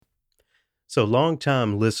So,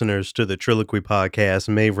 longtime listeners to the Triloquy podcast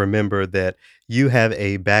may remember that you have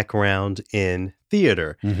a background in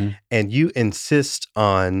theater Mhm. and you insist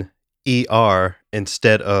on ER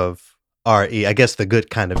instead of RE. I guess the good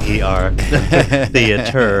kind of ER,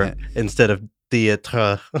 theater instead of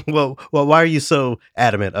theatre. Well, why are you so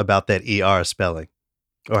adamant about that ER spelling?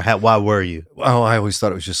 Or why were you? Oh, I always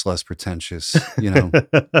thought it was just less pretentious,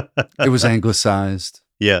 It was anglicized.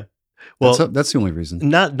 Yeah. That's Well, that's the only reason.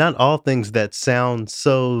 not all things that sound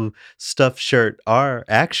so stuffed shirt are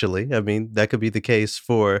actually. I mean, that could be the case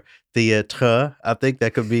for theatre. I think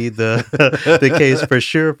that could be the the case for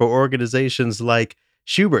sure for organizations like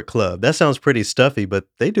Schubert Club. That sounds pretty stuffy, but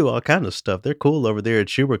they do all kind of stuff. They're cool over there at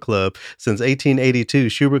Schubert Club. Since 1882,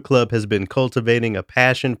 Schubert Club has been cultivating a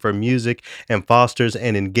passion for music and fosters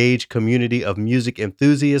an engaged community of music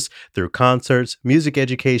enthusiasts through concerts, music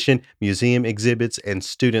education, museum exhibits, and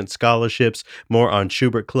student scholarships. More on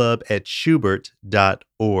Schubert Club at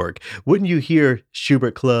schubert.org. Wouldn't you hear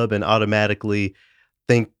Schubert Club and automatically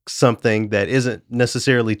think something that isn't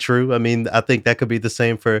necessarily true? I mean, I think that could be the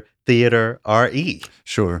same for theater RE.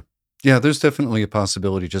 Sure. Yeah, there's definitely a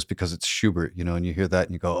possibility just because it's Schubert, and you hear that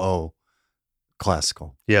and you go, "Oh,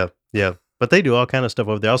 classical." Yeah, yeah. But they do all kind of stuff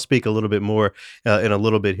over there. I'll speak a little bit more in a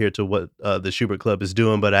little bit here to what the Schubert Club is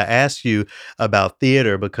doing. But I asked you about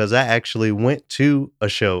theater because I actually went to a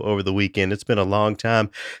show over the weekend. It's been a long time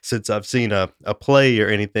since I've seen a play or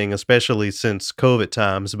anything, especially since COVID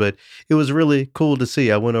times. But it was really cool to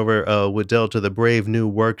see. I went over with Dell to the Brave New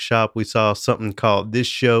Workshop. We saw something called This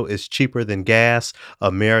Show is Cheaper Than Gas,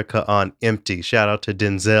 America on Empty. Shout out to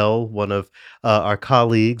Denzel, one of our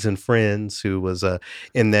colleagues and friends who was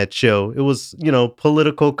in that show. It was,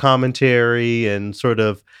 political commentary and sort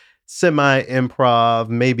of semi-improv,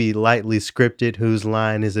 maybe lightly scripted. Whose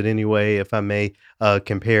line is it anyway, if I may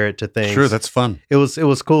compare it to things. Sure, that's fun. It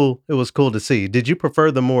was cool. It was cool to see. Did you prefer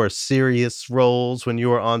the more serious roles when you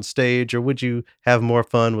were on stage, or would you have more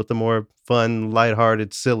fun with the more fun,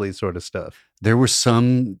 lighthearted, silly sort of stuff? There were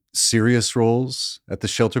some serious roles at the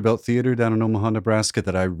Shelter Belt Theater down in Omaha, Nebraska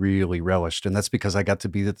that I really relished. And that's because I got to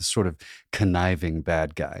be the sort of conniving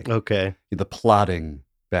bad guy, Okay. the plotting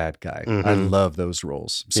bad guy. I Mhm. love those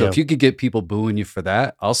roles. So Yeah. if you could get people booing you for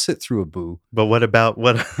that, I'll sit through a boo. But what about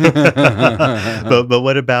what? but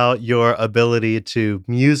what about your ability to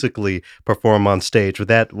musically perform on stage? Would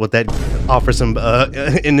that offer some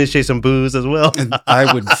initiate some booze as well? And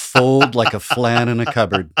I would fold like a flan in a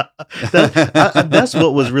cupboard. That's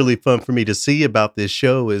what was really fun for me to see about this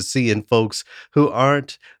show is seeing folks who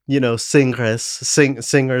aren't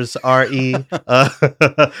singers re They're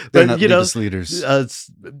but not Leaders leaders.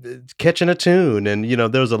 catching a tune, and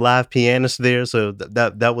there was a live pianist there, so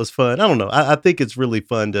that was fun. I don't know. I think it's really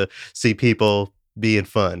fun to see people being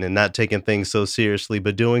fun and not taking things so seriously,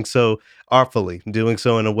 but doing so artfully, doing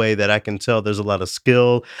so in a way that I can tell there's a lot of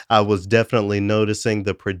skill. I was definitely noticing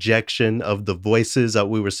the projection of the voices.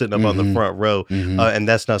 We were sitting up on the Mhm. front row, Mhm. and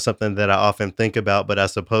that's not something that I often think about, but I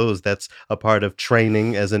suppose that's a part of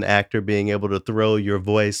training as an actor, being able to throw your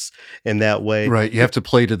voice in that way. Right. You have to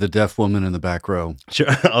play to the deaf woman in the back row. Sure.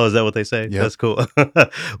 Oh, is that what they say? Yep. That's cool.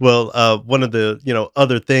 Well, one of the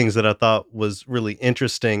other things that I thought was really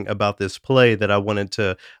interesting about this play that I wanted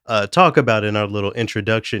to talk about in our little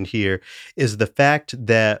introduction here is the fact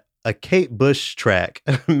that a Kate Bush track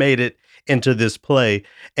made it into this play,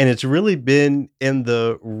 and it's really been in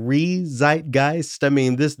the zeitgeist. I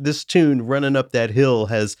mean, this tune "Running Up That Hill"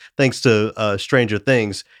 has, thanks to Stranger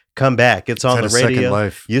Things, come back. It's on had the a second radio.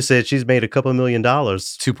 life. You said she's made a couple $1 million.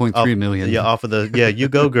 2.3 million. Yeah, off of you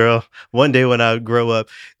go, girl. One day when I grow up,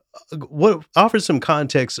 what offer some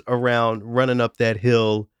context around "Running Up That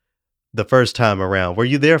Hill" the first time around? Were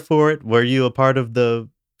you there for it? Were you a part of the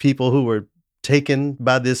people who were taken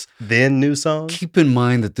by this then new song? Keep in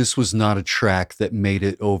mind that this was not a track that made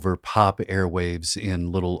it over pop airwaves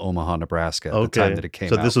in little Omaha, Nebraska at the time that it came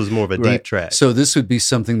so out. this was more of a deep Right. track. So this would be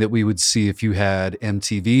something that we would see if you had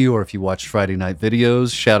MTV or if you watched Friday Night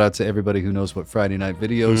Videos. Shout out to everybody who knows what Friday Night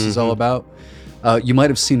Videos is all Mhm. about. You might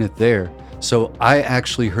have seen it there. So I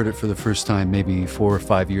actually heard it for the first time maybe 4 or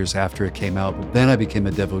 5 years after it came out, but then I became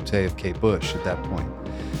a devotee of Kate Bush at that point.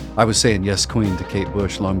 I was saying yes, Queen to Kate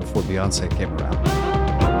Bush long before Beyonce came around.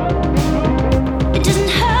 It doesn't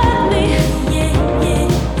hurt me.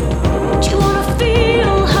 Do you wanna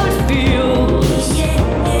feel how it feels?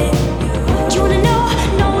 Do you wanna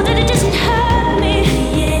know that it doesn't hurt me?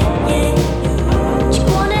 Do you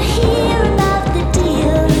wanna hear about the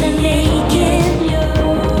deal they're making?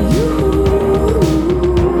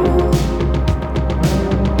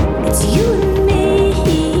 It's you and me.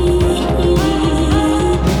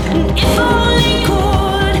 And if only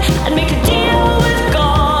could, I'd make a deal.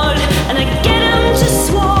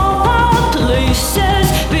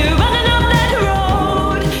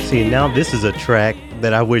 now this is a track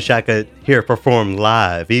that I wish I could hear performed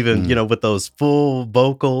live, even, with those full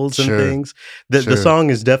vocals and Sure. things. The Sure. song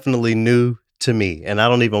is definitely new to me, and I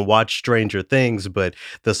don't even watch Stranger Things, but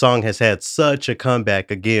the song has had such a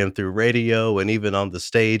comeback again through radio and even on the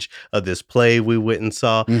stage of this play we went and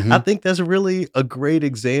saw. I Mhm. think that's really a great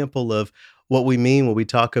example of what we mean when we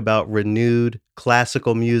talk about renewed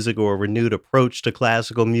classical music or a renewed approach to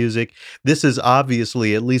classical music. This is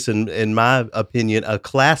obviously, at least in my opinion, a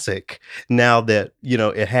classic now that,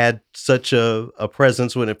 it had such a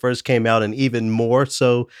presence when it first came out and even more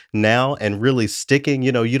so now and really sticking.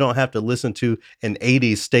 You don't have to listen to an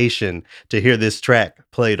 80s station to hear this track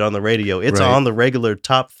played on the radio. It's Right. on the regular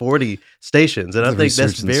top 40 stations. And I The think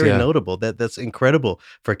that's resurgence, very yeah. notable. That's incredible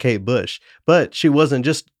for Kate Bush. But she wasn't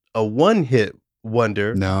just a one-hit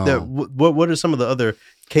wonder. No. What are some of the other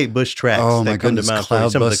Kate Bush tracks Oh my that come to goodness, mind for you?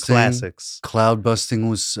 Cloud Some of the Busting. classics. Cloud Busting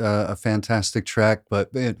was a fantastic track,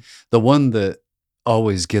 but man, the one that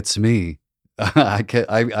always gets me, I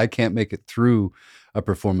can't make it through a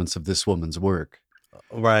performance of this woman's work.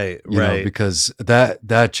 Right, You know, right. because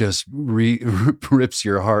that just rips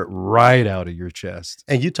your heart right out of your chest.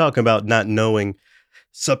 And you talk about not knowing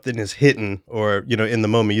something is hitting, or in the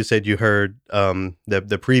moment. You said you heard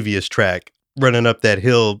the previous track running up that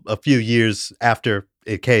hill a few years after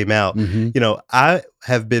it came out. Mhm. I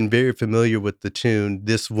have been very familiar with the tune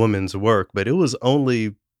 "This Woman's Work," but it was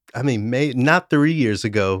only, not 3 years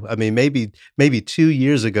ago. Maybe 2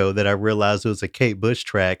 years ago that I realized it was a Kate Bush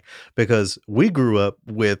track, because we grew up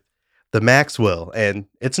with the Maxwell, and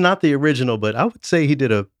it's not the original, but I would say he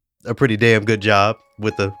did a pretty damn good job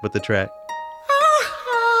with the track.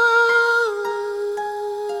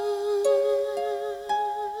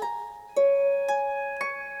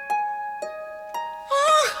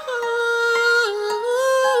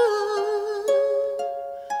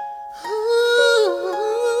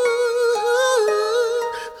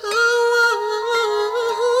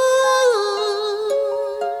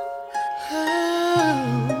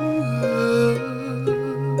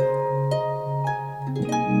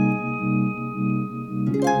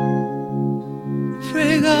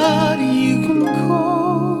 you can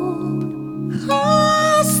call.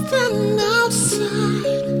 I stand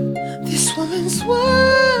outside this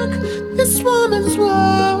woman's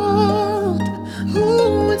world.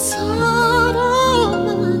 Ooh, it's hard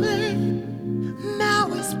on me. Now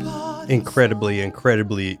it's part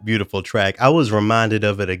Incredibly beautiful track. I was reminded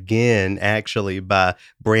of it again, actually, by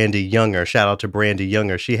Brandy Younger. Shout out to Brandy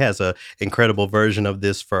Younger. She has a incredible version of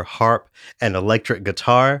this for harp and electric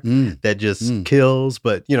guitar that just kills.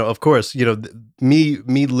 But of course, me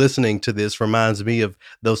listening to this reminds me of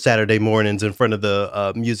those Saturday mornings in front of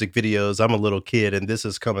the music videos. I'm a little kid, and this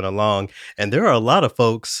is coming along, and there are a lot of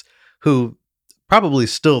folks who probably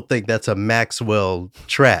still think that's a Maxwell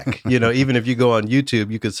track. Even if you go on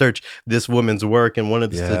YouTube, you could search "This Woman's Work," and one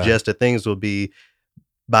of the Yeah. suggested things will be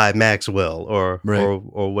by Maxwell or Right.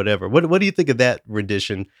 or whatever. What do you think of that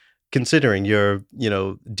rendition, considering your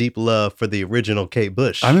deep love for the original Kate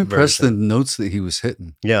Bush? I'm impressed version? the notes that he was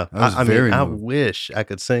hitting. Yeah, I was I very mean, I moved. wish I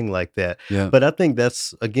could sing like that. Yeah. But I think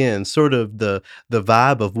that's, again, sort of the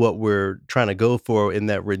vibe of what we're trying to go for in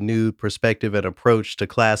that renewed perspective and approach to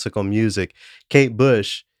classical music. Kate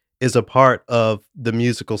Bush is a part of the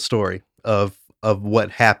musical story of what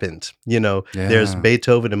happened. There's Yeah.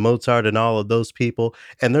 Beethoven and Mozart and all of those people,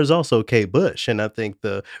 and there's also Kate Bush. And I think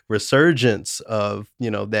the resurgence of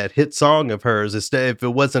that hit song of hers, if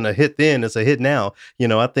it wasn't a hit then, it's a hit now.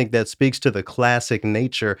 I think that speaks to the classic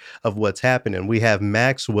nature of what's happening. We have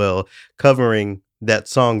Maxwell covering that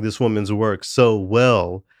song "This Woman's Work" so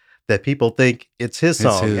well that people think it's his It's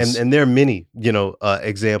song. his. And there are many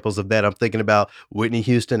examples of that. I'm thinking about Whitney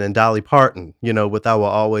Houston and Dolly Parton, with "I Will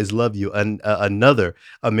Always Love You," another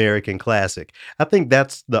American classic. I think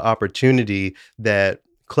that's the opportunity that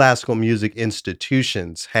classical music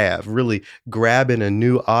institutions have, really grabbing a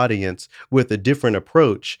new audience with a different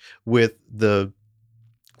approach, with the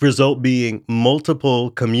result being multiple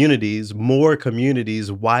communities, more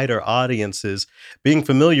communities, wider audiences being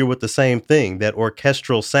familiar with the same thing, that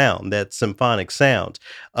orchestral sound, that symphonic sound.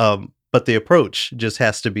 But the approach just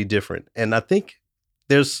has to be different. And I think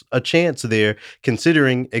there's a chance there,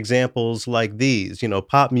 considering examples like these.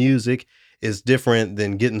 Pop music is different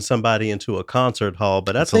than getting somebody into a concert hall,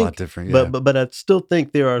 but It's I a lot think, different, yeah. but I still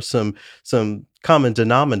think there are some common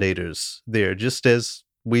denominators there, just as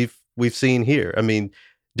we've seen here. I mean,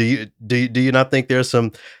 do you not think there's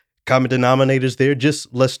some common denominators there? Just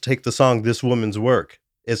let's take the song "This Woman's Work."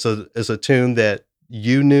 It's a tune that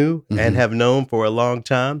you knew and Mhm. have known for a long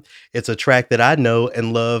time. It's a track that I know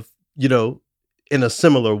and love, in a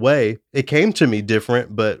similar way. It came to me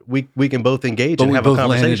different, but we can both engage But and we have a both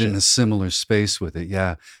landed conversation. in a similar space with it.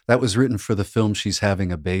 Yeah. That was written for the film She's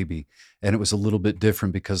Having a Baby. And it was a little bit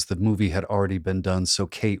different because the movie had already been done. So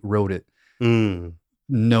Kate wrote it Mm,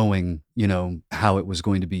 knowing, how it was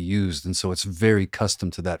going to be used. And so it's very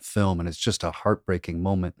custom to that film. And it's just a heartbreaking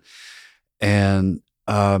moment. And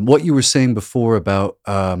what you were saying before about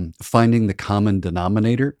finding the common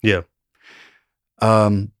denominator. yeah.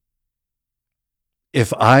 Um,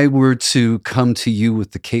 if I were to come to you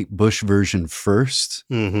with the Kate Bush version first,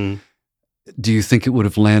 Hmm. do you think it would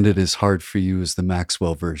have landed as hard for you as the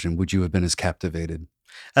Maxwell version? Would you have been as captivated?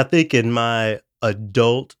 I think in my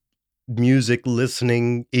adult music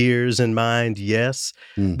listening ears and mind, yes.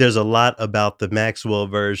 Mm. There's a lot about the Maxwell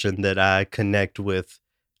version that I connect with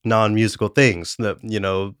non-musical things,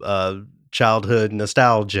 childhood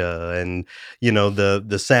nostalgia and,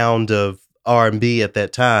 the sound of R&B at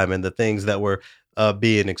that time and the things that were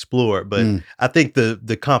being explored. But Mm. I think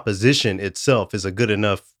the composition itself is a good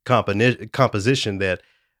enough composition that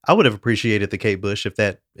I would have appreciated the Kate Bush if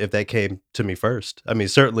that came to me first. I mean,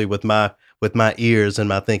 certainly with my ears and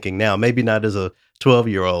my thinking now, maybe not as a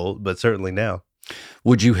 12-year-old, but certainly now.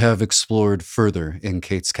 Would you have explored further in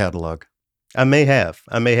Kate's catalog? I may have.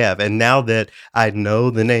 And now that I know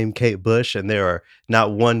the name Kate Bush and there are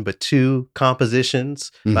not one but two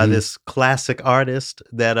compositions by Mhm. this classic artist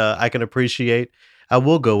that I can appreciate, I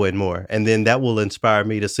will go in more. And then that will inspire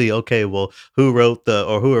me to see, okay, well, who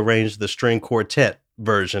arranged the string quartet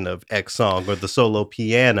version of X song or the solo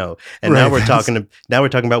piano. And now Right, we're that's-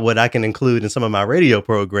 talking about what I can include in some of my radio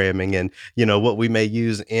programming and, what we may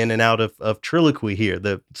use in and out of Triloquy here.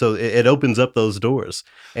 So it opens up those doors.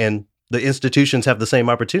 And the institutions have the same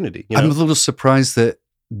opportunity. I'm a little surprised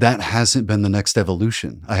that hasn't been the next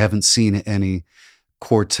evolution. I haven't seen any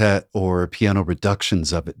quartet or piano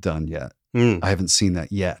reductions of it done yet. Mm. I haven't seen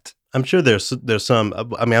that yet. I'm sure there's some.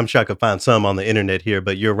 I mean, I'm sure I could find some on the internet here,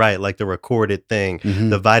 but you're right. Like the recorded thing, Mhm.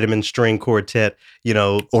 the Vitamin String Quartet,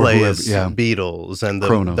 Or plays whoever, yeah. Beatles, and the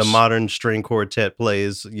Kronos. modern string quartet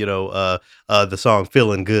plays, the song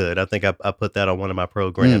 "Feeling Good." I think I put that on one of my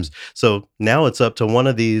programs. Mm. So now it's up to one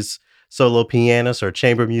of these solo pianists or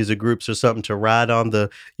chamber music groups or something to ride on the,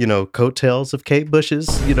 coattails of Kate Bush's,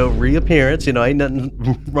 reappearance. Ain't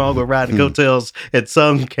nothing wrong with riding coattails in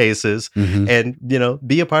some cases. Mhm. And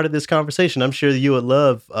be a part of this conversation. I'm sure you would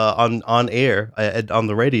love on air on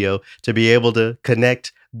the radio to be able to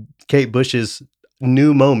connect Kate Bush's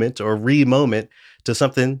new moment or re-moment to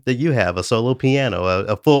something that you have, a solo piano,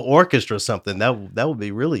 a full orchestra, something that would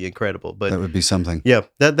be really incredible. But That would be something. yeah,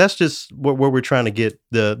 that's just where we're trying to get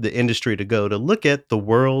the industry to go, to look at the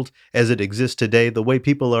world as it exists today, the way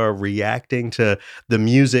people are reacting to the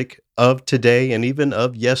music of today and even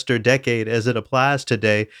of yesterdecade as it applies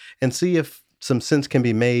today, and see if some sense can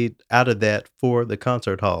be made out of that for the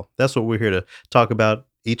concert hall. That's what we're here to talk about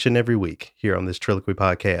each and every week here on this Triloquy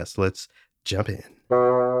podcast. Let's jump in.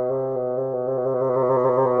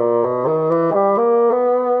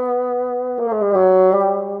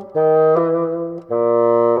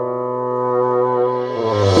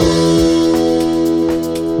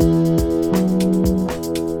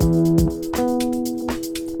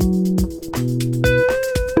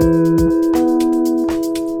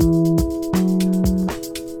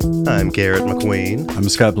 I'm Garrett McQueen, I'm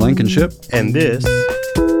Scott Blankenship. and this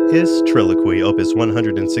is Triloquy, Opus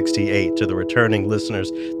 168. To the returning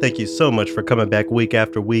listeners, thank you so much for coming back week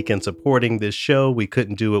after week and supporting this show. We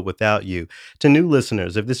couldn't do it without you. To new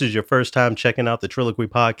listeners, if this is your first time checking out the Triloquy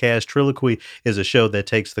podcast, Triloquy is a show that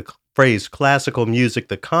takes the phrase classical music,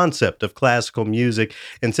 the concept of classical music,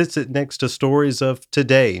 and sits it next to stories of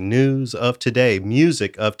today, news of today,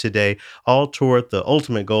 music of today, all toward the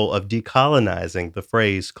ultimate goal of decolonizing the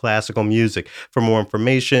phrase classical music. For more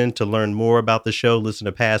information, to learn more about the show, listen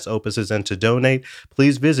to past opuses, and to donate,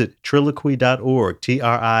 please visit triloquy.org,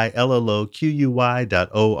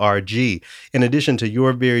 TRILOQUY.org. In addition to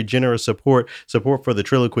your very generous support for the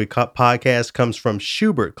Triloquy podcast comes from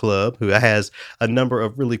Schubert Club, who has a number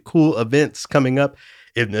of really cool events coming up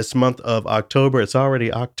in this month of October. It's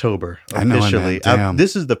already October I know, man. officially. Damn.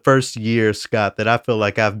 This is the first year, Scott, that I feel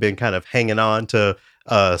like I've been kind of hanging on to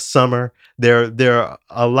summer. There are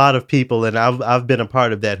a lot of people, and I've been a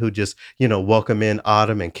part of that, who just welcome in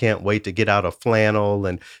autumn and can't wait to get out of flannel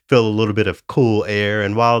and feel a little bit of cool air.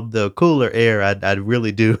 And while the cooler air I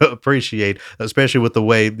really do appreciate, especially with the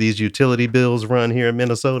way these utility bills run here in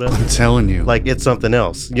Minnesota. I'm telling you. Like, it's something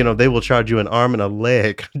else. They will charge you an arm and a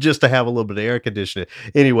leg just to have a little bit of air conditioning.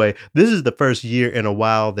 Anyway, this is the first year in a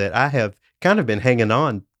while that I have kind of been hanging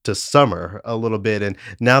on to summer a little bit. And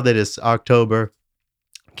now that it's October,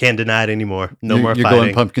 Can't deny it anymore. No more You're fighting.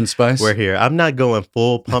 going pumpkin spice? We're here. I'm not going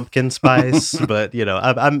full pumpkin spice, but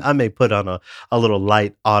I may put on a little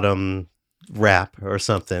light autumn wrap or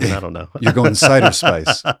something. I don't know. You're going cider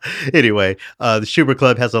spice. Anyway, the Schubert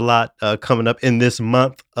Club has a lot coming up in this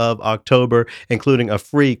month of October, including a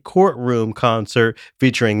free courtroom concert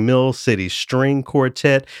featuring Mill City String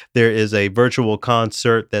Quartet. There is a virtual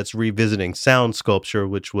concert that's revisiting sound sculpture,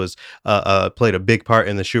 which was played a big part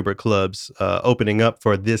in the Schubert Club's opening up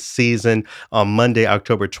for this season. On Monday,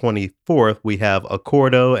 October 24th, we have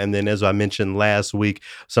Accordo. And then, as I mentioned last week,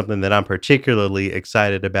 something that I'm particularly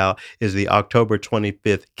excited about is the October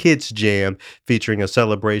 25th Kids Jam, featuring a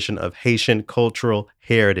celebration of Haitian cultural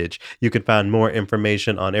heritage. You can find more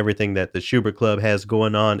information on everything that the Schubert Club has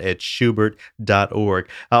going on at schubert.org.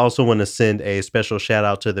 I also want to send a special shout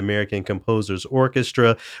out to the American Composers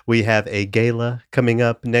Orchestra. We have a gala coming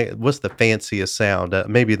up. What's the fanciest sound?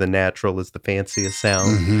 Maybe the natural is the fanciest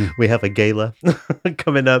sound. Mm-hmm. We have a gala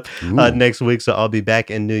coming up next week, so I'll be back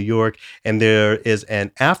in New York, and there is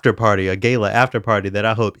an after party, a gala after party that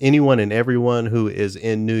I hope anyone and everyone who is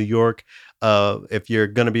in New York, if you're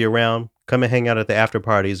going to be around, come and hang out at the after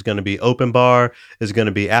party. It's going to be open bar. It's going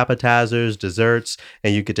to be appetizers, desserts,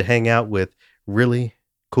 and you get to hang out with really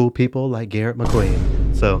cool people like Garrett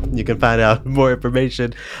McQueen. So you can find out more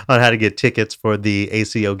information on how to get tickets for the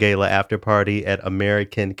ACO Gala after party at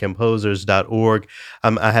AmericanComposers.org.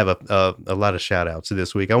 I have a lot of shout outs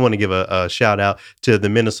this week. I want to give a shout out to the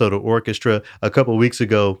Minnesota Orchestra. A couple of weeks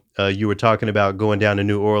ago, you were talking about going down to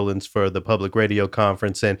New Orleans for the public radio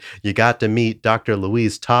conference, and you got to meet Dr.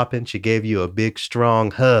 Louise Toppin. She gave you a big,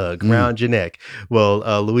 strong hug around your neck.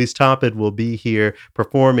 Well, Louise Toppin will be here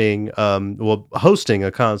performing, hosting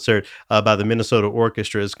a concert by the Minnesota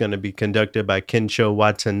Orchestra. It's going to be conducted by Kensho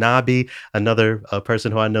Watanabe, another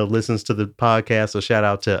person who I know listens to the podcast. So shout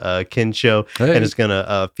out to Kensho. Hey. And it's going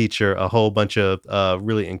to feature a whole bunch of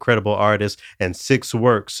really incredible artists and 6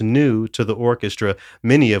 works new to the orchestra,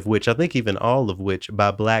 many of which, I think even all of which,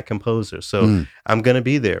 by Black composers. So I'm going to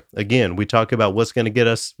be there. Again, we talk about what's going to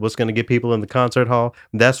get people in the concert hall.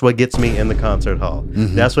 That's what gets me in the concert hall.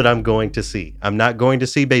 Mm-hmm. That's what I'm going to see. I'm not going to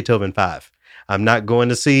see Beethoven 5. I'm not going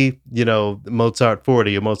to see, Mozart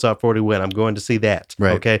 40 or Mozart 41. I'm going to see that.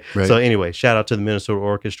 Right, Okay. right. So anyway, shout out to the Minnesota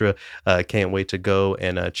Orchestra. Can't wait to go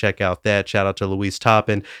and check out that. Shout out to Louise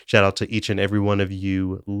Toppin. Shout out to each and every one of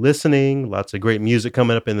you listening. Lots of great music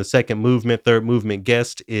coming up in the second movement. Third movement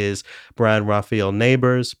guest is Brian Raphael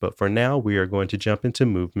Neighbors. But for now, we are going to jump into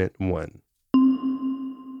movement 1.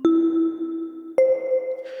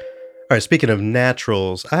 All right, speaking of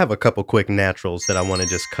naturals, I have a couple quick naturals that I want to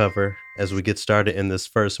just cover as we get started in this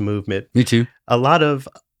first movement. Me too. A lot of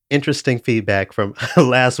interesting feedback from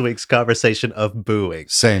last week's conversation of booing.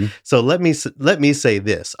 Same. So let me say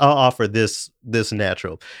this. I'll offer this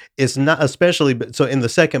natural. It's not especially so in the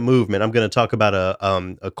second movement. I'm going to talk about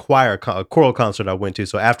a choral concert I went to.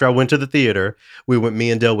 So after I went to the theater,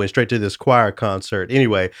 me and Del went straight to this choir concert.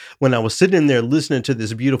 Anyway, when I was sitting in there listening to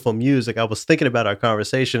this beautiful music, I was thinking about our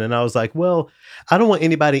conversation, and I was like, well, I don't want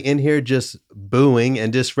anybody in here just booing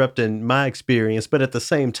and disrupting my experience, but at the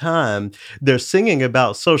same time, they're singing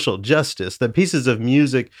about social justice. The pieces of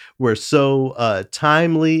music were so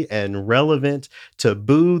timely and relevant. To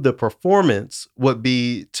boo the performance would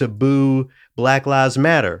be to boo Black Lives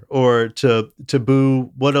Matter, or to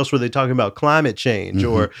boo, what else were they talking about? Climate change,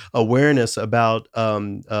 or awareness about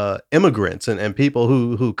immigrants and people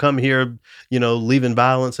who come here, leaving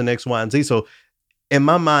violence and X, Y, and Z. So in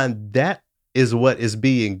my mind, that is what is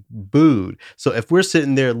being booed. So if we're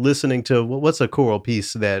sitting there listening to, what's a choral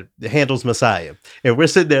piece that handles Messiah? If we're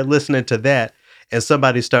sitting there listening to that and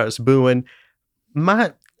somebody starts booing,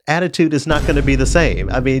 my attitude is not going to be the same.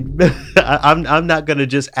 I mean, I'm not going to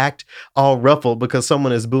just act all ruffled because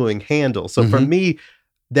someone is booing Handel. So for me,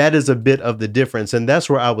 that is a bit of the difference. And that's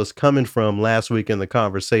where I was coming from last week in the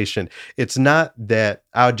conversation. It's not that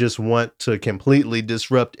I just want to completely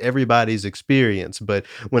disrupt everybody's experience, but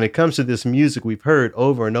when it comes to this music we've heard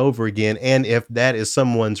over and over again, and if that is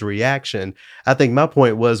someone's reaction, I think my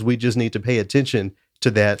point was we just need to pay attention to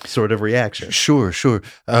that sort of reaction. Sure.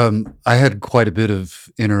 I had quite a bit of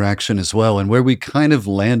interaction as well. And where we kind of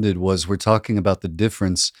landed was we're talking about the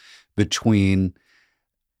difference between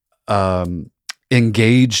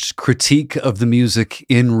engaged critique of the music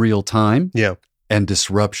in real time, Yeah, and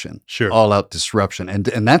disruption. sure. All out disruption.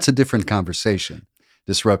 And that's a different conversation.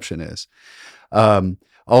 Disruption is.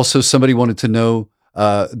 Also, somebody wanted to know,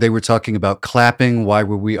 they were talking about clapping. Why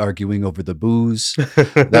were we arguing over the booze?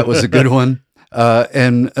 That was a good one.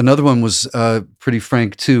 And another one was pretty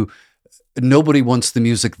frank too. Nobody wants the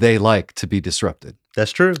music they like to be disrupted.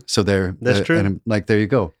 That's true. So there, That's true. And I'm like, there you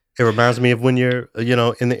go. It reminds me of when you're,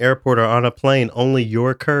 in the airport or on a plane, only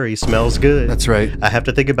your curry smells good. That's right. I have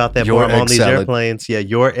to think about that Your more. I'm on egg these salad. airplanes. Yeah,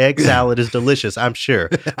 your egg salad is delicious, I'm sure,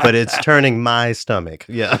 but it's turning my stomach.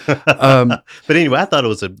 Yeah. But anyway, I thought it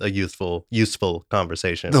was a useful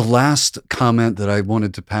conversation. The last comment that I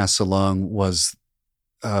wanted to pass along was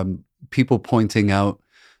people pointing out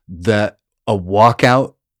that a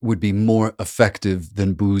walkout would be more effective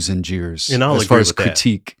than booze and jeers And I'll as far agree as with that.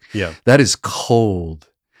 critique. Yeah. That is cold.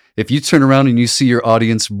 If you turn around and you see your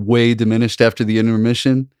audience way diminished after the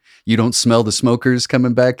intermission, you don't smell the smokers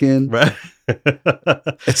coming back in. Right.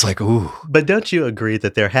 It's like, ooh. But don't you agree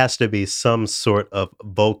that there has to be some sort of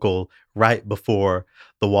vocal right before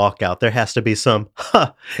the walkout? There has to be some,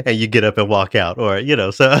 huh, and you get up and walk out, or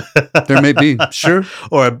so There may be, sure.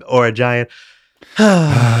 or a giant,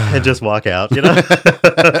 and just walk out.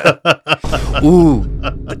 Ooh,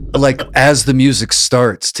 like as the music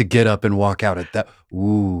starts to get up and walk out at that.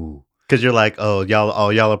 Ooh. Because you're like,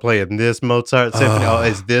 y'all are playing this Mozart symphony. Oh,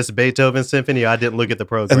 is this Beethoven symphony? I didn't look at the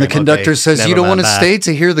program. And the conductor Okay, says, never you don't mind, want to bye." stay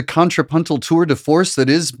to hear the contrapuntal tour de force that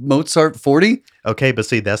is Mozart 40? Okay, but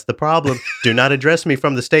see, that's the problem. Do not address me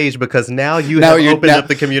from the stage because now you Now have you're- opened now- up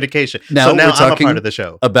the communication. now So now we're I'm a talking part of the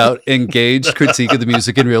show. About engaged critique of the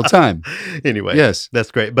music in real time. Anyway, Yes. that's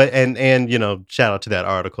great. But and shout out to that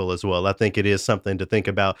article as well. I think it is something to think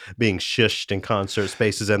about, being shushed in concert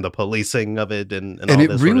spaces and the policing of it and all And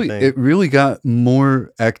this it really got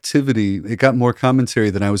more activity. It got more commentary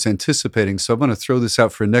than I was anticipating. So I'm going to throw this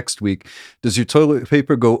out for next week. Does your toilet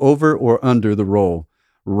paper go over or under the roll?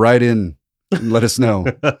 Write in. And let us know.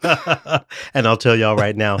 And I'll tell y'all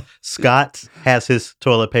right now, Scott has his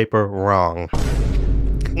toilet paper wrong.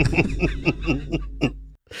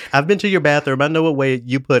 I've been to your bathroom. I know what way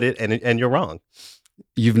you put it, and you're wrong.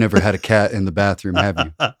 You've never had a cat in the bathroom, have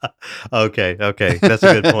you? Okay. That's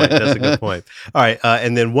a good point. All right.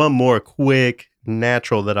 And then one more quick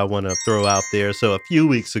natural that I want to throw out there. So a few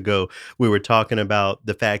weeks ago, we were talking about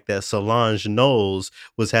the fact that Solange Knowles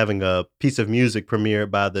was having a piece of music premiered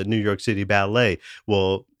by the New York City Ballet.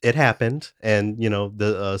 Well, it happened, and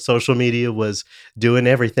the social media was doing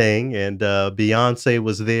everything, and Beyonce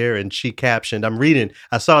was there, and she captioned.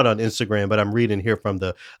 I saw it on Instagram, but I'm reading here from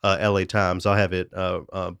the LA Times. I'll have it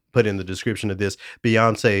put in the description of this.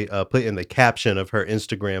 Beyonce put in the caption of her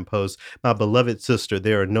Instagram post, "My beloved sister,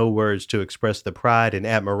 there are no words to express the pride and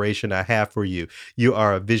admiration I have for you. You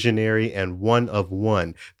are a visionary and one of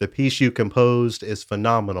one. The piece you composed is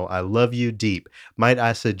phenomenal. I love you deep. Might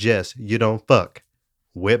I suggest you don't fuck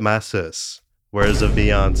with my sis." Words of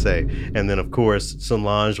Beyonce. And then, of course,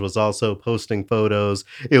 Solange was also posting photos.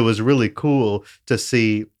 It was really cool to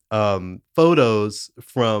see photos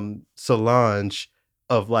from Solange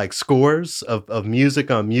of like scores of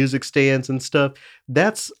music on music stands and stuff.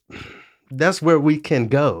 That's where we can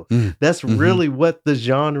go. That's really what the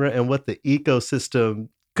genre and what the ecosystem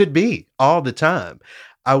could be all the time.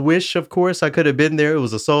 I wish, of course, I could have been there. It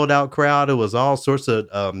was a sold out crowd. It was all sorts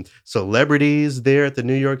of celebrities there at the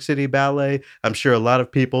New York City Ballet. I'm sure a lot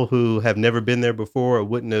of people who have never been there before or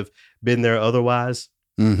wouldn't have been there otherwise.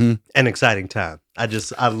 An exciting time.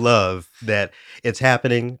 I love that it's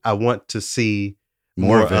happening. I want to see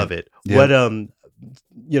more of it. Yeah.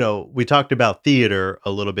 What we talked about theater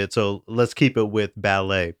a little bit, so let's keep it with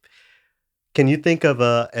ballet. Can you think of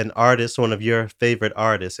an artist, one of your favorite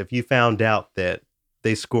artists, if you found out that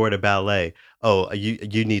they scored a ballet? Oh,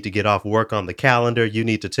 you need to get off work on the calendar. You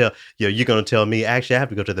need to tell, you're going to tell me, actually, I have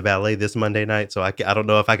to go to the ballet this Monday night, so I don't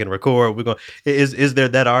know if I can record. Is there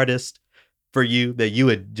that artist for you that you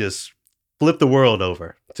would just flip the world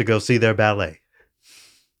over to go see their ballet?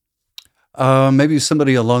 Maybe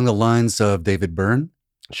somebody along the lines of David Byrne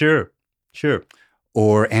Sure.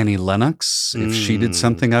 or Annie Lennox. If she did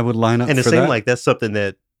something, I would line up And it for seemed that. like that's something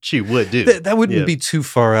that she would do. That wouldn't be too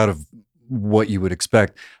far out of what you would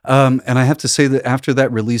expect. And I have to say that after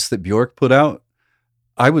that release that Bjork put out,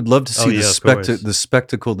 I would love to see the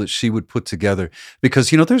spectacle that she would put together,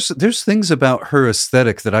 because there's things about her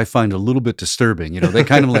aesthetic that I find a little bit disturbing. They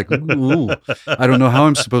kind of like, ooh, I don't know how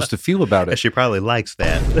I'm supposed to feel about it. She probably likes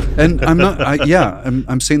that. And I'm not.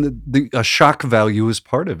 I'm saying that a shock value is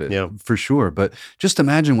part of it, for sure. But just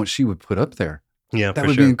imagine what she would put up there. Yeah, that for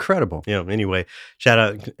would sure. be incredible. Yeah. Anyway, shout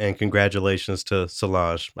out and congratulations to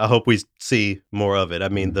Solange. I hope we see more of it. I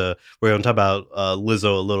mean, we're going to talk about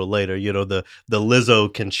Lizzo a little later. The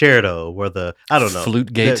Lizzo concerto, or I don't know,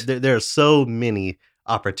 Flute Gate. There are so many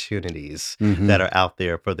opportunities that are out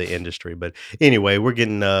there for the industry. But anyway, we're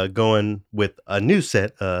getting going with a new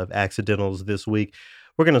set of accidentals this week.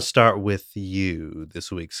 We're going to start with you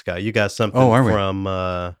this week, Scott. You got something Oh, are we?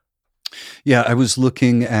 from Yeah, I was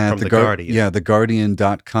looking at From The Guardian. Yeah,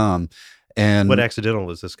 theguardian.com. And What accidental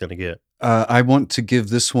is this going to get? I want to give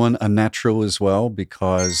this one a natural as well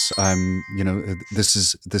because this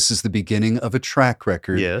is the beginning of a track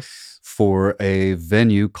record Yes. for a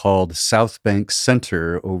venue called South Bank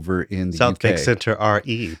Center over in the South UK. Bank Center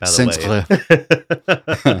RE, by Centre.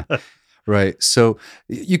 the way. Right. So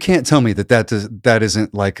you can't tell me that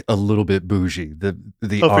isn't like a little bit bougie. The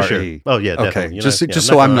Oh, for RE. sure. Oh, yeah, Okay. definitely. Just I'm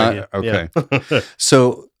so I'm gonna not argue. okay. Yeah.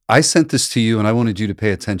 So I sent this to you and I wanted you to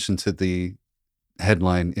pay attention to the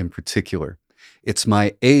headline in particular. It's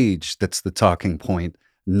my age that's the talking point,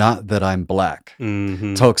 not that I'm black.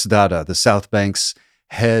 Mhm. Tox Dada, the South Bank's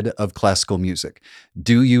head of classical music.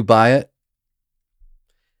 Do you buy it?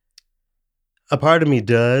 A part of me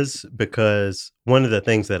does, because one of the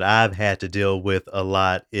things that I've had to deal with a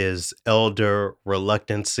lot is elder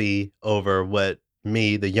reluctancy over what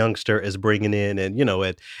me, the youngster, is bringing in. And,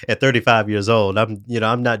 at 35 years old,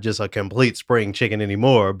 I'm not just a complete spring chicken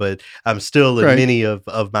anymore, but I'm still in Right. many of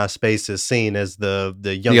my spaces seen as the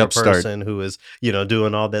younger upstart. person who is,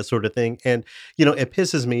 doing all that sort of thing. And, it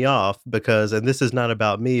pisses me off because, and this is not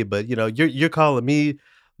about me, but, you're calling me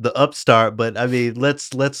the upstart, but I mean, let's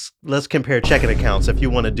compare checking accounts if you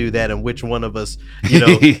want to do that, and which one of us,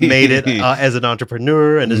 made it as an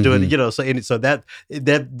entrepreneur and is doing, so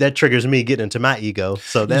that triggers me getting into my ego.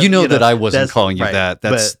 So that that I wasn't that's- calling you right. that.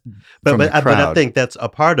 That's but from the I crowd. think that's a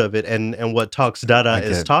part of it, and what Talks Dada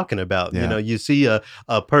is get- talking about. yeah. You see a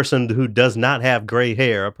person who does not have gray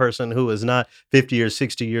hair, a person who is not 50 or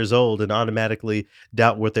 60 years old, and automatically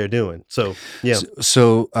doubt what they're doing. So yeah,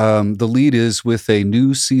 So the lead is with a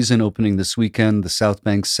new season opening this weekend. The South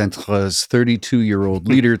Bank Centre's 32-year-old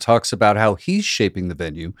leader talks about how he's shaping the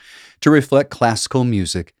venue to reflect classical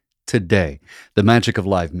music today, the magic of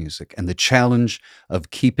live music, and the challenge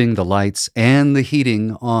of keeping the lights and the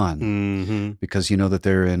heating on. hmm Because you know that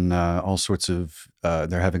they're in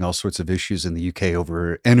they're having all sorts of issues in the UK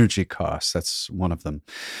over energy costs. That's one of them.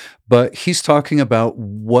 But he's talking about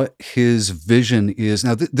what his vision is.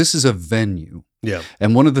 Now, this is a venue. yeah.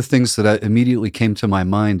 And one of the things that immediately came to my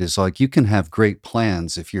mind is like, you can have great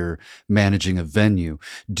plans if you're managing a venue.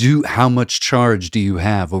 How much charge do you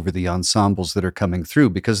have over the ensembles that are coming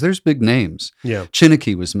through? Because there's big names. Yeah.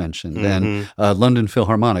 Chinnicky was mentioned, and London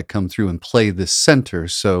Philharmonic come through and play this center.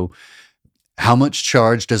 So how much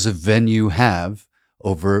charge does a venue have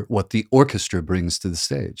over what the orchestra brings to the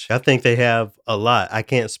stage? I think they have a lot. I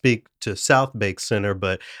can't speak to South Bank Center,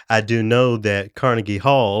 but I do know that Carnegie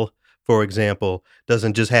Hall, for example,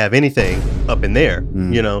 doesn't just have anything up in there,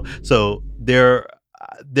 So there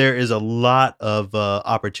is a lot of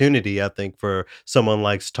opportunity, I think, for someone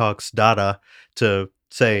like Talks Dada to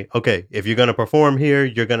say, okay, if you're going to perform here,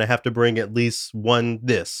 you're going to have to bring at least one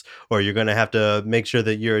this, or you're going to have to make sure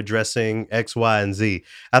that you're addressing X, Y, and Z.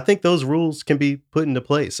 I think those rules can be put into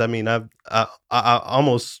place. I mean, I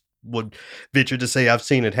almost would venture to say I've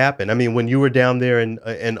seen it happen. I mean, when you were down there in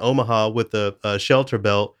Omaha with the shelter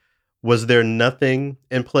belt, was there nothing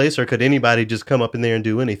in place, or could anybody just come up in there and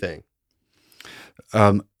do anything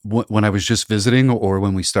When I was just visiting, or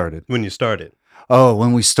when we started? when you started? Oh,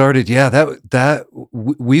 when we started, yeah,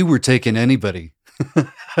 we were taking anybody,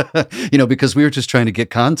 because we were just trying to get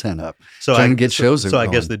content up, trying to get shows. So I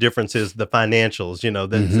guess going. the difference is the financials.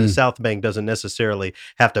 The South Bank doesn't necessarily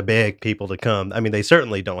have to beg people to come. I mean, they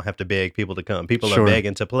certainly don't have to beg people to come. People Sure. are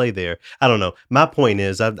begging to play there. I don't know. My point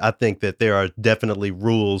is, I think that there are definitely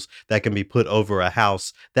rules that can be put over a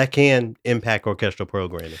house that can impact orchestral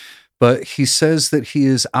programming. But he says that he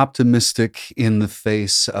is optimistic in the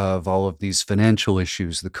face of all of these financial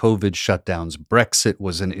issues, the COVID shutdowns. Brexit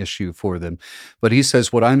was an issue for them. But he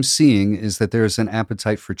says, what I'm seeing is that there's an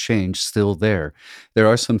appetite for change still there. There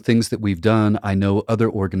are some things that we've done. I know other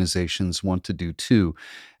organizations want to do too.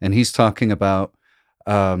 And he's talking about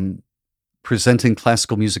presenting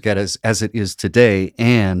classical music as it is today,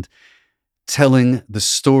 and telling the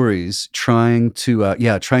stories, trying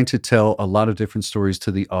to tell a lot of different stories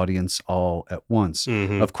to the audience all at once.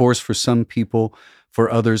 Mhm. Of course, for some people,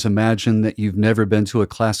 for others, imagine that you've never been to a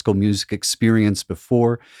classical music experience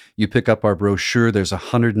before. You pick up our brochure, there's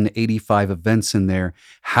 185 events in there.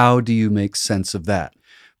 How do you make sense of that?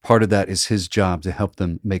 Part of that is his job to help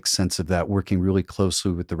them make sense of that, working really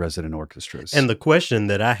closely with the resident orchestras. And the question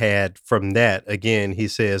that I had from that, again, he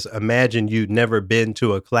says, imagine you'd never been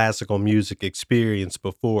to a classical music experience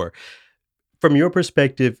before. From your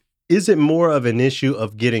perspective, is it more of an issue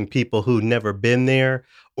of getting people who never been there,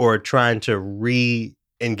 or trying to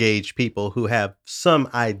engage people who have some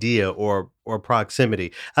idea or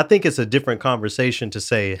proximity. I think it's a different conversation to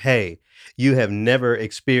say, "Hey, you have never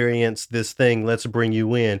experienced this thing, let's bring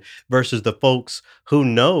you in," versus the folks who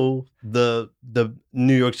know the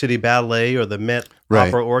New York City Ballet or the Met Right.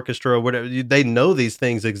 Opera Orchestra or whatever. They know these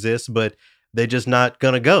things exist, but they're just not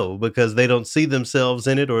gonna go because they don't see themselves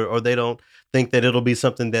in it, or they don't think that it'll be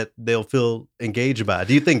something that they'll feel engaged by.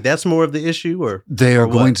 Do you think that's more of the issue, or They or are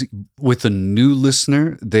going what? to, with a new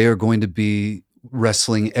listener, they are going to be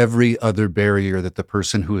wrestling every other barrier that the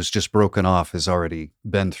person who has just broken off has already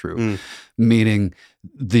been through, Mm. meaning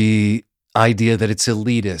the idea that it's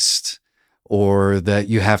elitist or that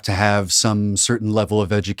you have to have some certain level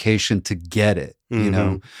of education to get it,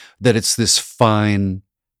 Mhm. that it's this fine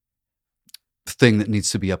thing that needs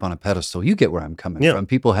to be up on a pedestal. You get where I'm coming Yeah. from.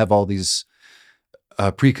 People have all these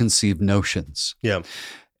preconceived notions. Yeah.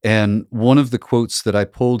 And one of the quotes that I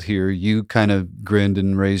pulled here, you kind of grinned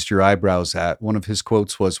and raised your eyebrows at. One of his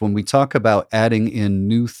quotes was, when we talk about adding in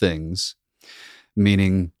new things,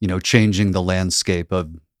 meaning, changing the landscape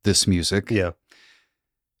of this music, Yeah.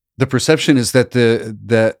 the perception is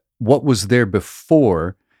that what was there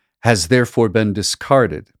before has therefore been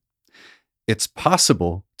discarded. It's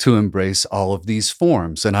possible to embrace all of these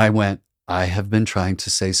forms. And I went, I have been trying to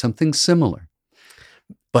say something similar.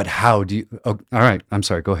 But how do you? Oh, all right. I'm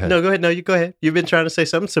sorry. Go ahead. No, go ahead. No, you go ahead. You've been trying to say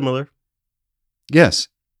something similar. Yes,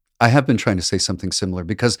 I have been trying to say something similar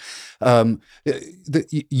because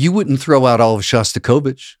you wouldn't throw out all of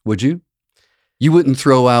Shostakovich, would you? You wouldn't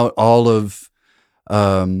throw out all of,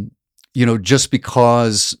 just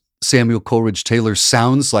because Samuel Coleridge Taylor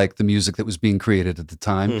sounds like the music that was being created at the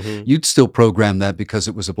time. Mhm. You'd still program that because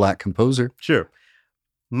it was a black composer. Sure.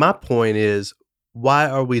 My point is, why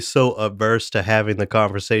are we so averse to having the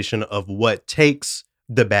conversation of what takes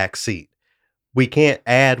the back seat? We can't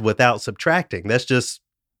add without subtracting. That's just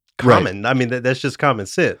Right. common. I mean, that's just common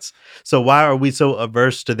sense. So why are we so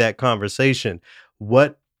averse to that conversation?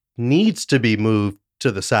 What needs to be moved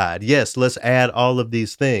to the side? Yes, let's add all of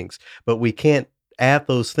these things, but we can't add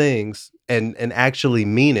those things and actually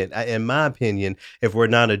mean it, in my opinion, if we're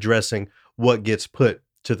not addressing what gets put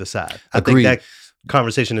to the side. I think Agreed. that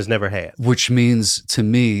conversation is never had. Which means to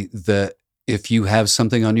me that if you have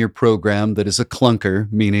something on your program that is a clunker,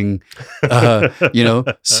 meaning,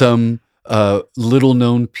 some little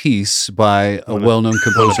known piece by a One of- well known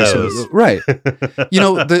composer, those. right?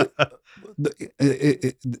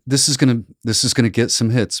 This is gonna get some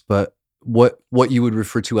hits, but what you would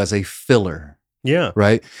refer to as a filler, Yeah.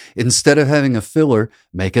 right? Instead of having a filler,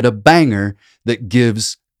 make it a banger that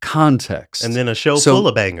gives context. And then a show So- full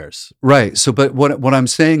of bangers. Right. So, but what I'm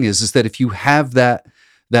saying is that if you have that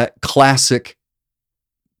classic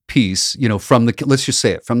piece, from let's just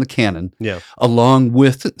say it, from the canon, Yeah. along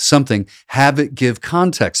with something, have it give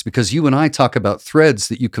context, because you and I talk about threads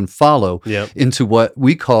that you can follow Yeah. into what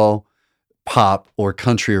we call pop or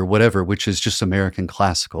country or whatever, which is just American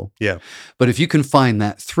classical. Yeah. But if you can find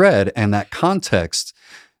that thread and that context,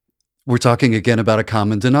 we're talking again about a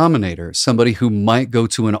common denominator. Somebody who might go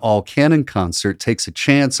to an all canon concert takes a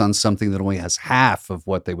chance on something that only has half of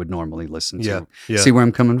what they would normally listen Yeah. to. Yeah. See where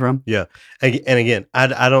I'm coming from? Yeah. And again,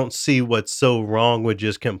 I don't see what's so wrong with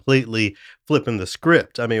just completely flipping the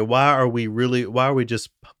script. I mean, why are we just,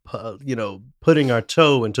 putting our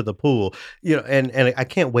toe into the pool? And I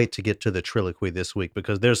can't wait to get to the Triloquy this week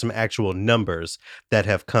because there's some actual numbers that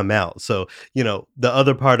have come out. So, the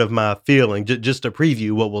other part of my feeling, just to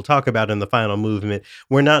preview what we'll talk about in the final movement,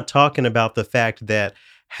 we're not talking about the fact that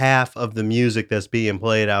half of the music that's being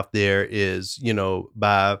played out there is,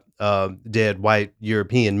 by dead white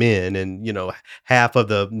European men, and half of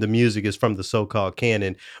the music is from the so-called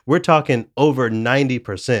canon. We're talking over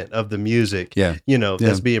 90% of the music, Yeah.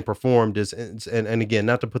 that's being performed is, and again,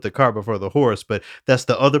 not to put the cart before the horse, but that's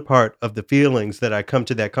the other part of the feelings that I come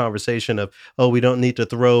to that conversation of, oh, we don't need to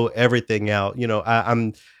throw everything out.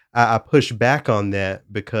 I push back on that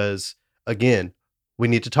because, again, we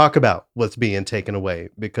need to talk about what's being taken away,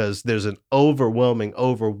 because there's an overwhelming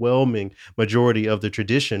majority of the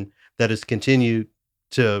tradition that has continued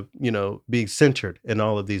to, be centered in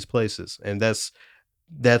all of these places. And that's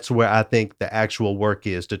where I think the actual work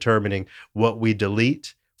is, determining what we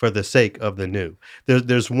delete for the sake of the new.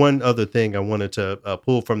 There's one other thing I wanted to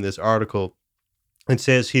pull from this article. It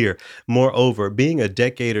says here, moreover, being a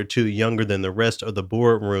decade or two younger than the rest of the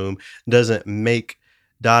boardroom doesn't make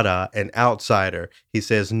Dada an outsider. He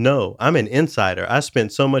says, no, I'm an insider. I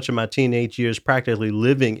spent so much of my teenage years practically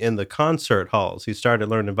living in the concert halls. He started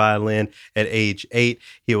learning violin at age 8.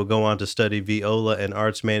 He would go on to study viola and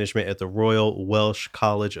arts management at the Royal Welsh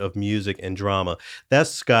College of Music and Drama.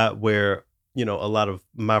 That's, Scott, where a lot of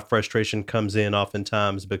my frustration comes in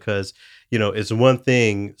oftentimes because, it's one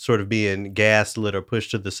thing sort of being gaslit or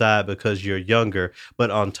pushed to the side because you're younger, but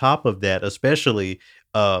on top of that, especially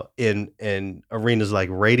in arenas like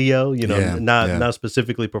radio, Yeah, yeah. not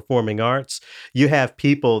specifically performing arts, you have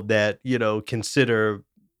people that, consider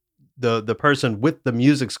the person with the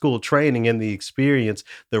music school training and the experience,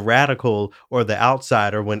 the radical or the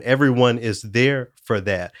outsider, when everyone is there for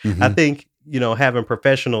that. I Hmm. think, having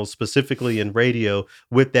professionals specifically in radio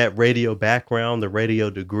with that radio background, the radio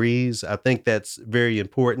degrees, I think that's very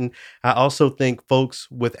important. I also think folks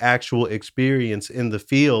with actual experience in the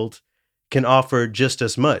field can offer just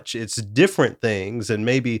as much. It's different things, and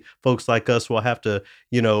maybe folks like us will have to,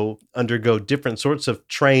 undergo different sorts of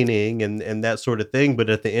training and that sort of thing. But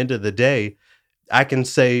at the end of the day, I can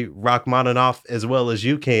say Rachmaninoff as well as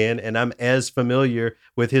you can, and I'm as familiar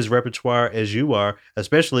with his repertoire as you are,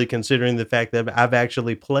 especially considering the fact that I've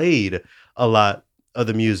actually played a lot of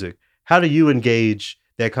the music. How do you engage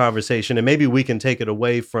that conversation? And maybe we can take it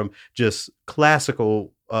away from just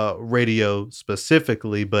classical radio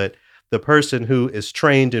specifically, but the person who is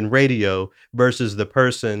trained in radio versus the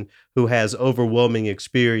person who has overwhelming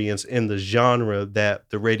experience in the genre that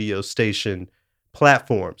the radio station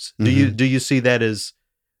platforms. Do you Hmm. do you see that as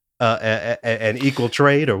an equal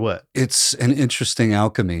trade or what? It's an interesting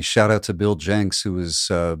alchemy. Shout out to Bill Jenks, who is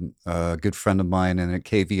a good friend of mine. And at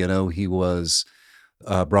KVNO, he was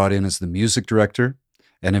brought in as the music director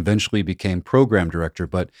and eventually became program director.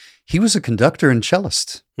 But he was a conductor and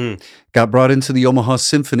cellist. Hmm. Got brought into the Omaha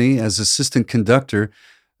Symphony as assistant conductor.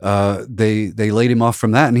 They laid him off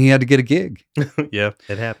from that, and he had to get a gig. Yeah,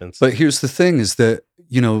 it happens. But here's the thing: is that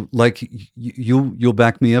like you'll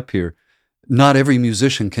back me up here. Not every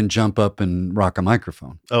musician can jump up and rock a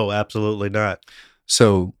microphone. Oh, absolutely not.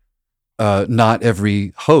 So, not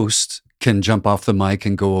every host can jump off the mic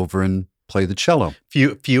and go over and play the cello.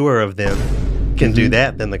 Fewer of them can do Mhm.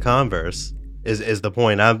 that than the converse. Is the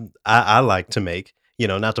point I like to make.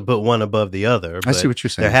 Not to put one above the other, I see but what you're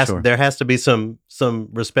saying. Sure. there has to be some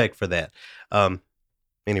respect for that.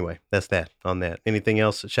 Anyway, that's that on that. Anything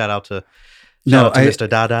else? Shout No, out to Mr.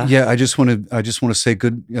 Dada. yeah, I just want to say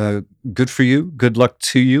good for you. Good luck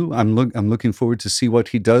to you. I'm looking forward to see what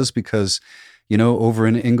he does because, over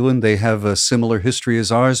in England they have a similar history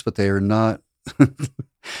as ours, but they are not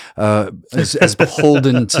as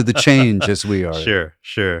beholden to the change as we are.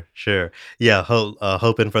 Sure. Yeah,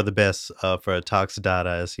 hoping for the best for Tox Dada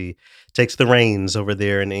as he takes the reins over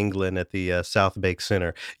there in England at the South Bank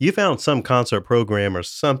Center. You found some concert program or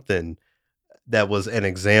something that was an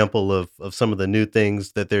example of some of the new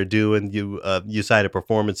things that they're doing. You cited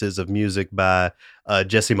performances of music by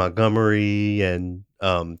Jesse Montgomery and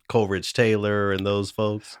Coleridge Taylor and those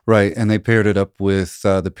folks. Right, and they paired it up with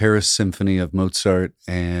the Paris Symphony of Mozart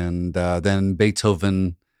and then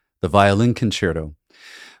Beethoven, the Violin Concerto.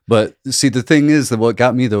 But see, the thing is that what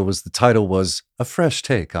got me though was the title was A Fresh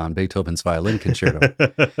Take on Beethoven's Violin Concerto.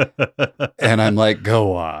 And I'm like,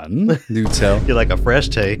 go on, do tell. You're like a fresh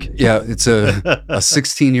take. Yeah, it's a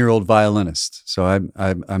 16-year-old violinist. So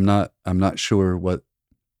I'm not sure what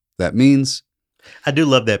that means. I do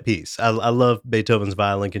love that piece. I love Beethoven's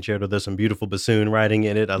Violin Concerto. There's some beautiful bassoon writing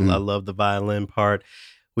in it. I love the violin part.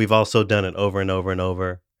 We've also done it over and over and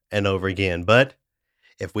over and over again. But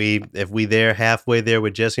if we there halfway there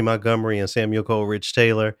with Jesse Montgomery and Samuel Coleridge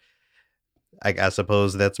Taylor, I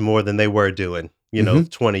suppose that's more than they were doing,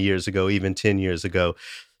 20 years ago, even 10 years ago.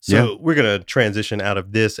 So we're going to transition out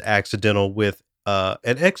of this accidental with an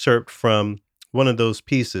excerpt from one of those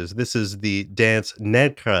pieces. This is the Dance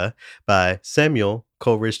Nègre by Samuel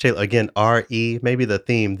Coleridge Taylor. Again, R.E. Maybe the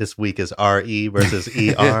theme this week is R.E. versus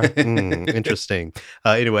E.R. Interesting.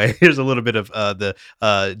 Anyway, here's a little bit of the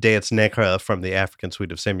Dance Nègre from the African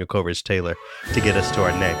suite of Samuel Coleridge Taylor to get us to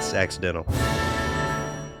our next accidental.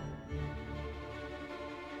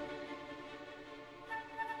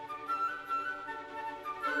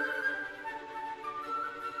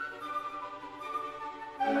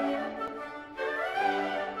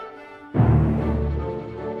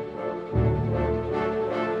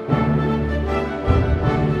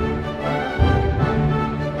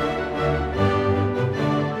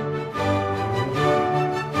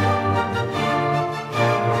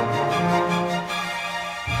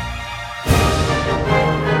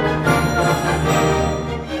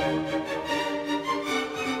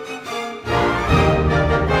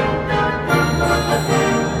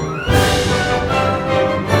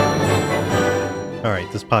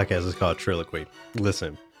 This podcast is called Triloquy.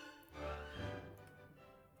 Listen,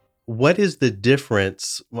 what is the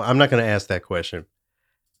difference? Well, I'm not going to ask that question.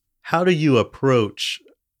 How do you approach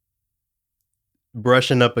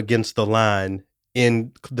brushing up against the line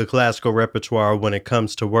in the classical repertoire when it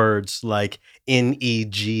comes to words like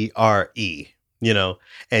negre, you know.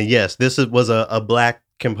 And yes, was a black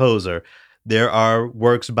composer. There are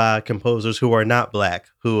works by composers who are not black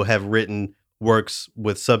who have written works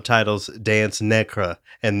with subtitles dance necra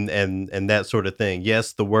and that sort of thing.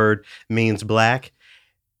 Yes, the word means black.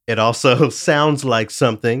 It also sounds like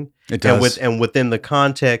something. It And does. within the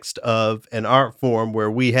context of an art form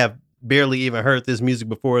where we have barely even heard this music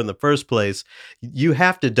before in the first place, you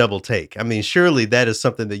have to double take. I mean, surely that is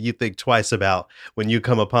something that you think twice about when you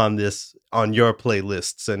come upon this on your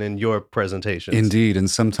playlists and in your presentations. Indeed, and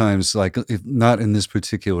sometimes, like, if not in this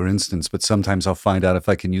particular instance, but sometimes I'll find out if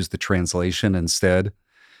I can use the translation instead.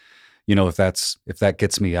 You know, if that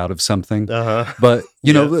gets me out of something. Uh-huh. But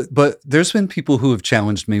you know, Yes. but there's been people who have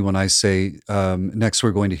challenged me when I say, next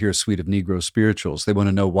we're going to hear a suite of Negro spirituals. They want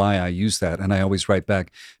to know why I use that, and I always write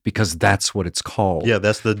back, because that's what it's called. Yeah,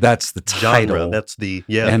 that's the title. genre. That's the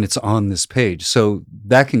yeah. And it's on this page, so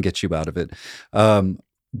that can get you out of it.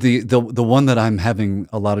 The one that I'm having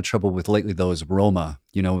a lot of trouble with lately, though, is Roma.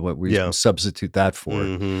 You know, what we Yeah. substitute that for,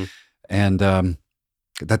 Mhm. and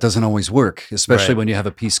that doesn't always work, especially Right. when you have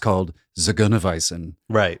a piece called Zergunneweisen.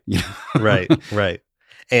 Right. You know? Right.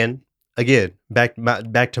 And again, back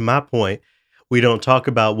to my point, we don't talk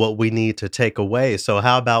about what we need to take away. So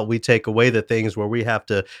how about we take away the things where we have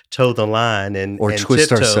to toe the line and Or and twist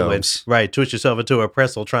tiptoe ourselves. and right, twist yourself into a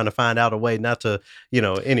pretzel trying to find out a way not to,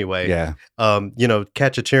 anyway. Yeah.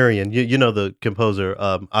 Khachaturian, you know the composer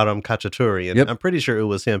Aram Khachaturian. Yep. I'm pretty sure it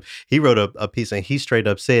was him. He wrote a piece and he straight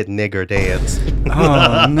up said nigger dance.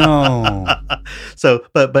 Oh no. So,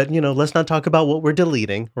 but let's not talk about what we're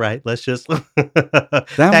deleting, right? Let's just That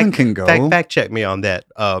one can go. Fact check me on that.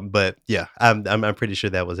 But yeah, I'm pretty sure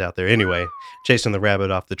that was out there. Anyway, chasing the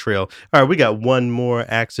rabbit off the trail. All right, we got one more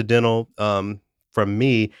accidental from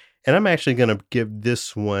me, and I'm actually gonna give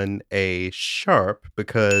this one a sharp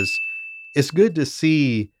because it's good to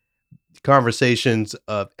see conversations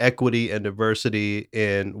of equity and diversity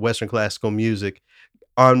in Western classical music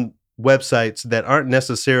on websites that aren't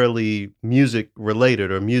necessarily music related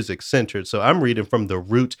or music centered. So I'm reading from the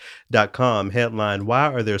root.com headline, "Why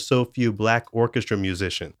are there so few black orchestra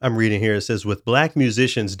musicians?" I'm reading here. It says, with black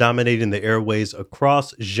musicians dominating the airways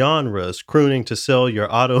across genres, crooning to sell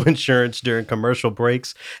your auto insurance during commercial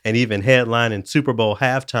breaks, and even headlining Super Bowl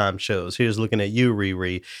halftime shows. Here's looking at you,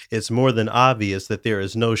 Riri. It's more than obvious that there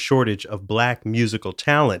is no shortage of black musical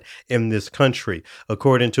talent in this country.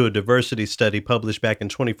 According to a diversity study published back in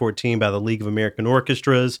 2014 by the League of American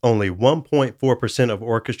Orchestras, only 1.4% of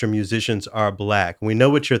orchestra musicians are black. We know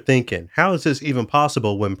what you're thinking. How is this even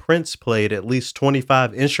possible when Prince played at least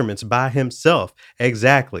 25 instruments by himself?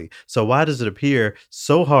 Exactly. So why does it appear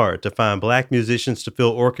so hard to find black musicians to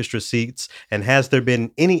fill orchestra seats? And has there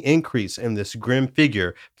been any increase in this grim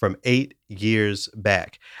figure from 8 years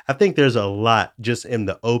back? I think there's a lot just in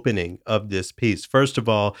the opening of this piece. First of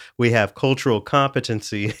all, we have cultural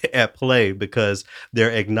competency at play because they're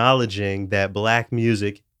acknowledging that black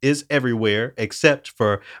music is everywhere except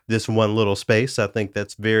for this one little space. I think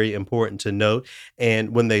that's very important to note.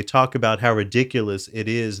 And when they talk about how ridiculous it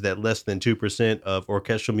is that less than 2% of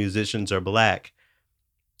orchestral musicians are black,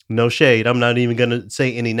 no shade. I'm not even going to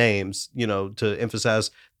say any names, to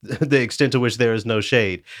emphasize the extent to which there is no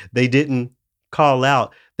shade. They didn't call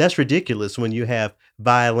out, that's ridiculous when you have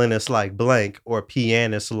violinists like blank or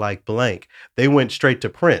pianists like blank. They went straight to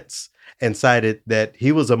Prince and cited that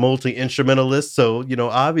he was a multi-instrumentalist. So,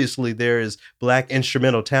 obviously there is black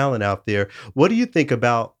instrumental talent out there. What do you think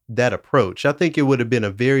about that approach? I think it would have been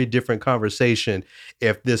a very different conversation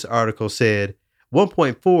if this article said,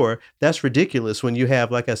 1.4, that's ridiculous when you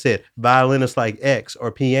have, like I said, violinists like X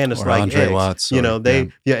or pianists Or like Andre X. Watts,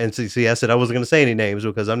 And see, I said I wasn't going to say any names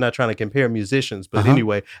because I'm not trying to compare musicians. But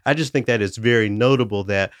anyway, I just think that it's very notable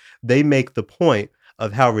that they make the point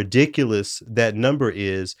of how ridiculous that number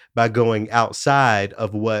is by going outside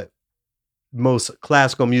of what most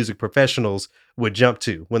classical music professionals would jump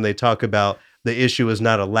to when they talk about the issue is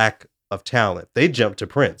not a lack of talent. They jump to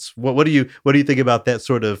Prince. What do you think about that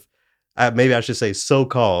sort of, maybe I should say,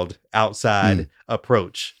 so-called outside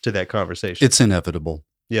approach to that conversation? It's inevitable.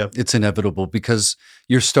 Yeah. It's inevitable because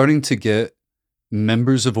you're starting to get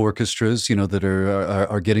members of orchestras, that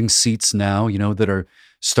are getting seats now, that are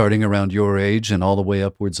starting around your age and all the way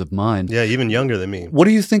upwards of mine. Yeah, even younger than me. What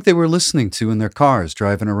do you think they were listening to in their cars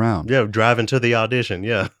driving around? Yeah, driving to the audition.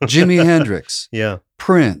 Yeah. Jimi Hendrix, Yeah.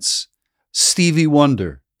 Prince, Stevie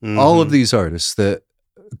Wonder, all of these artists that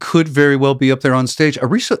could very well be up there on stage.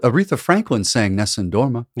 Aretha Franklin sang Nessun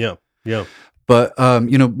Dorma. Yeah. Yeah. But,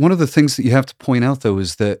 one of the things that you have to point out, though,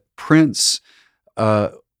 is that Prince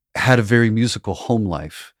had a very musical home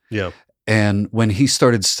life. Yeah. And when he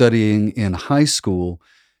started studying in high school,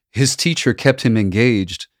 his teacher kept him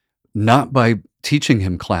engaged, not by teaching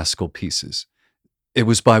him classical pieces. It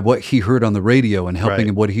was by what he heard on the radio and helping Right.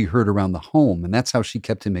 him what he heard around the home. And that's how she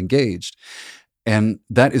kept him engaged. And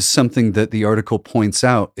that is something that the article points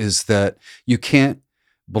out, is that you can't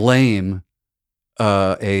blame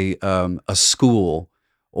a school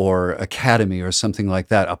or academy or something like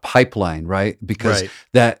that, a pipeline, right? Because Right.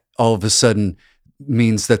 that all of a sudden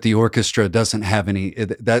means that the orchestra doesn't have any,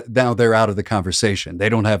 that now they're out of the conversation. They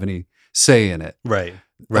don't have any say in it Right.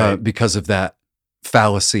 Right. because of that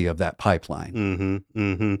fallacy of that pipeline. Mm-hmm.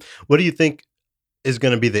 Mm-hmm. What do you think is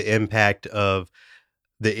going to be the impact of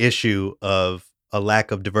the issue of a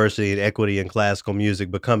lack of diversity and equity in classical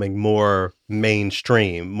music becoming more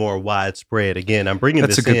mainstream, more widespread? Again, I'm bringing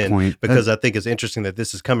That's this a good in point. because I think it's interesting that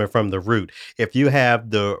this is coming from the root. If you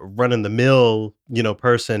have the run-of-the-mill,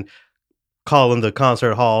 person calling the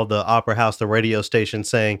concert hall, the opera house, the radio station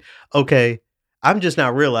saying, okay, I'm just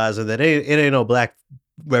not realizing that it ain't no black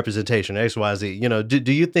representation, XYZ.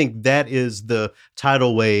 Do you think that is the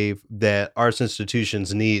tidal wave that arts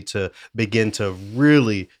institutions need to begin to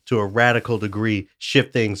really, to a radical degree,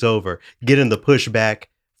 shift things over, getting the pushback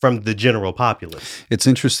from the general populace? It's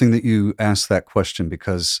interesting that you asked that question,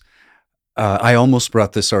 because I almost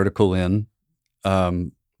brought this article in,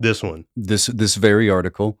 This one. this very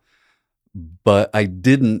article, but I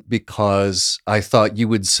didn't, because I thought you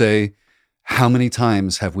would say, how many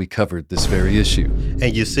times have we covered this very issue?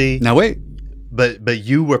 And you see, Now wait, but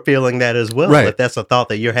you were feeling that as well. Right. If that's a thought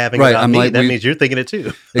that you're having Right, about I'm me, like, that means you're thinking it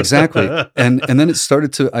too. exactly. And then it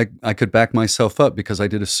started to, I could back myself up because I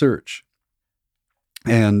did a search.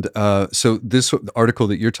 And so this article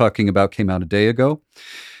that you're talking about came out a day ago.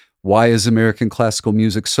 Why is American classical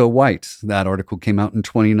music so white? That article came out in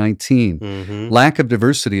 2019. Mhm. Lack of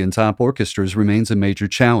diversity in top orchestras remains a major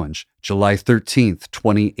challenge. July 13th,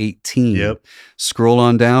 2018. Yep. Scroll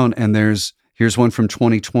on down, and here's one from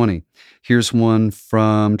 2020. Here's one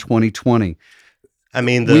from 2020. I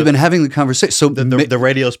mean, We've been having the conversation. So the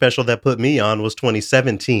radio special that put me on was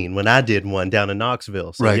 2017 when I did one down in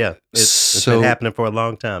Knoxville. So Right. yeah, it's So- been happening for a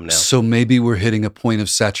long time now. So maybe we're hitting a point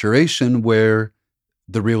of saturation where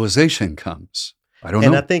the realization comes. I don't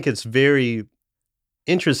And know. I think it's very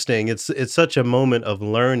interesting. It's such a moment of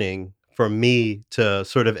learning for me to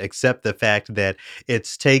sort of accept the fact that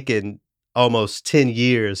it's taken almost 10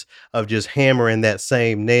 years of just hammering that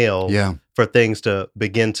same nail Yeah. for things to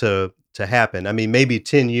begin to happen. I mean, maybe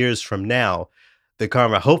 10 years from now,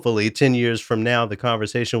 hopefully 10 years from now, the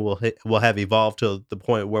conversation will have evolved to the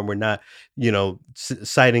point where we're not,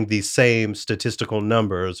 citing these same statistical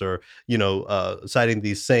numbers or, citing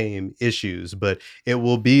these same issues, but it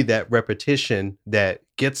will be that repetition that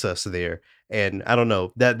gets us there. And I don't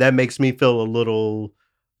know, that makes me feel a little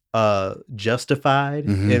justified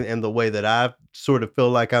Mhm. in the way that I sort of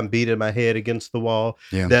feel like I'm beating my head against the wall,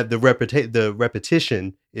 Yeah. that the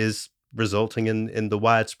repetition is resulting in the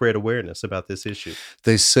widespread awareness about this issue.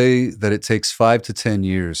 They say that it takes 5 to 10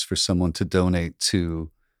 years for someone to donate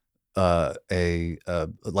to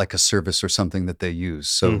like a service or something that they use.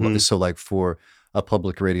 So, Mhm. so like for a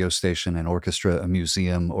public radio station, an orchestra, a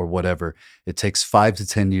museum, or whatever, it takes 5 to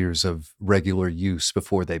 10 years of regular use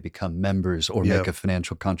before they become members or Yeah. make a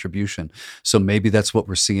financial contribution. So maybe that's what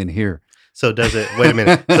we're seeing here. So does it? Wait a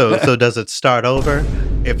minute. So does it start over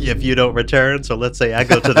if you don't return? So let's say I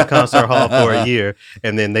go to the concert hall for a year,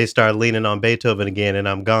 and then they start leaning on Beethoven again, and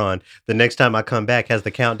I'm gone. The next time I come back, has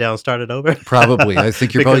the countdown started over? Probably. I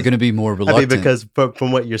think you're probably Because- going to be more I mean, reluctant. because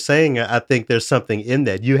from what you're saying, I think there's something in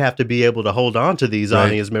that. You have to be able to hold on to these Right.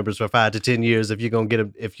 audience members for 5 to 10 years if you're gonna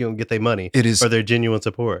get their money It is or their genuine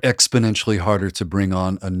support. exponentially harder to bring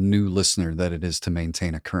on a new listener than it is to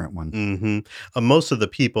maintain a current one. Hmm. Most of the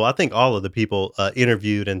people, I think all of the people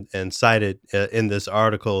interviewed and cited in this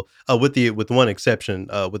article, with one exception,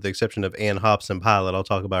 with the exception of Ann Hobson Pilot, I'll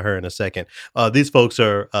talk about her in a second. These folks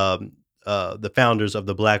are the founders of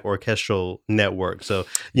the Black Orchestral Network. So,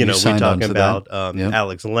 You we're signed on talking to that. about Yep.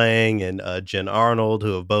 Alex Lang and Jen Arnold,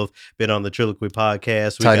 who have both been on the Triloquy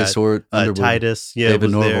podcast. We Titus got, or Underwood. Titus,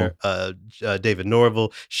 David was there. David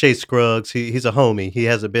Norville, Shay Scruggs. He's a homie. He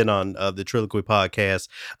hasn't been on the Triloquy podcast,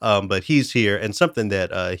 but he's here. And something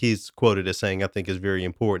that he's quoted as saying, I think, is very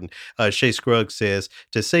important. Shay Scruggs says,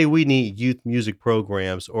 to say we need youth music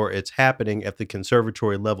programs or it's happening at the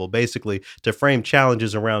conservatory level, basically to frame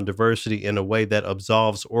challenges around diversity in a way that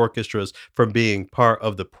absolves orchestras from being part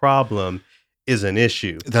of the problem is an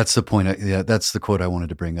issue. That's the point. Yeah, that's the quote I wanted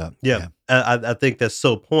to bring up. Yeah. I think that's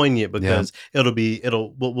so poignant because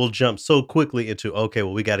we'll jump so quickly into, okay,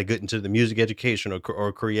 well, we got to get into the music education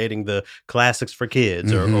or creating the classics for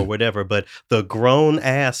kids or whatever. But the grown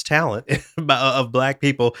ass talent of Black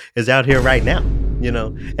people is out here right now,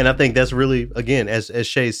 and I think that's really, again, as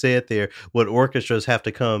Shay said there, what orchestras have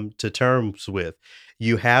to come to terms with.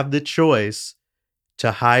 You have the choice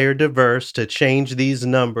to hire diverse, to change these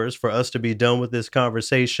numbers for us to be done with this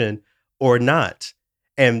conversation or not.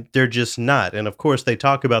 And they're just not. And of course, they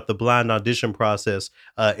talk about the blind audition process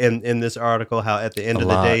in this article, how at the end of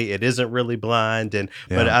the day, it isn't really blind.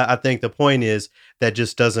 But I think the point is that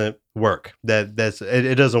just doesn't work.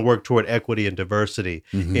 It doesn't work toward equity and diversity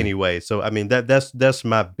anyway. So, I mean, that's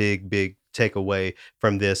my big takeaway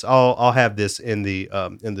from this. I'll have this in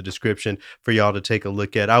the description for y'all to take a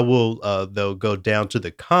look at. I will though go down to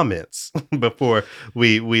the comments before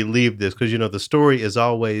we leave this, because the story is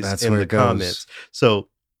always in the comments. So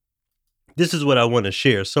this is what I want to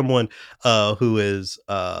share. Someone who is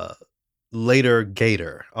Later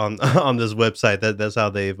Gator on this website, that's how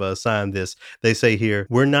they've signed this. They say here,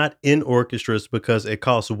 we're not in orchestras because it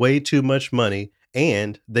costs way too much money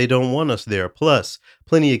and they don't want us there. Plus,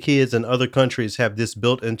 plenty of kids in other countries have this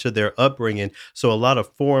built into their upbringing, so a lot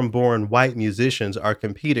of foreign-born white musicians are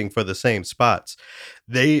competing for the same spots.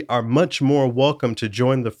 They are much more welcome to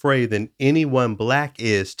join the fray than anyone Black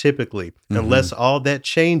is typically. Unless all that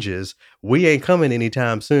changes, we ain't coming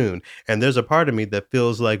anytime soon. And there's a part of me that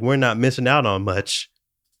feels like we're not missing out on much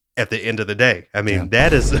at the end of the day. I mean,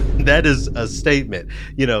 that is a statement.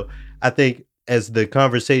 I think as the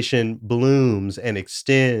conversation blooms and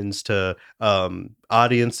extends to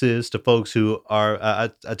audiences, to folks who are, I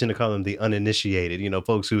tend to call them the uninitiated,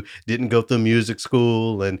 folks who didn't go through music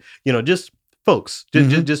school and, just folks,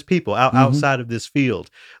 just people outside of this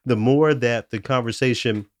field, the more that the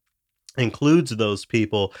conversation includes those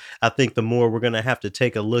people, I think the more we're going to have to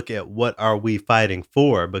take a look at what are we fighting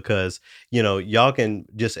for, because, y'all can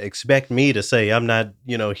just expect me to say, I'm not,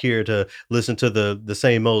 here to listen to the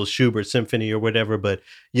same old Schubert symphony or whatever, but,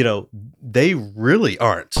 they really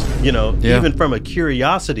aren't, even from a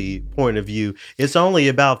curiosity point of view, it's only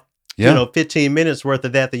about 15 minutes worth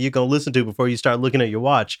of that you're going to listen to before you start looking at your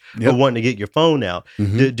watch or wanting to get your phone out.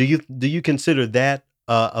 Do you consider that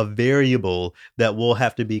a variable that will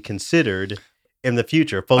have to be considered in the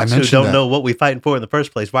future? Folks who don't know what we're fighting for in the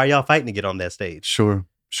first place, why are y'all fighting to get on that stage? Sure.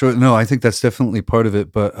 No, I think that's definitely part of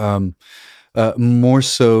it, but more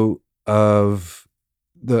so of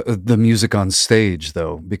the music on stage,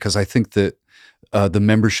 though, because I think that the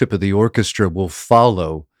membership of the orchestra will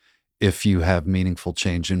follow if you have meaningful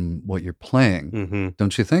change in what you're playing.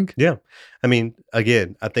 Don't you think? Yeah. I mean,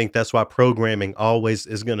 again, I think that's why programming always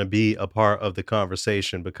is going to be a part of the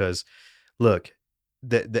conversation, because look,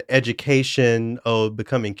 the education of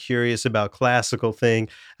becoming curious about classical thing,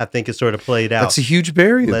 I think is sort of played out. That's a huge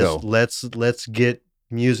barrier, though. Let's get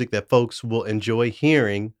music that folks will enjoy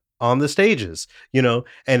hearing on the stages, and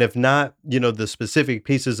if not, the specific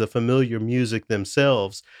pieces of familiar music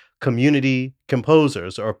themselves, community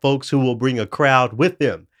composers or folks who will bring a crowd with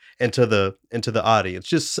them into the audience,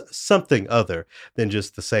 just something other than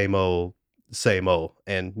just the same old.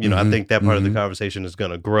 And I think that part of the conversation is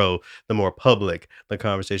going to grow the more public the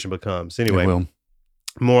conversation becomes. Anyway,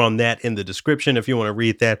 more on that in the description if you want to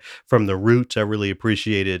read that from the root. I really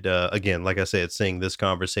appreciated, again, like I said, seeing this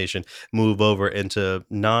conversation move over into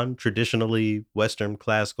non-traditionally Western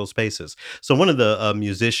classical spaces. So one of the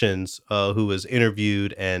musicians who was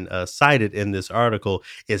interviewed and cited in this article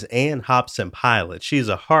is Ann Hobson Pilot. She's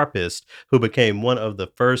a harpist who became one of the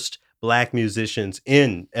first Black musicians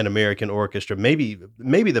in an American orchestra, maybe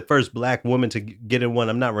the first Black woman to get in one.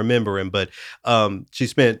 I'm not remembering, but she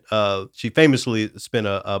famously spent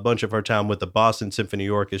a bunch of her time with the Boston Symphony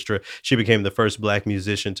Orchestra. She became the first Black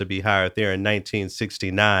musician to be hired there in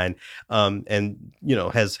 1969, and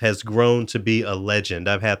has grown to be a legend.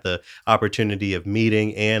 I've had the opportunity of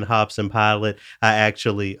meeting Ann Hobson Pilot. I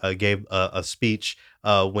actually gave a speech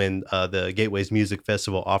when the Gateways Music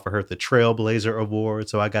Festival offered her the Trailblazer Award.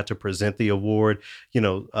 So I got to present the award,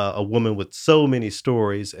 a woman with so many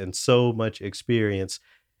stories and so much experience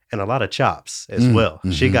and a lot of chops as well.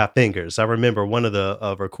 She got fingers. I remember one of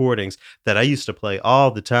the recordings that I used to play all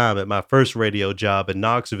the time at my first radio job in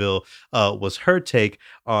Knoxville was her take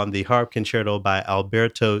on the harp concerto by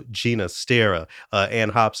Alberto Ginastera, Ann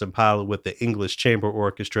Hobson Pilot with the English Chamber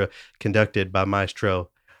Orchestra, conducted by Maestro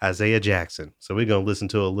Isaiah Jackson. So we're going to listen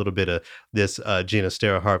to a little bit of this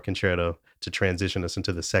Ginastera harp concerto to transition us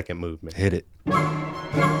into the second movement. Hit it.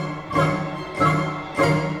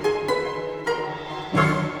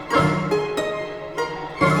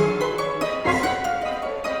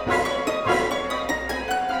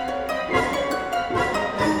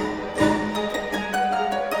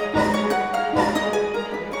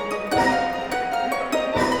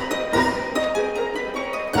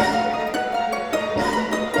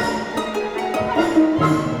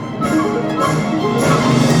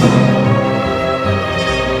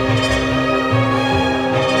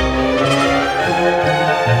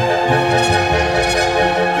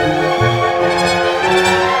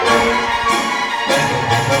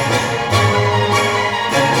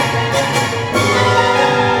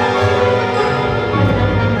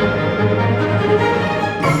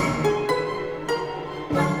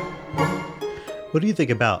 What do you think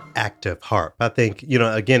about active harp? I think,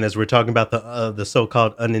 again, as we're talking about the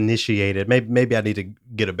so-called uninitiated, maybe I need to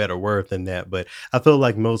get a better word than that, but I feel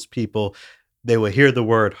like most people, they will hear the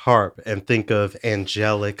word harp and think of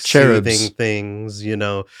angelic, Cherubs. soothing things,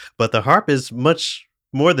 but the harp is much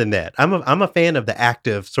more than that. I'm a fan of the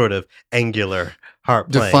active sort of angular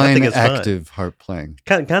harp playing. I Define think it's fun. active harp playing.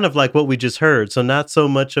 Kind of like what we just heard. So not so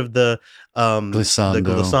much of the Glissando.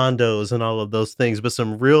 glissandos and all of those things, but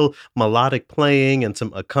some real melodic playing and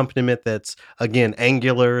some accompaniment that's, again,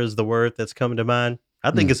 angular is the word that's coming to mind.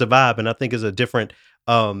 I think Mm. it's a vibe, and I think it's a different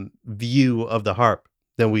view of the harp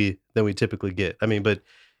than we typically get. I mean, but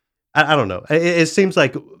I don't know. It seems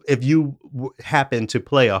like if you happen to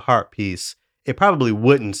play a harp piece, it probably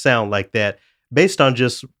wouldn't sound like that based on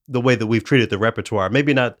just the way that we've treated the repertoire.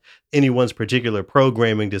 Maybe not anyone's particular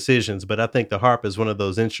programming decisions, but I think the harp is one of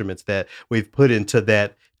those instruments that we've put into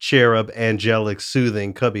that cherub, angelic,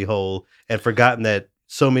 soothing cubbyhole and forgotten that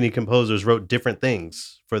so many composers wrote different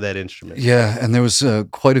things for that instrument. Yeah, and there was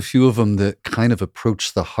quite a few of them that kind of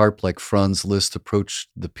approached the harp like Franz Liszt approached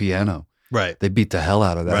the piano. Right. They beat the hell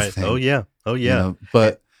out of that Right. thing. Oh, yeah. Oh, you yeah. know,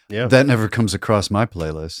 but Yeah. that never comes across my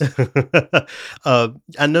playlist.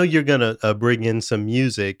 I know you're going to bring in some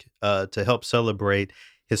music to help celebrate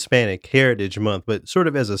Hispanic Heritage Month, but sort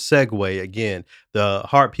of as a segue, again, the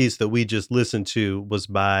harp piece that we just listened to was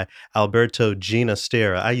by Alberto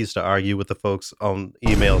Ginastera. I used to argue with the folks on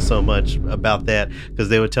email so much about that because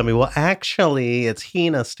they would tell me, well, actually, it's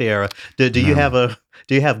Ginastera. Do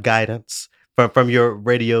you have guidance from your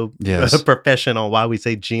radio Yes. profession on why we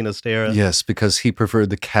say Ginastera? Yes, because he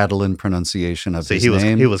preferred the Catalan pronunciation of See, his he was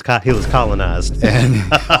name. he was colonized. And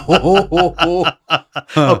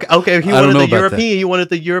Okay. He I don't wanted know the about European. He wanted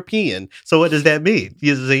the European. So what does that mean?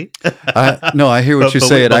 You see? no, I hear what you're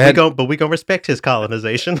saying. But we gonna respect his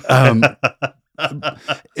colonization.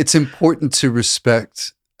 It's important to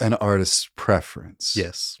respect an artist's preference.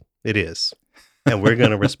 Yes, it is. And we're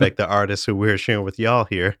gonna respect the artists who we're sharing with y'all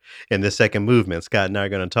here in this second movement. Scott and I are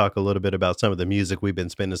gonna talk a little bit about some of the music we've been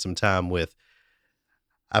spending some time with.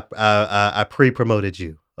 I pre-promoted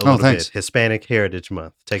you a little thanks. bit. Hispanic Heritage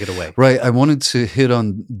Month. Take it away. Right. I wanted to hit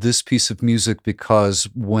on this piece of music because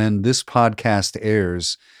when this podcast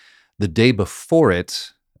airs, the day before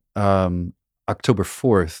it, October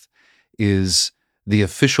 4th, is the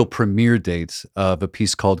official premiere date of a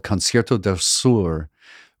piece called Concierto del Sur,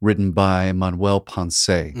 written by Manuel Ponce.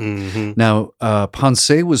 Mhm. Now,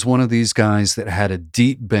 Ponce was one of these guys that had a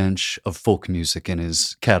deep bench of folk music in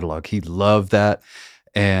his catalog. He loved that,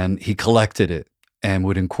 and he collected it and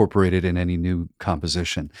would incorporate it in any new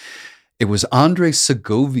composition. It was Andre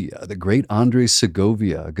Segovia, the great Andre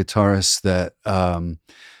Segovia, a guitarist that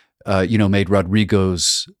made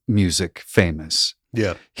Rodrigo's music famous.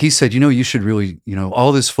 Yeah. He said, you should really,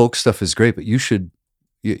 all this folk stuff is great, but you should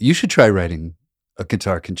try writing a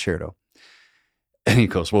guitar concerto. And he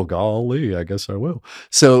goes, well, golly, I guess I will.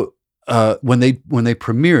 So when they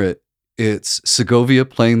premiere it, it's Segovia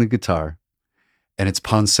playing the guitar, and it's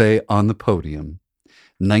Ponce on the podium.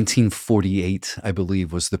 1948, I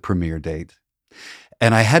believe, was the premiere date.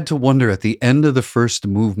 And I had to wonder at the end of the first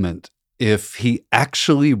movement if he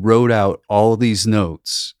actually wrote out all these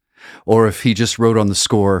notes or if he just wrote on the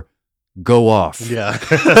score, go off. Yeah.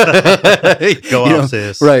 Go off,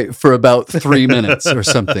 sis. Right, for about 3 minutes or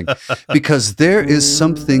something. Because there is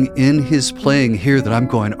something in his playing here that I'm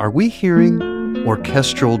going, are we hearing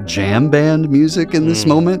orchestral jam band music in this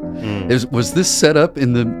moment? Was this set up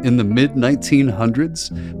in the mid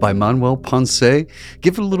 1900s by Manuel Ponce? Give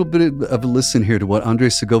it a little bit of a listen here to what Andre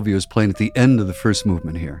Segovia is playing at the end of the first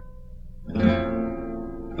movement here.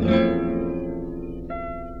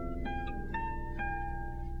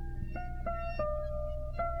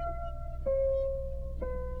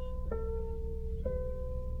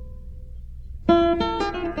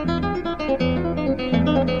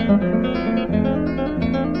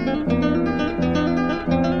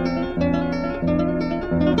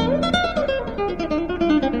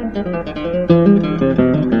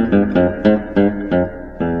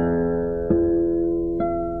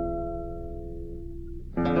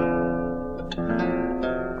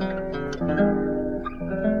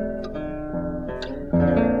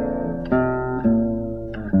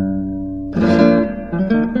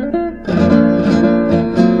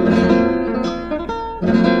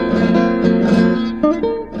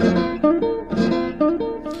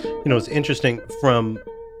 It's interesting from,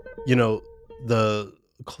 the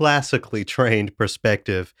classically trained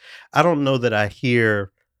perspective. I don't know that I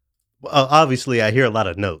hear, obviously I hear a lot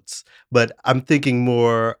of notes, but I'm thinking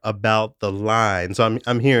more about the lines.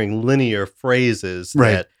 I'm hearing linear phrases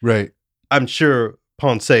that Right. I'm sure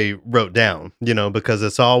Ponce wrote down, because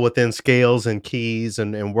it's all within scales and keys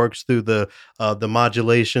and works through the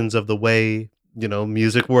modulations of the way,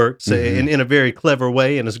 music works in a very clever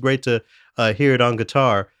way. And it's great to hear it on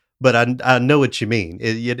guitar. But I know what you mean.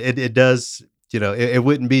 It does, it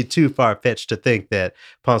wouldn't be too far fetched to think that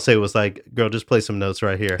Ponce was like, girl, just play some notes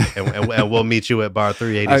right here and we'll meet you at bar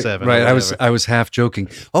 387. Right. I was half joking.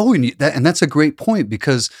 Oh, and that's a great point,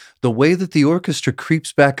 because the way that the orchestra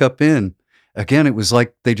creeps back up in, again, it was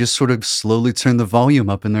like they just sort of slowly turn the volume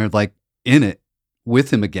up and they're like in it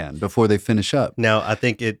with him again before they finish up. Now, I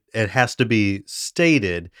think it has to be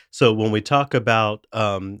stated. So when we talk about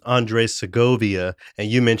Andres Segovia, and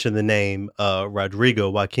you mentioned the name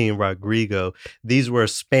Joaquin Rodrigo, these were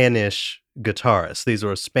Spanish guitarists. These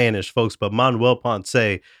were Spanish folks, but Manuel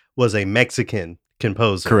Ponce was a Mexican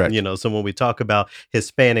composer. Correct. So when we talk about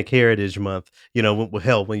Hispanic Heritage Month,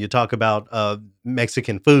 when you talk about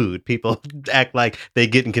Mexican food, people act like they're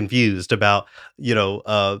getting confused about,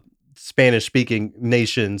 Spanish speaking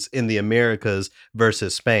nations in the Americas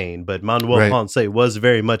versus Spain. But Manuel Ponce was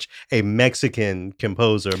very much a Mexican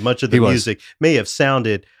composer. Much of the music may have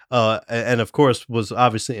sounded, and of course was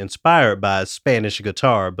obviously inspired by Spanish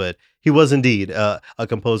guitar, but he was indeed a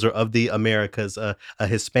composer of the Americas, a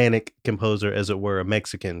Hispanic composer, as it were, a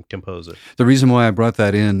Mexican composer. The reason why I brought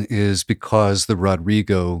that in is because the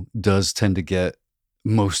Rodrigo does tend to get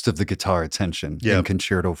most of the guitar attention in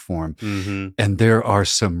concerto form. Mm-hmm. And there are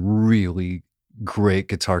some really great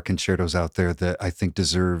guitar concertos out there that I think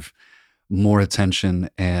deserve more attention.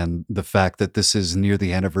 And the fact that this is near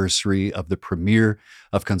the anniversary of the premiere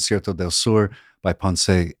of Concierto del Sur by Ponce,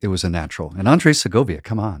 it was a natural. And Andres Segovia,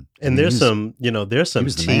 come on. And there's some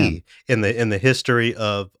tea man. in the history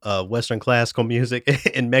of Western classical music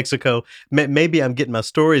in Mexico. Maybe I'm getting my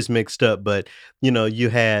stories mixed up, but you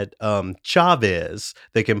had Chavez,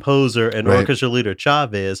 the composer and orchestra leader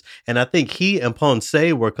Chavez, and I think he and Ponce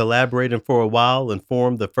were collaborating for a while and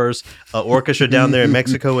formed the first orchestra down there in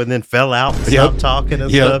Mexico, and then fell out, stopped talking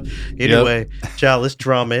and stuff. Anyway, child, it's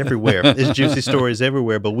drama everywhere. It's juicy stories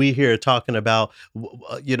everywhere. But we here talking about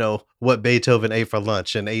what Beethoven ate for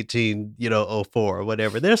lunch in 1804 or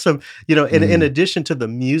whatever. There's some, in addition to the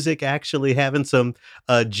music actually having some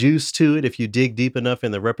juice to it, if you dig deep enough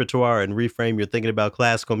in the repertoire and reframe your thinking about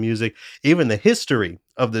classical music, even the history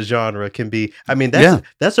of the genre can be,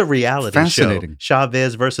 that's a reality show.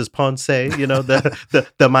 Chavez versus Ponce,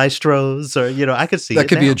 the maestros, or, I could see that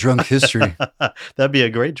could now. be a drunk history. That'd be a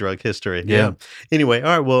great drunk history. Yeah. Anyway,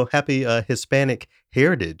 all right. Well, happy Hispanic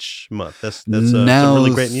Heritage Month. That's now some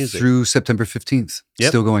really great music. Through September 15th.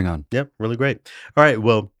 Still going on. Yep. Really great. All right.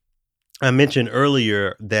 Well, I mentioned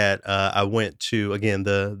earlier that I went to, again,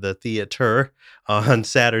 the theater on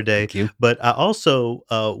Saturday, but I also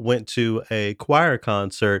went to a choir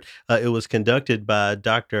concert. It was conducted by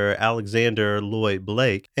Dr. Alexander Lloyd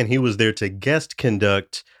Blake, and he was there to guest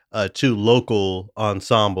conduct two local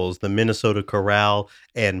ensembles, the Minnesota Chorale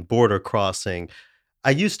and Border Crossing.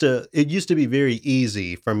 It used to be very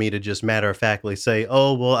easy for me to just matter-of-factly say,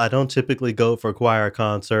 oh, well, I don't typically go for choir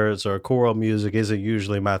concerts, or choral music isn't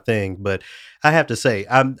usually my thing. But I have to say,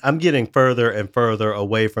 I'm getting further and further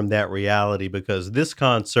away from that reality, because this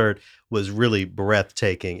concert was really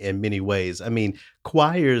breathtaking in many ways. I mean,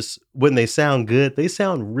 choirs, when they sound good, they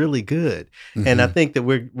sound really good. Mm-hmm. And I think that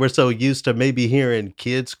we're so used to maybe hearing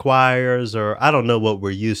kids choirs, or I don't know what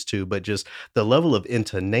we're used to, but just the level of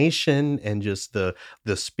intonation and just the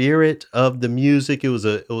spirit of the music. It was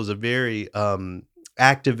a very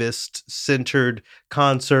activist centered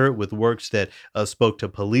concert with works that spoke to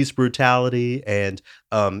police brutality and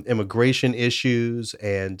immigration issues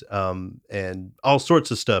and all sorts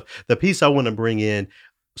of stuff. The piece I want to bring in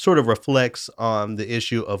sort of reflects on the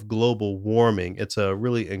issue of global warming. It's a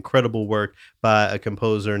really incredible work by a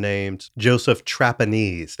composer named Joseph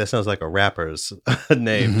Trapanese. That sounds like a rapper's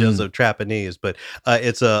name, Joseph Trapanese, but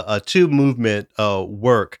it's a two movement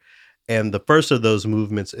work. And the first of those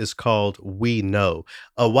movements is called We Know.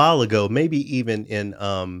 A while ago, maybe even in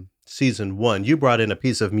season 1, you brought in a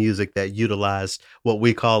piece of music that utilized what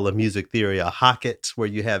we call a music theory, a hocket, where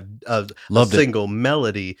you have a single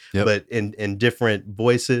melody, but in different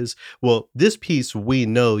voices. Well, this piece, We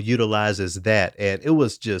Know, utilizes that. And it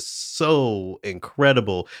was just so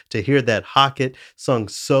incredible to hear that hocket sung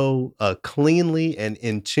so cleanly and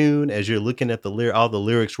in tune as you're looking at all the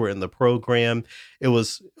lyrics were in the program. It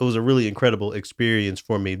was a really incredible experience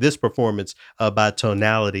for me. This performance by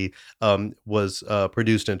Tonality was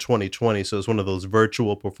produced in 2020, so it's one of those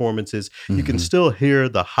virtual performances. You can still hear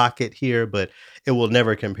the hocket here, but it will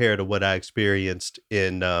never compare to what I experienced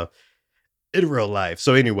in real life.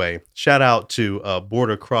 So anyway, shout out to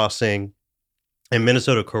Border Crossing and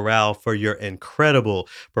Minnesota Chorale for your incredible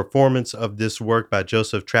performance of this work by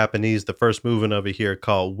Joseph Trapanese, the first movement of it here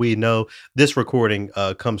called We Know. This recording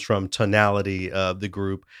comes from Tonality, the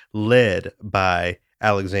group led by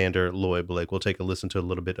Alexander Lloyd Blake. We'll take a listen to a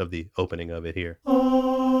little bit of the opening of it here.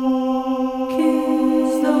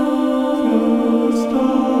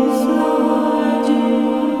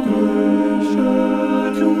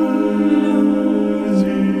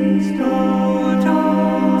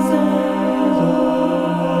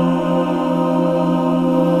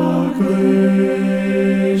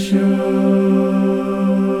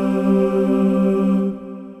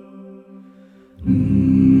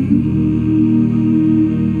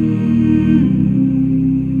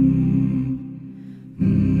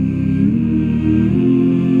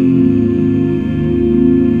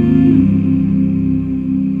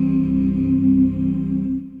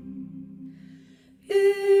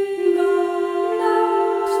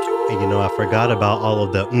 Forgot about all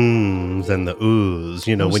of the ums and the oohs.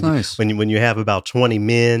 You know, nice. when you have about 20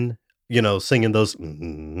 men, you know, singing those,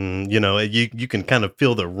 you know, you can kind of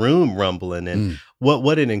feel the room rumbling. And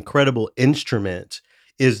what an incredible instrument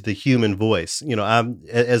is the human voice. You know,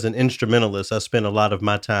 as an instrumentalist, I spend a lot of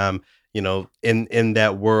my time, you know, in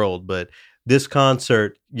that world. But this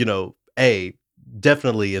concert, you know,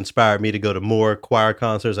 definitely inspired me to go to more choir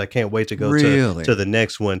concerts. I can't wait to go to the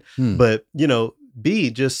next one. But, you know,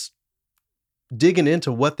 just digging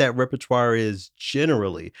into what that repertoire is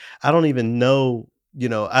generally. I don't even know, you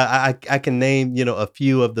know, I can name, you know, a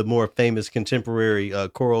few of the more famous contemporary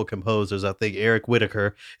choral composers. I think Eric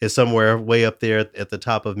Whitacre is somewhere way up there at the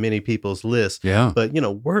top of many people's lists. Yeah. But, you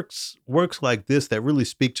know, works like this that really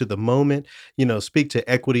speak to the moment, you know, speak to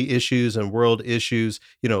equity issues and world issues,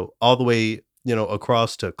 you know, all the way, you know,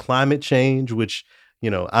 across to climate change, which, you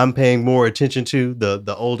know, I'm paying more attention to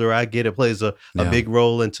the older I get. It plays a big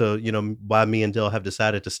role into, you know, why me and Dell have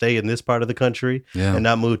decided to stay in this part of the country and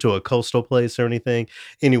not move to a coastal place or anything.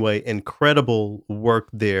 Anyway, incredible work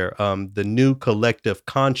there. The New Collective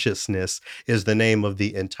Consciousness is the name of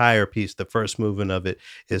the entire piece. The first movement of it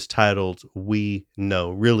is titled We Know.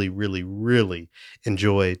 Really, really, really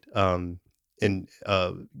enjoyed being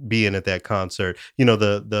at that concert. You know,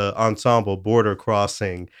 the ensemble Border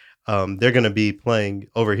Crossing, they're going to be playing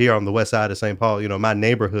over here on the west side of St. Paul, you know, my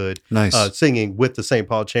neighborhood, singing with the St.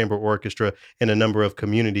 Paul Chamber Orchestra in a number of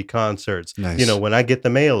community concerts. Nice. You know, when I get the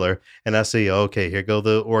mailer and I see, okay, here go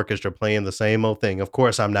the orchestra playing the same old thing. Of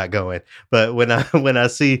course, I'm not going. But when I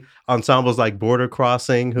see ensembles like Border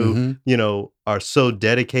Crossing, who, you know, are so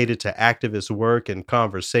dedicated to activist work and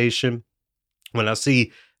conversation, when I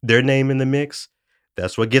see their name in the mix,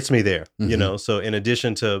 that's what gets me there, you know? So in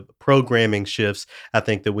addition to programming shifts, I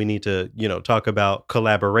think that we need to, you know, talk about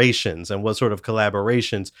collaborations and what sort of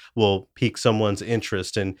collaborations will pique someone's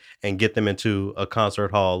interest and get them into a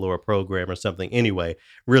concert hall or a program or something. Anyway,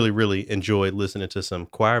 really, really enjoyed listening to some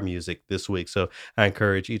choir music this week. So I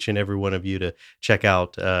encourage each and every one of you to check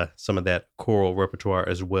out some of that choral repertoire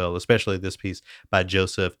as well, especially this piece by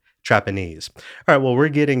Joseph Trapanese. All right, well, we're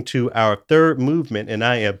getting to our third movement, and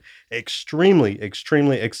I am extremely,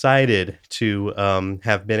 extremely excited to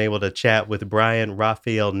have been able to chat with Brian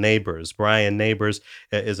Raphael Neighbors. Brian Neighbors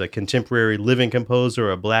is a contemporary living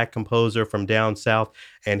composer, a Black composer from down south,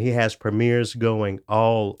 and he has premieres going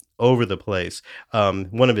all over the place.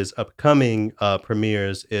 One of his upcoming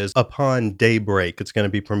premieres is Upon Daybreak. It's going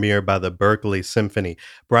to be premiered by the Berkeley Symphony.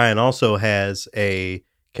 Brian also has a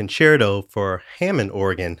concerto for Hammond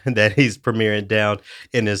organ that he's premiering down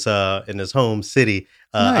in his home city.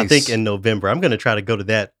 I think in November. I'm going to try to go to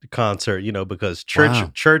that concert, you know, because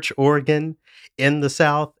church organ in the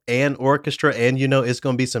South and orchestra, and you know, it's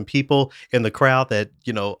going to be some people in the crowd that,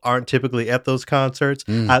 you know, aren't typically at those concerts.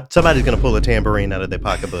 Somebody's going to pull a tambourine out of their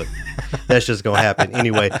pocketbook. That's just going to happen.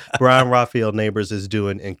 Anyway, Brian Raphael Neighbors is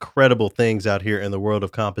doing incredible things out here in the world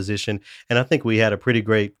of composition, and I think we had a pretty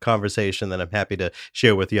great conversation that I'm happy to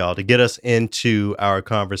share with y'all. To get us into our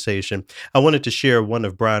conversation, I wanted to share one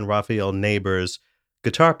of Brian Raphael Neighbors'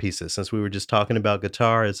 guitar pieces. Since we were just talking about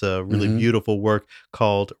guitar, it's a really beautiful work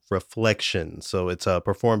called Reflection. So it's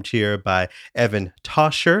performed here by Evan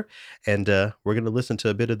Tosher, and we're going to listen to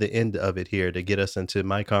a bit of the end of it here to get us into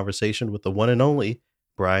my conversation with the one and only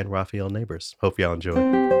Brian Raphael Neighbors. Hope y'all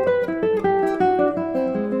enjoy.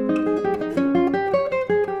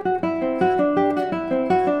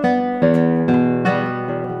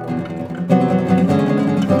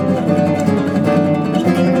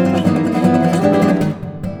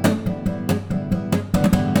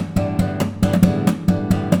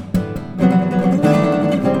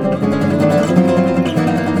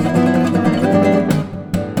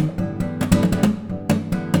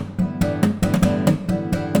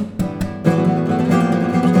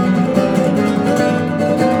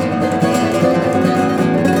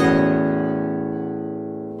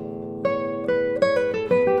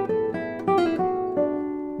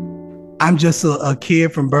 I'm just a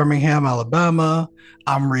kid from Birmingham, Alabama.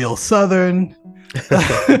 I'm real Southern.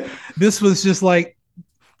 This was just like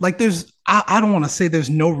there's I don't want to say there's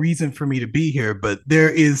no reason for me to be here, but there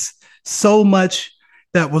is so much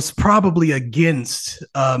that was probably against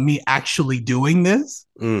me actually doing this.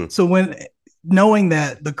 So when knowing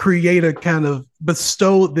that the creator kind of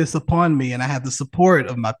bestowed this upon me and I had the support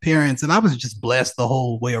of my parents and I was just blessed the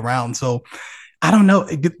whole way around. So I don't know,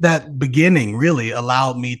 that beginning really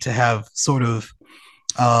allowed me to have sort of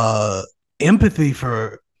empathy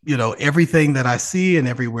for everything that I see and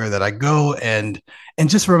everywhere that I go, and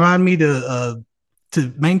just remind me to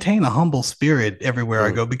maintain a humble spirit everywhere I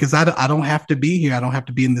go, because I don't have to be here. I don't have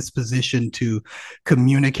to be in this position to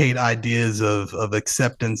communicate ideas of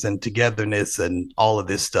acceptance and togetherness and all of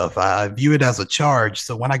this stuff. I view it as a charge.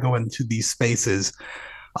 So when I go into these spaces,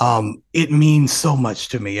 it means so much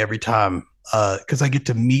to me every time, because I get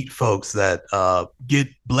to meet folks that get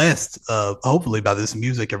blessed, hopefully, by this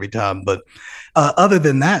music every time. But other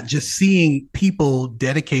than that, just seeing people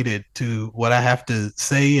dedicated to what I have to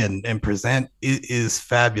say and present is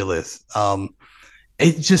fabulous.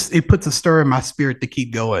 It puts a stir in my spirit to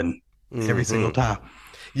keep going every single time.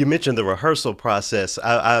 You mentioned the rehearsal process.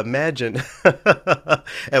 I imagine,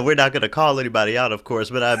 and we're not going to call anybody out, of course,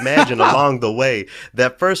 but I imagine along the way,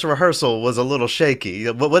 that first rehearsal was a little shaky.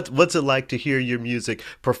 What's it like to hear your music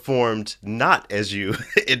performed not as you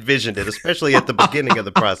envisioned it, especially at the beginning of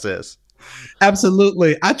the process?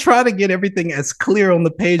 Absolutely. I try to get everything as clear on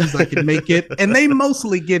the page as I can make it. And they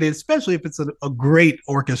mostly get it, especially if it's a great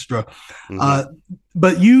orchestra.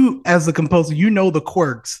 But you, as a composer, the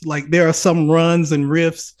quirks. Like there are some runs and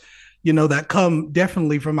riffs, that come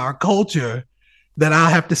definitely from our culture that I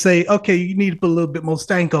have to say, okay, you need to put a little bit more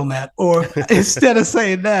stank on that. Or instead of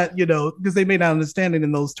saying that, because they may not understand it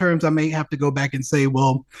in those terms, I may have to go back and say,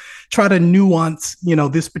 well, try to nuance,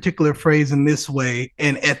 this particular phrase in this way.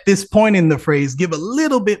 And at this point in the phrase, give a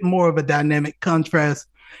little bit more of a dynamic contrast.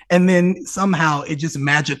 And then somehow it just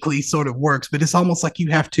magically sort of works. But it's almost like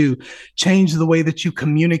you have to change the way that you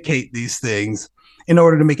communicate these things in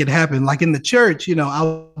order to make it happen. Like in the church,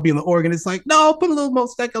 I'll be in the organ. It's like, no, put a little more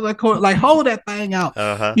stack on that chord, like hold that thing out.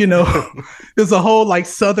 There's a whole like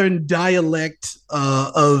Southern dialect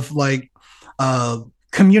of like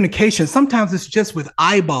communication. Sometimes it's just with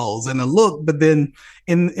eyeballs and a look, but then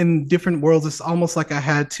in different worlds, it's almost like I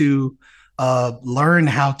had to learn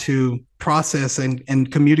how to process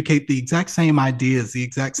and communicate the exact same ideas, the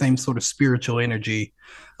exact same sort of spiritual energy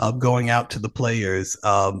going out to the players.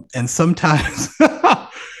 And sometimes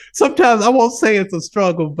I won't say it's a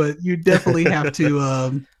struggle, but you definitely have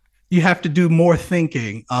to do more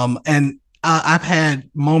thinking. And I've had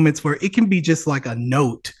moments where it can be just like a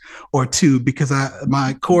note or two, because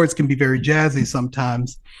my chords can be very jazzy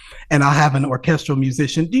sometimes. And I'll have an orchestral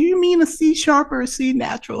musician, do you mean a C sharp or a C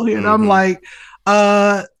natural here? And I'm like,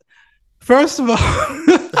 first of all,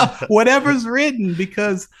 whatever's written,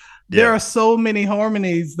 because there are so many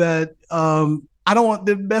harmonies that I don't want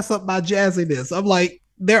to mess up my jazziness. I'm like,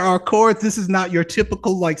 there are chords. This is not your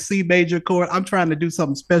typical like C major chord. I'm trying to do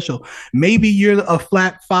something special. Maybe you're a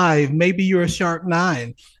flat 5. Maybe you're a sharp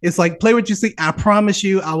 9. It's like, play what you see. I promise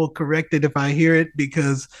you, I will correct it if I hear it,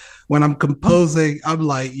 because when I'm composing, I'm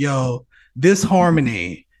like, yo, this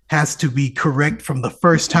harmony has to be correct from the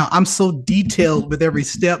first time. I'm so detailed with every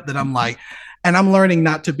step that I'm like, and I'm learning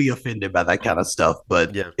not to be offended by that kind of stuff,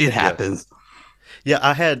 but it happens. Yeah,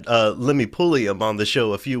 I had Lemmy Pulliam on the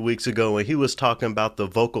show a few weeks ago, and he was talking about the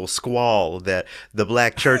vocal squall that the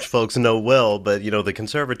black church folks know well, but, the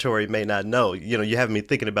conservatory may not know. You have me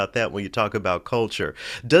thinking about that when you talk about culture.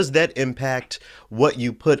 Does that impact what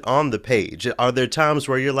you put on the page? Are there times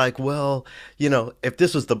where you're like, well, if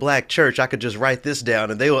this was the black church, I could just write this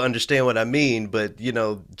down and they will understand what I mean, but,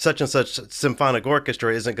 such and such symphonic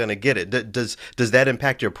orchestra isn't going to get it. Does that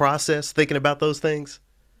impact your process, thinking about those things?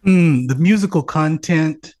 The musical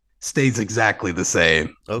content stays exactly the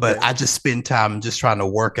same, but I just spend time just trying to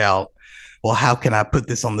work out, well, how can I put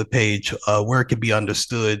this on the page where it can be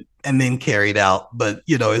understood and then carried out? But,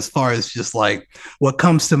 as far as just like what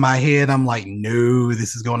comes to my head, I'm like, no,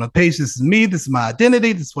 this is going on the page. This is me. This is my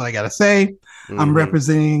identity. This is what I got to say. I'm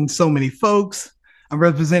representing so many folks. I'm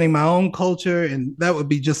representing my own culture, and that would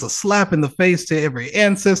be just a slap in the face to every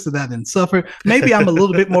ancestor that didn't suffer. Maybe I'm a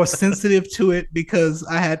little bit more sensitive to it because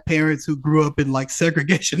I had parents who grew up in like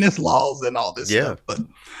segregationist laws and all this stuff. But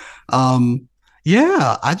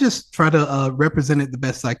I just try to represent it the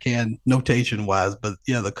best I can, notation wise. But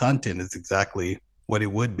the content is exactly what it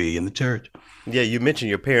would be in the church. Yeah, you mentioned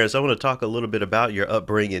your parents. I want to talk a little bit about your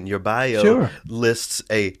upbringing. Your bio lists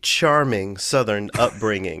a charming Southern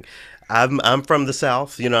upbringing. I'm from the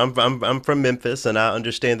South. You know, I'm from Memphis, and I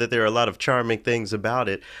understand that there are a lot of charming things about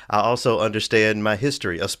it. I also understand my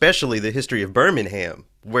history, especially the history of Birmingham,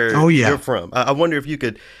 where Oh you're yeah. from. I wonder if you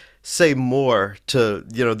could say more to,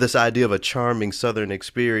 you know, this idea of a charming Southern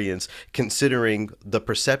experience, considering the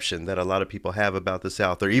perception that a lot of people have about the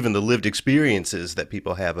South, or even the lived experiences that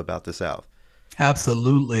people have about the South.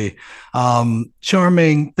 Absolutely.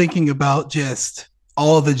 Charming, thinking about just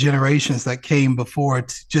all the generations that came before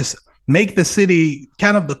to just make the city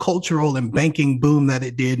kind of the cultural and banking boom that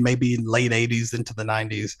it did, maybe in late 80s into the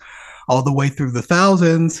 90s, all the way through the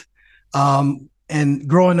thousands. And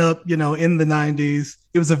growing up, you know, in the 90s,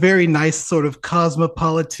 it was a very nice sort of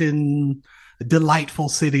cosmopolitan, delightful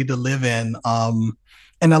city to live in.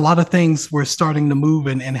 And a lot of things were starting to move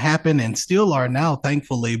and happen and still are now,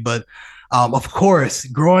 thankfully. But of course,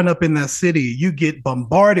 growing up in that city, you get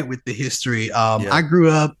bombarded with the history. Yeah. I grew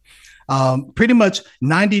up pretty much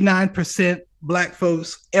 99% Black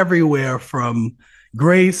folks everywhere from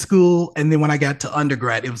grade school. And then when I got to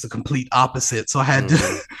undergrad, it was the complete opposite. So I had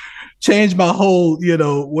to change my whole, you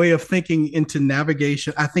know, way of thinking into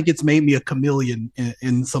navigation. I think it's made me a chameleon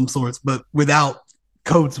in some sorts, but without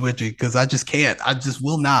code switching, because I just can't. I just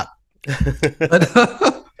will not.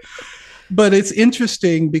 But but it's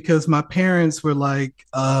interesting because my parents were like,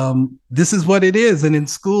 this is what it is. And in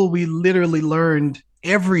school, we literally learned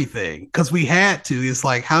everything because we had to. It's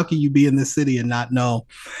like, how can you be in this city and not know?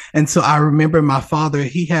 And so I remember my father,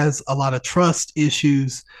 he has a lot of trust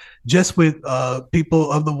issues just with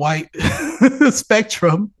people of the white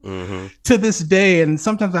spectrum Hmm. to this day. And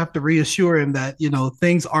sometimes I have to reassure him that, you know,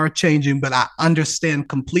 things are changing, but I understand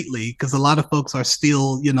completely because a lot of folks are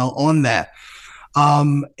still, you know, on that.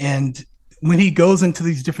 And when he goes into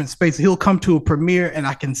these different spaces, he'll come to a premiere and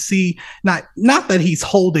I can see not that he's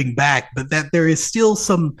holding back, but that there is still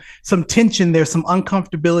some tension there, some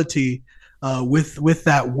uncomfortability with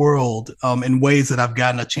that world in ways that I've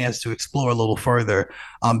gotten a chance to explore a little further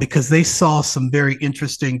because they saw some very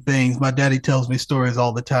interesting things. My daddy tells me stories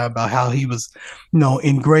all the time about how he was, you know,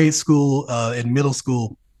 in grade school, in middle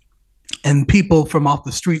school, and people from off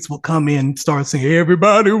the streets will come in, start saying,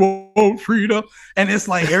 "Everybody want freedom," and it's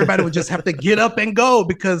like everybody would just have to get up and go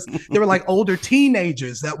because they were like older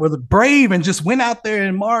teenagers that were brave and just went out there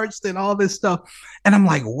and marched and all this stuff. And I'm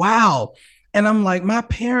like, wow. And I'm like, my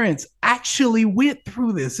parents actually went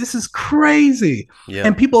through this. This is crazy. Yeah.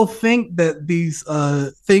 And people think that these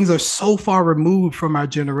things are so far removed from our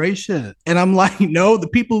generation. And I'm like, no, the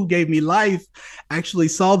people who gave me life actually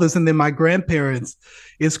saw this. And then my grandparents,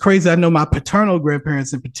 it's crazy. I know my paternal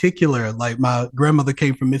grandparents in particular, like my grandmother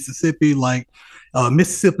came from Mississippi, like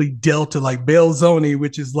Mississippi Delta, like Belzoni,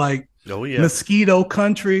 which is like Oh yeah. mosquito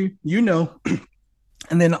country, you know.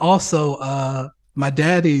 And then also my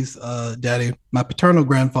daddy's daddy, my paternal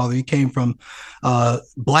grandfather, he came from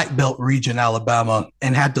Black Belt region, Alabama,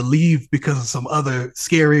 and had to leave because of some other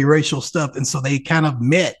scary racial stuff. And so they kind of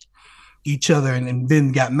met each other and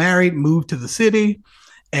then got married, moved to the city.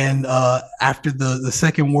 And after the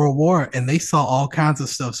Second World War, and they saw all kinds of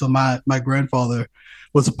stuff. So my grandfather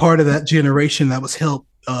was a part of that generation that was helped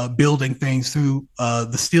building things through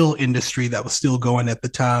the steel industry that was still going at the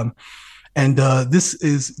time. And this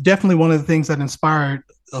is definitely one of the things that inspired,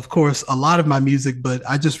 of course, a lot of my music. But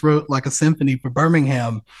I just wrote like a symphony for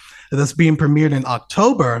Birmingham that's being premiered in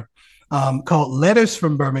October called Letters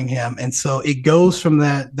from Birmingham. And so it goes from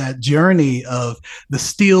that journey of the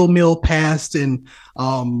steel mill past and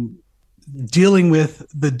dealing with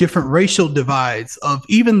the different racial divides of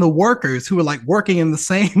even the workers who were like working in the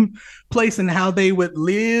same place and how they would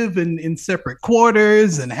live in separate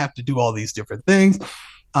quarters and have to do all these different things.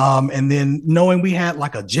 And then knowing we had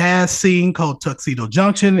like a jazz scene called Tuxedo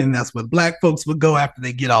Junction, and that's where Black folks would go after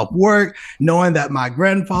they get off work, knowing that my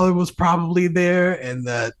grandfather was probably there and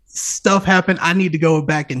that stuff happened. I need to go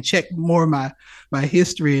back and check more of my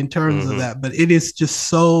history in terms of that. But it is just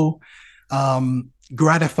so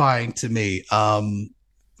gratifying to me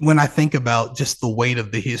when I think about just the weight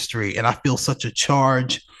of the history, and I feel such a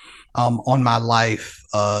charge on my life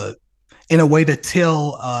in a way to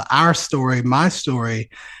tell our story, my story,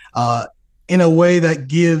 in a way that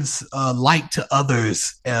gives light to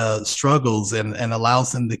others' struggles and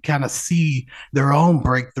allows them to kind of see their own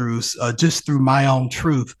breakthroughs just through my own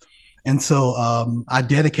truth. And so I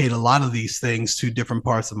dedicate a lot of these things to different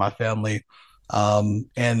parts of my family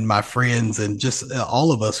and my friends and just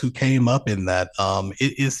all of us who came up in that.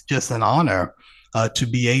 It is just an honor to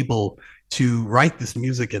be able to write this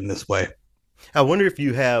music in this way. I wonder if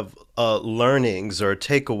you have learnings or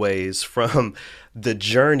takeaways from the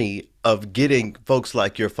journey of getting folks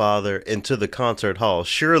like your father into the concert hall?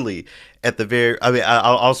 Surely, at the very, I mean,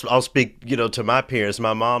 I'll speak, to my parents,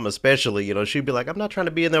 my mom especially. She'd be like, "I'm not trying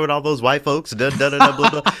to be in there with all those white folks." Da, da, da, da, blah,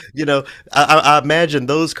 blah. I imagine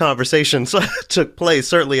those conversations took place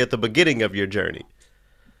certainly at the beginning of your journey.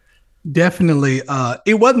 Definitely.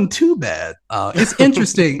 It wasn't too bad. It's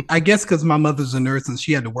interesting, I guess, because my mother's a nurse and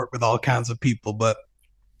she had to work with all kinds of people, but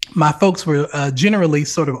my folks were generally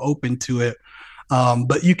sort of open to it.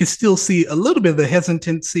 But you can still see a little bit of the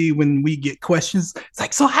hesitancy when we get questions. It's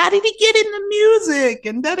like, so how did he get into music?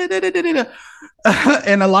 And da da da da da da.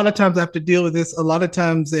 And a lot of times I have to deal with this. A lot of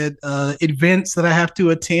times at events that I have to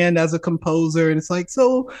attend as a composer, and it's like,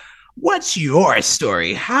 so what's your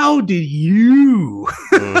story? How did you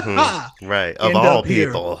Right. Of end all up here?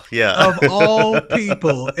 people. Yeah. Of all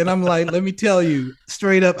people? And I'm like, let me tell you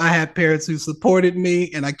straight up, I had parents who supported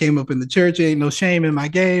me, and I came up in the church. Ain't no shame in my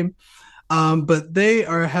game. But they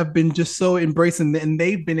have been just so embracing, and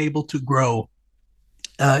they've been able to grow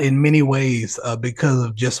in many ways because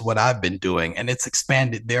of just what I've been doing, and it's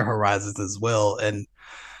expanded their horizons as well. And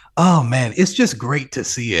oh man, it's just great to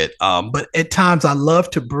see it. But at times I love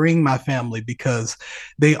to bring my family because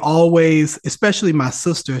they always, especially my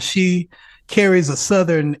sister, she carries a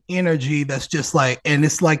Southern energy that's just like, and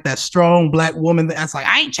it's like that strong Black woman that's like,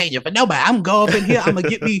 I ain't changing for nobody. I'm going up in here. I'm gonna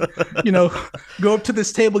get me, go up to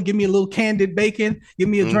this table, give me a little candied bacon, give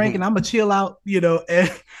me a drink, and I'm gonna chill out,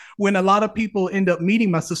 And when a lot of people end up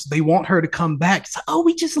meeting my sister, they want her to come back. It's like, oh,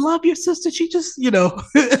 we just love your sister. She just,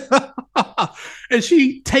 and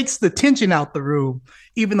she takes the tension out the room,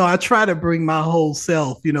 even though I try to bring my whole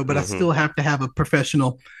self, but I still have to have a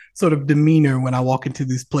professional sort of demeanor when I walk into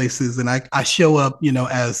these places, and I show up,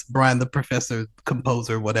 as Brian the professor,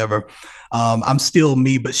 composer, whatever. I'm still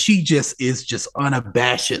me, but she is just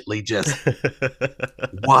unabashedly just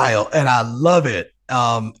wild, and I love it.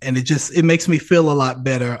 And it makes me feel a lot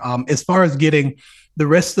better. As far as getting the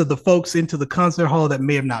rest of the folks into the concert hall that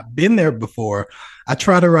may have not been there before, I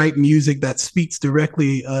try to write music that speaks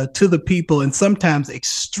directly to the people, and sometimes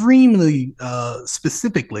extremely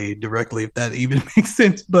specifically directly, if that even makes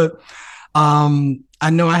sense. But I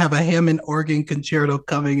know I have a Hammond organ concerto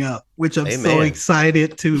coming up, which I'm so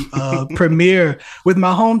excited to premiere with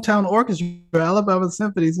my hometown orchestra, Alabama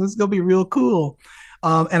Symphony. So it's going to be real cool.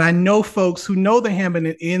 And I know folks who know the Hammond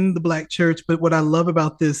in the Black church, but what I love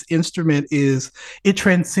about this instrument is it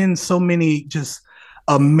transcends so many just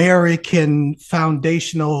American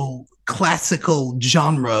foundational classical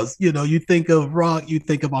genres. You think of rock, you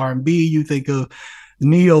think of R&B, you think of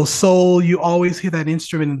neo soul, you always hear that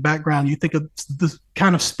instrument in the background. You think of the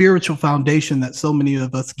kind of spiritual foundation that so many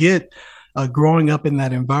of us get growing up in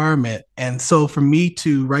that environment. And so for me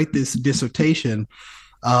to write this dissertation,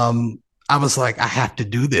 I was like, I have to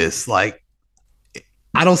do this. Like,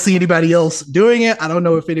 I don't see anybody else doing it. I don't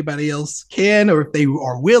know if anybody else can or if they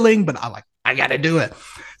are willing, but I got to do it.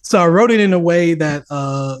 So I wrote it in a way that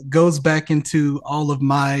goes back into all of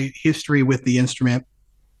my history with the instrument.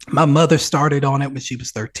 My mother started on it when she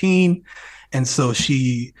was 13. And so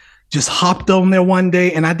she just hopped on there one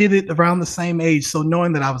day, and I did it around the same age. So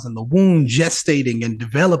knowing that I was in the womb, gestating and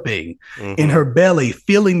developing in her belly,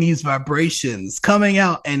 feeling these vibrations coming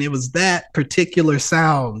out. And it was that particular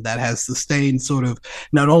sound that has sustained sort of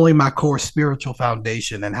not only my core spiritual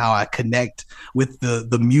foundation and how I connect with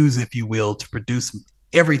the muse, if you will, to produce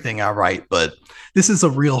everything I write, but this is a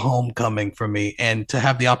real homecoming for me. And to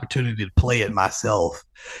have the opportunity to play it myself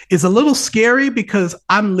is a little scary because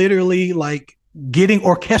I'm literally like getting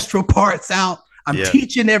orchestral parts out. I'm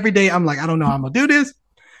teaching every day. I'm like, I don't know how I'm gonna do this,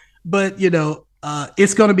 but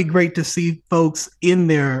it's going to be great to see folks in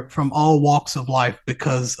there from all walks of life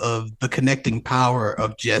because of the connecting power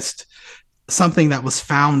of just something that was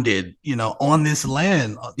founded, on this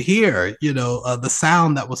land here, the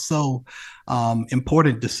sound that was so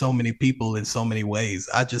important to so many people in so many ways.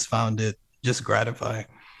 I just found it just gratifying.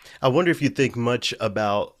 I wonder if you think much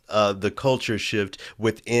about the culture shift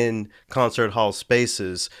within concert hall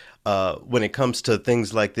spaces when it comes to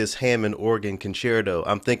things like this Hammond organ concerto.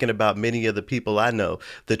 I'm thinking about many of the people I know.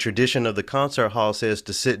 The tradition of the concert hall says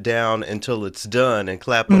to sit down until it's done and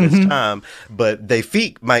clap when it's time, but their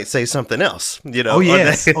feet might say something else. Oh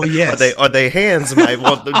yes, or their hands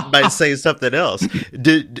might say something else.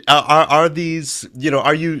 Are these?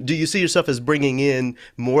 Do you see yourself as bringing in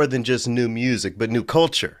more than just new music, but new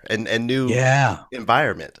culture and new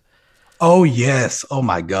environment? Oh yes. Oh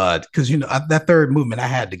my God. Because that third movement, I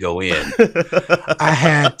had to go in. I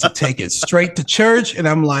had to take it straight to church, and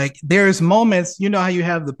I'm like, there's moments. You know how you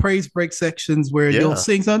have the praise break sections where you'll Yeah.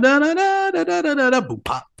 sing some da da da da da da da da, boom,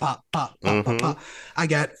 pop pop pop pop pop Hmm. pop. I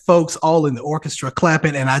got folks all in the orchestra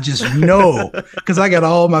clapping, and I just know because I got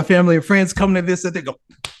all my family and friends coming to this, and they go.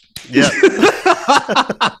 Yeah.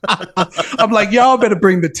 I'm like, y'all better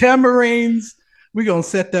bring the tamarines. We're gonna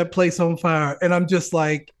set that place on fire. And I'm just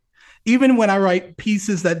like, even when I write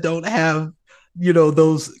pieces that don't have,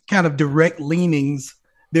 those kind of direct leanings,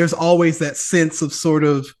 there's always that sense of sort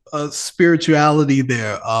of spirituality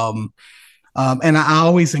there. And I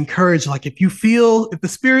always encourage, like, if the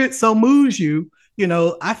spirit so moves you,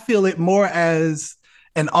 I feel it more as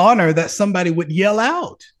an honor that somebody would yell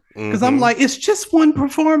out. Because I'm Hmm. like, it's just one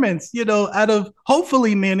performance, out of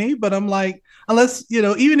hopefully many. But I'm like, unless,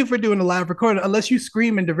 even if we're doing a live recording, unless you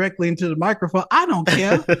screaming directly into the microphone, I don't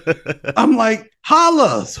care. I'm like,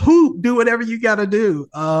 holla, hoop, do whatever you got to do.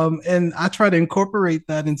 And I try to incorporate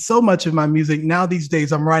that in so much of my music. Now, these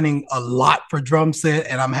days, I'm writing a lot for drum set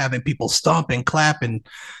and I'm having people stomp and clap. And,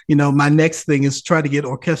 my next thing is try to get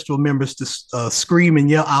orchestral members to scream and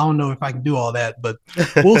yell. I don't know if I can do all that, but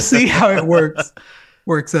we'll see how it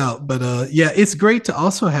works out. But yeah, it's great to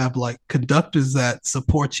also have like conductors that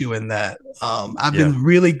support you in that. I've Yeah. been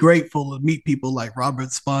really grateful to meet people like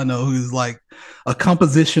Robert Spano, who's like a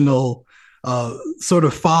compositional sort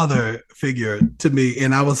of father figure to me.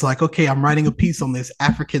 And I was like, okay, I'm writing a piece on this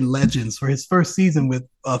African legends for his first season with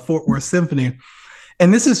Fort Worth Symphony.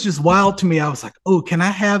 And this is just wild to me. I was like, oh, can I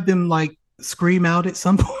have them like scream out at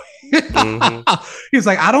some point? Hmm. He was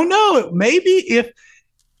like, I don't know. Maybe if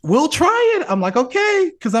we'll try it. I'm like,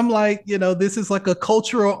 okay. Cause I'm like, this is like a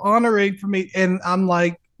cultural honoring for me. And I'm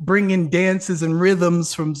like bringing dances and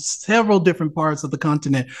rhythms from several different parts of the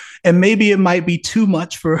continent. And maybe it might be too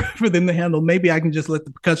much for them to handle. Maybe I can just let the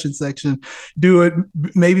percussion section do it.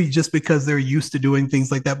 Maybe just because they're used to doing things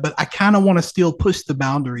like that. But I kind of want to still push the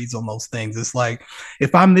boundaries on those things. It's like,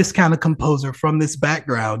 if I'm this kind of composer from this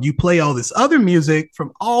background, you play all this other music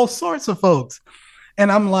from all sorts of folks.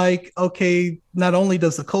 And I'm like, okay, not only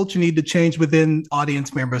does the culture need to change within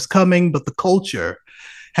audience members coming, but the culture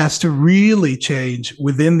has to really change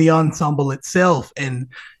within the ensemble itself and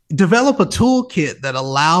develop a toolkit that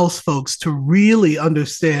allows folks to really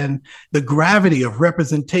understand the gravity of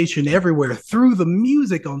representation everywhere through the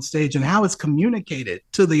music on stage and how it's communicated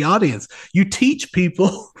to the audience. You teach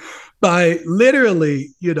people by literally,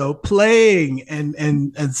 playing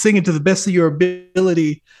and singing to the best of your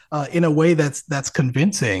ability in a way that's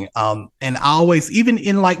convincing. And I always, even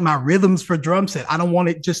in like my rhythms for drum set, I don't want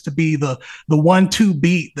it just to be the 1-2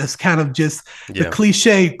 beat that's kind of just the Yeah.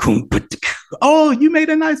 cliche. Oh, you made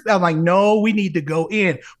a nice. I'm like, no, we need to go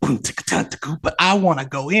in. But I want to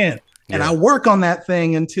go in, and Yeah. I work on that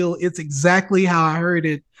thing until it's exactly how I heard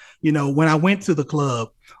it. When I went to the club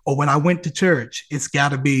or when I went to church, it's got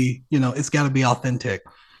to be, it's got to be authentic.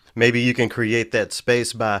 Maybe you can create that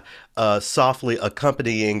space by softly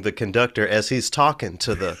accompanying the conductor as he's talking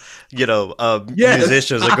to the, Yes.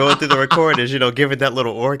 musicians or going through the recordings, giving that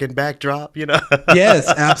little organ backdrop. Yes,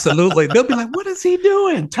 absolutely. They'll be like, "What is he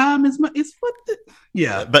doing? Time is my. It's what the."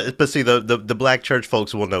 Yeah, But see, the black church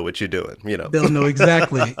folks will know what you're doing. they'll know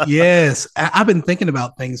exactly. Yes, I've been thinking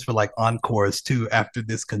about things for like encores too after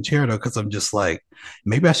this concerto because I'm just like,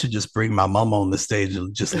 maybe I should just bring my mom on the stage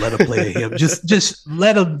and just let her play a hymn. Just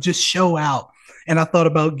let her just show out. And I thought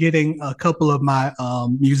about getting a couple of my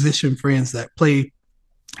musician friends that play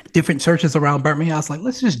different churches around Birmingham. I was like,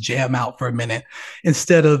 let's just jam out for a minute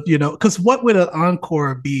instead of, because what would an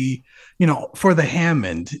encore be, for the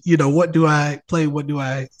Hammond? What do I play? What do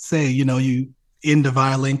I say? You end the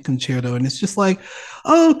violin concerto and it's just like,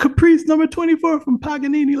 oh, Caprice number 24 from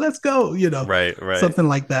Paganini, let's go, Right, right. something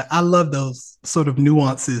like that. I love those sort of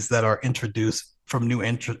nuances that are introduced from new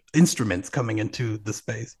instruments coming into the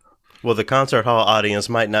space. Well, the concert hall audience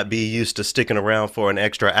might not be used to sticking around for an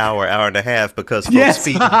extra hour and a half because folks' Yes.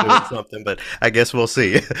 feet are doing something, but I guess we'll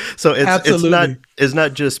see. So Absolutely. it's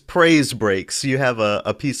not just praise breaks. You have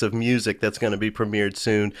a piece of music that's going to be premiered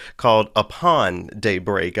soon called Upon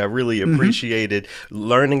Daybreak. I really appreciated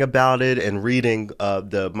learning about it and reading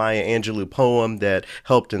the Maya Angelou poem that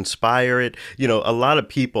helped inspire it. A lot of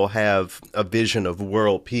people have a vision of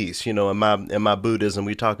world peace. In my Buddhism,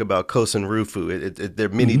 we talk about Kosen Rufu. There are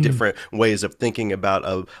many different ways of thinking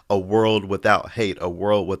about a world without hate, a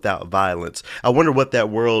world without violence. I wonder what that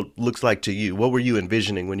world looks like to you. What were you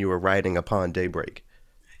envisioning when you were writing Upon Daybreak?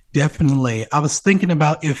 Definitely. I was thinking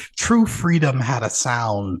about if true freedom had a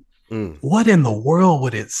sound, Mm. what in the world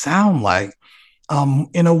would it sound like?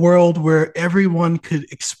 in a world where everyone could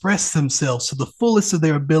express themselves to the fullest of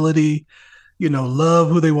their ability, love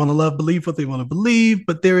who they want to love, believe what they want to believe,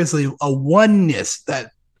 but there is a oneness,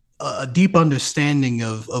 that a deep understanding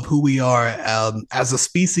of who we are as a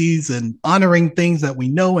species, and honoring things that we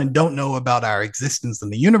know and don't know about our existence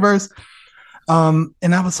in the universe. And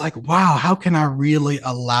I was like, wow, how can I really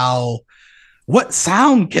allow, what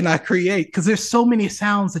sound can I create? Because there's so many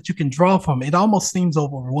sounds that you can draw from. It almost seems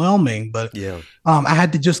overwhelming, but Yeah. I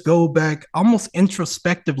had to just go back almost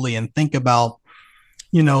introspectively and think about,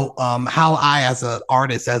 how I, as an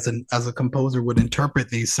artist, as a composer, would interpret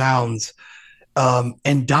these sounds,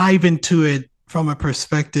 and dive into it from a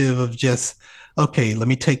perspective of just, okay, let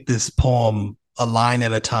me take this poem a line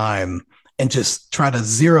at a time and just try to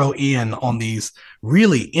zero in on these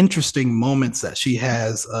really interesting moments that she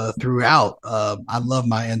has throughout. I love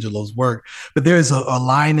Maya Angelou's work, but there's a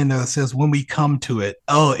line in there that says, "When we come to it."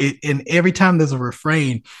 And every time there's a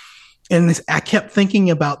refrain, and I kept thinking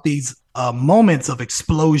about these moments of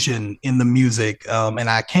explosion in the music, and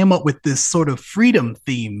I came up with this sort of freedom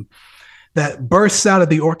theme that bursts out of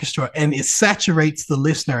the orchestra, and it saturates the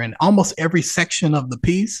listener in almost every section of the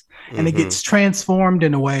piece, and it gets transformed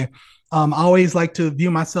in a way. I always like to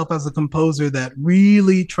view myself as a composer that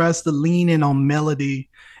really tries to lean in on melody.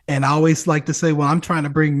 And I always like to say, well, I'm trying to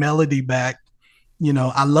bring melody back.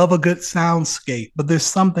 I love a good soundscape, but there's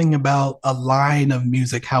something about a line of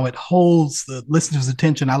music, how it holds the listener's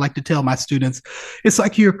attention. I like to tell my students, it's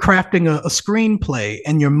like you're crafting a screenplay,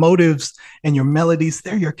 and your motives and your melodies,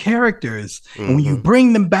 they're your characters. And when you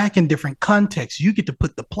bring them back in different contexts, you get to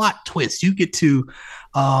put the plot twist, you get to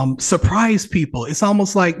surprise people. It's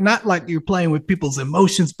almost like, not like you're playing with people's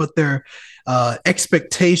emotions, but their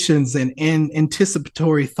expectations and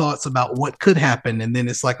anticipatory thoughts about what could happen. And then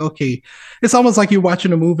it's like, okay, it's almost like you're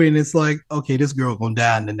watching a movie and it's like, okay, this girl gonna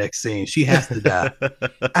die in the next scene. She has to die.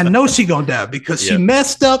 I know she gonna die because she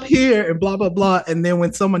messed up here and blah, blah, blah. And then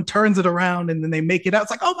when someone turns it around and then they make it out,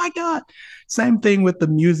 it's like, oh my God. Same thing with the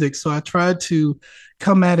music. So I tried to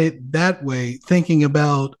come at it that way, thinking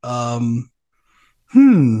about, how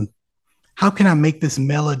can I make this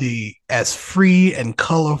melody as free and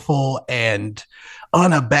colorful and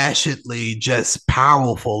unabashedly just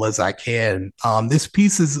powerful as I can? This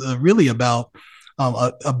piece is really about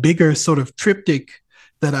a bigger sort of triptych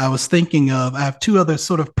that I was thinking of. I have two other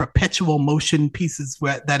sort of perpetual motion pieces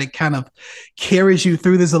that it kind of carries you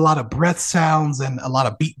through. There's a lot of breath sounds and a lot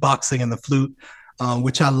of beatboxing in the flute,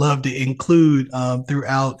 which I love to include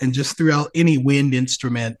throughout, and just throughout any wind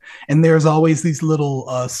instrument. And there's always these little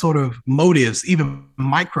sort of motives, even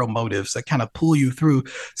micro motives, that kind of pull you through.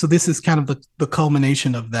 So this is kind of the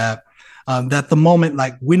culmination of that. That the moment,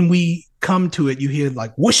 like when we come to it, you hear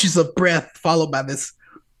like whooshes of breath followed by this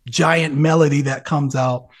giant melody that comes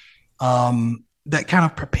out. That kind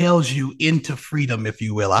of propels you into freedom, if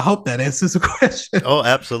you will. I hope that answers the question. Oh,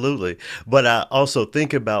 absolutely. But I also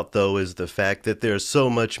think about, though, is the fact that there's so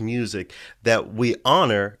much music that we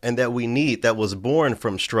honor and that we need that was born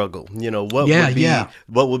from struggle.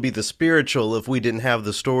 What would be the spiritual if we didn't have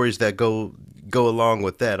the stories that go along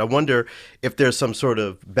with that? I wonder if there's some sort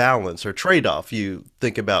of balance or trade-off you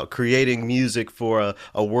think about creating music for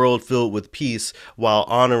a world filled with peace while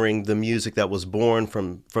honoring the music that was born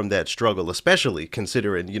from that struggle, especially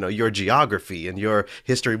considering, your geography and your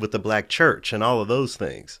history with the Black church and all of those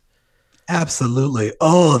things. Absolutely.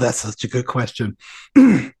 Oh, that's such a good question.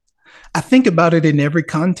 I think about it in every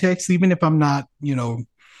context, even if I'm not,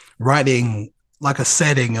 writing like a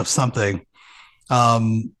setting of something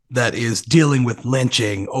that is dealing with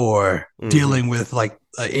lynching or dealing with like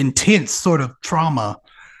intense sort of trauma.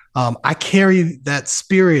 I carry that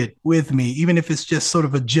spirit with me, even if it's just sort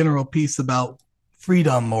of a general piece about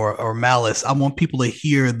freedom or malice. I want people to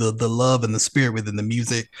hear the love and the spirit within the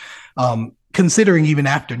music. Considering even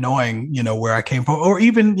after knowing, where I came from, or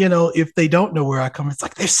even, if they don't know where I come from, it's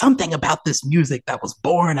like, there's something about this music that was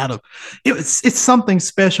born out of it. It's something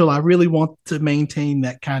special. I really want to maintain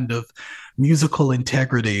that kind of musical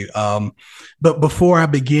integrity. But before I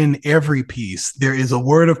begin every piece, there is a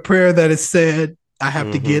word of prayer that is said. I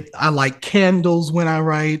have to I light candles when I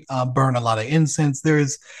write, burn a lot of incense. There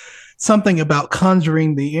is something about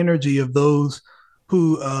conjuring the energy of those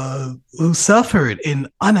who suffered in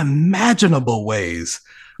unimaginable ways,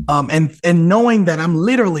 and knowing that I'm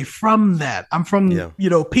literally from that. I'm from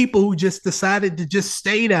people who just decided to just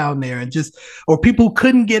stay down there and or people who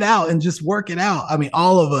couldn't get out and just work it out. I mean,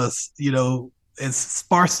 all of us, as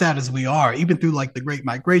sparse out as we are, even through like the Great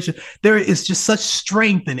Migration, there is just such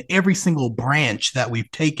strength in every single branch that we've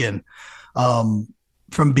taken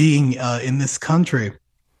from being in this country.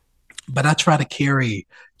 but I try to carry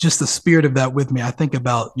just the spirit of that with me. I think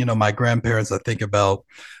about, my grandparents. I think about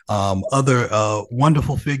other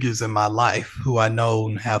wonderful figures in my life who I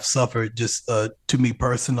know have suffered just to me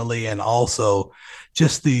personally, and also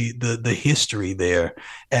just the history there.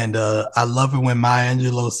 And I love it when Maya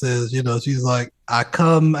Angelou says, she's like, I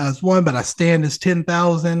come as one, but I stand as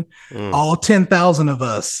 10,000. All 10,000 of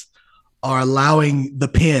us are allowing the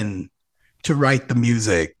pen to write the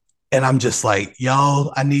music. And I'm just like,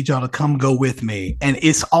 y'all, I need y'all to come go with me. And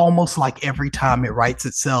it's almost like every time it writes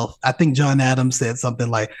itself. I think John Adams said something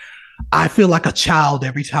like, I feel like a child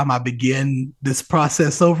every time I begin this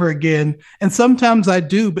process over again. And sometimes I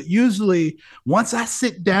do, but usually once I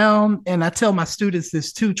sit down, and I tell my students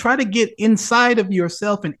this too, try to get inside of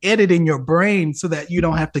yourself and edit in your brain so that you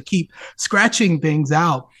don't have to keep scratching things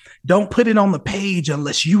out. Don't put it on the page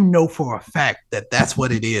unless you know for a fact that that's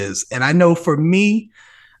what it is. And I know for me,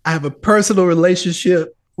 I have a personal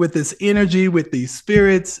relationship with this energy, with these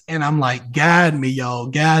spirits, and I'm like, guide me, y'all,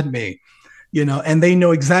 guide me, and they know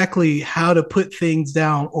exactly how to put things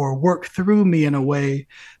down or work through me in a way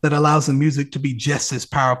that allows the music to be just as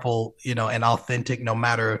powerful, and authentic, no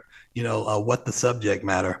matter, what the subject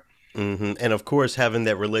matter. And of course, having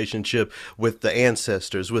that relationship with the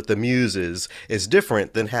ancestors, with the muses, is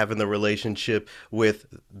different than having the relationship with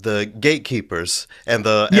the gatekeepers and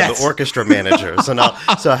the orchestra managers.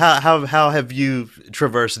 So how have you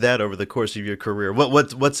traversed that over the course of your career?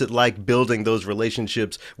 What's it like building those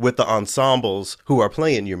relationships with the ensembles who are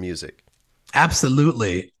playing your music?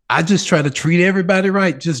 Absolutely. I just try to treat everybody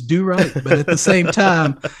right, just do right. But at the same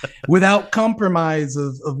time, without compromise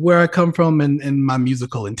of where I come from and my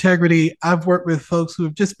musical integrity, I've worked with folks who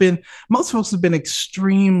have most folks have been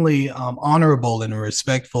extremely honorable and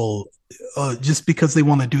respectful just because they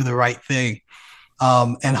want to do the right thing.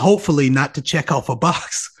 And hopefully not to check off a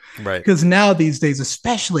box. Right. Because now these days,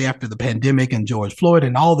 especially after the pandemic and George Floyd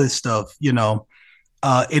and all this stuff,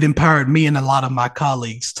 it empowered me and a lot of my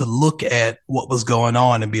colleagues to look at what was going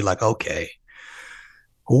on and be like, okay,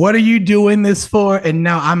 what are you doing this for? And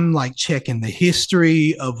now I'm like checking the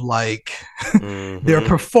history of like their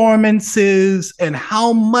performances and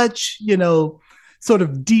how much, sort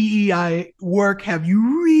of DEI work have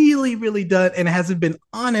you really, really done? And has it been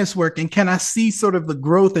honest work? And can I see sort of the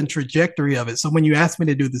growth and trajectory of it? So when you ask me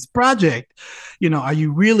to do this project, do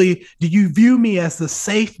you view me as the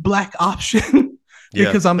safe Black option?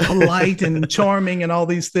 Because I'm polite and charming and all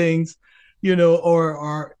these things,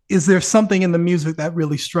 or is there something in the music that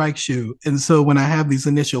really strikes you? And so when I have these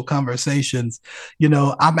initial conversations,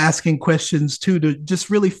 I'm asking questions too, to just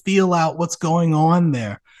really feel out what's going on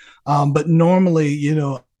there. But normally,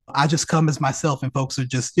 I just come as myself, and folks are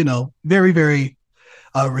just, very, very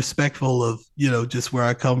respectful of, just where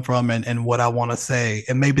I come from and what I want to say.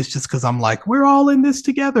 And maybe it's just because I'm like, we're all in this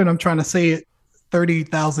together, and I'm trying to say it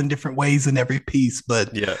 30,000 different ways in every piece,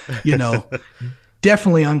 but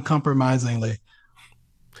definitely uncompromisingly.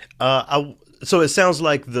 So it sounds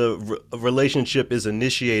like the relationship is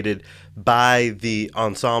initiated by the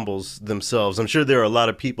ensembles themselves. I'm sure there are a lot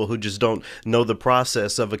of people who just don't know the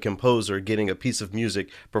process of a composer getting a piece of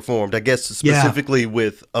music performed. I guess specifically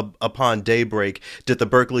with Upon Daybreak, did the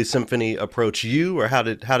Berkeley Symphony approach you, or how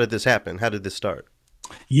did this happen? How did this start?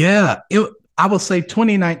 Yeah, I would say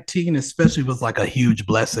 2019 especially was like a huge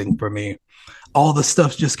blessing for me. All the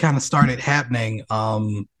stuff just kind of started happening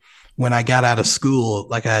when I got out of school.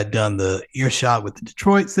 Like I had done the Earshot with the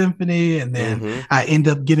Detroit Symphony, and then I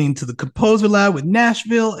ended up getting to the Composer Lab with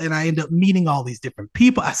Nashville, and I ended up meeting all these different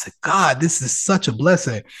people. I said, God, this is such a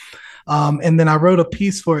blessing. And then I wrote a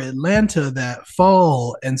piece for Atlanta that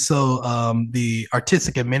fall. And so the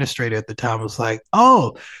artistic administrator at the time was like,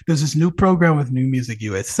 oh, there's this new program with New Music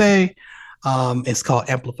USA. It's called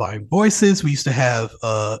Amplifying Voices. We used to have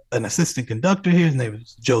an assistant conductor here. His name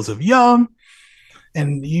was Joseph Young.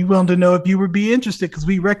 And he wanted to know if you would be interested because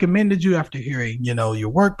we recommended you after hearing, your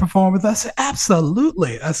work performed with us. I said,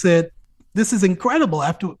 absolutely. I said, this is incredible.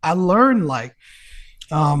 After I learned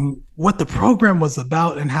what the program was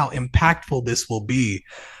about and how impactful this will be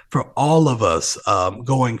for all of us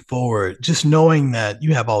going forward, just knowing that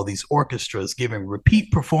you have all these orchestras giving repeat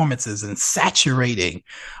performances and saturating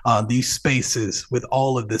these spaces with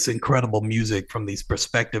all of this incredible music from these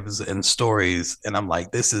perspectives and stories. And I'm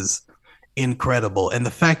like, this is incredible. And the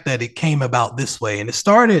fact that it came about this way, and it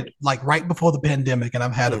started like right before the pandemic, and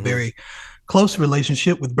I've had a very close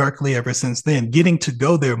relationship with Berkeley ever since then, getting to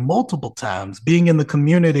go there multiple times, being in the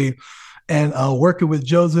community and working with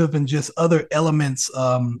Joseph and just other elements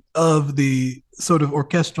of the sort of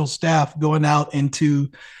orchestral staff, going out into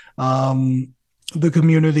the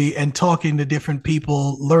community and talking to different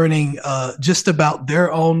people, learning just about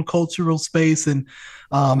their own cultural space and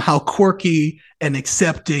how quirky and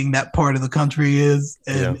accepting that part of the country is.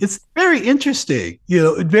 And it's very interesting,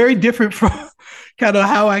 very different from kind of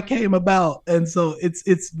how I came about. And so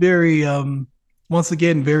it's very, once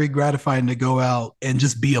again, very gratifying to go out and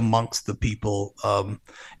just be amongst the people.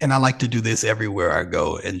 And I like to do this everywhere I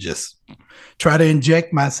go and just try to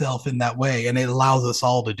inject myself in that way. And it allows us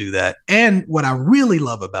all to do that. And what I really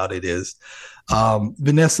love about it is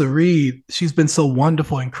Vanessa Reed, she's been so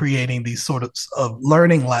wonderful in creating these sort of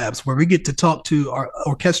learning labs where we get to talk to our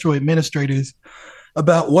orchestral administrators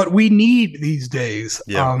about what we need these days,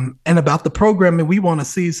 and about the programming we want to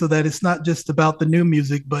see, so that it's not just about the new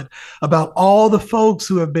music, but about all the folks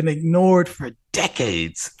who have been ignored for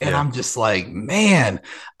decades. And I'm just like, man,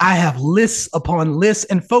 I have lists upon lists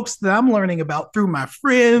and folks that I'm learning about through my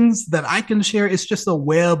friends that I can share. It's just a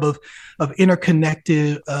web of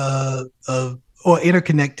interconnected or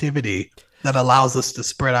interconnectivity that allows us to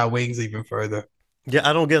spread our wings even further. Yeah,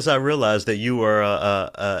 I don't guess I realized that you were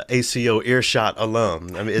a ACO Earshot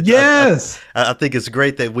alum. I mean, yes, I think it's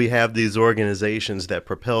great that we have these organizations that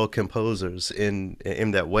propel composers in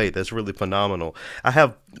that way. That's really phenomenal. I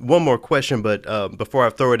have one more question, but before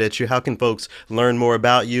I throw it at you, how can folks learn more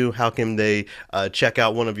about you? How can they check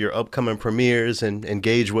out one of your upcoming premieres and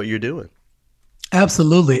engage what you're doing?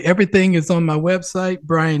 Absolutely. Everything is on my website,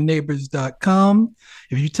 brianneighbors.com.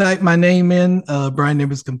 If you type my name in, Brian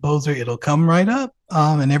Neighbors Composer, it'll come right up.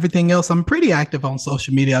 And everything else, I'm pretty active on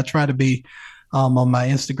social media. I try to be on my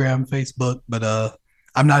Instagram, Facebook, but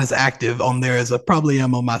I'm not as active on there as I probably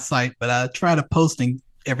am on my site, but I try to posting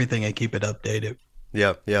everything and keep it updated.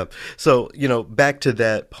 Yeah, yeah. So, back to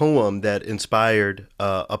that poem that inspired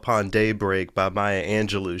Upon Daybreak by Maya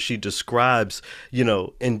Angelou. She describes,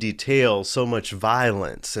 in detail so much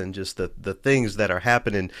violence and just the things that are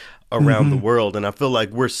happening around the world. And I feel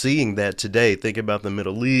like we're seeing that today. Think about the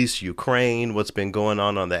Middle East, Ukraine, what's been going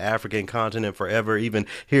on the African continent forever, even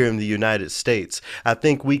here in the United States. I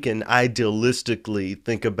think we can idealistically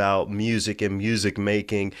think about music and music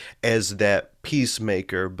making as that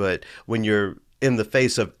peacemaker, but when you're in the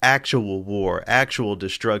face of actual war, actual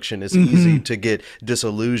destruction, it's easy to get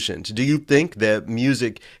disillusioned. Do you think that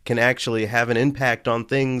music can actually have an impact on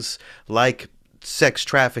things like sex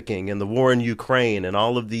trafficking and the war in Ukraine and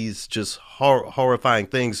all of these just horrifying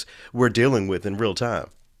things we're dealing with in real time?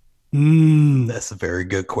 That's a very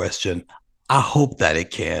good question. I hope that it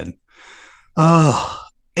can. And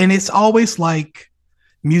it's always like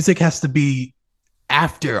music has to be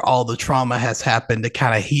after all the trauma has happened to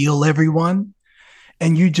kind of heal everyone.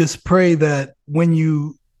 And you just pray that when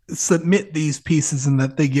you submit these pieces and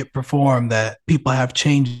that they get performed, that people have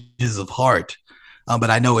changes of heart. But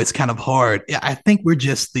I know it's kind of hard. I think we're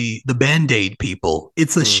just the Band-Aid people.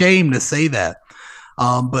 It's a shame to say that.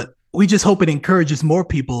 But we just hope it encourages more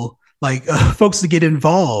people, like folks, to get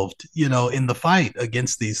involved, in the fight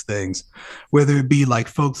against these things, whether it be like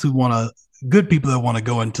folks who good people that want to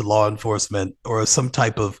go into law enforcement or some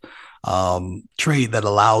type of trade that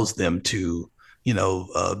allows them to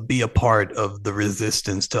be a part of the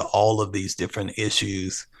resistance to all of these different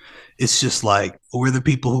issues. It's just like we're the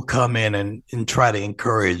people who come in and try to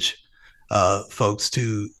encourage folks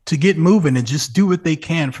to get moving and just do what they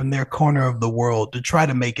can from their corner of the world to try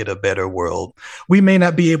to make it a better world. We may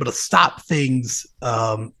not be able to stop things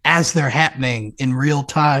as they're happening in real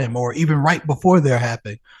time or even right before they're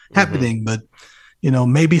happening, but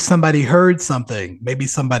maybe somebody heard something. Maybe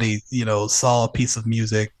somebody, saw a piece of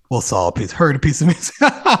music. Well, heard a piece of music,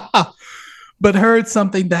 but heard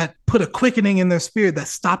something that put a quickening in their spirit that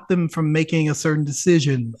stopped them from making a certain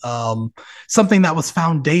decision. Something that was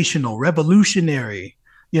foundational, revolutionary.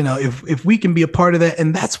 If we can be a part of that,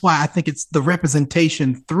 and that's why I think it's the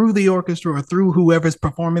representation through the orchestra or through whoever's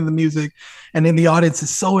performing the music and in the audience is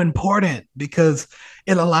so important, because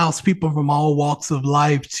it allows people from all walks of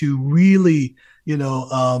life to really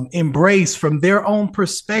embrace from their own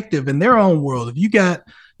perspective and their own world. If you got,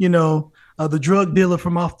 the drug dealer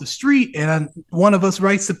from off the street and one of us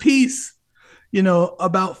writes a piece,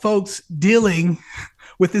 about folks dealing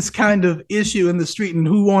with this kind of issue in the street and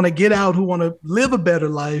who want to get out, who want to live a better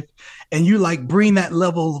life. And you like bring that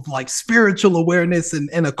level of like spiritual awareness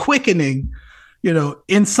and a quickening,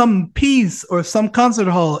 in some piece or some concert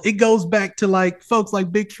hall. It goes back to like folks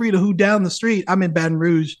like Big Frida, who down the street, I'm in Baton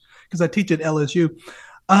Rouge because I teach at LSU,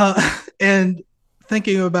 and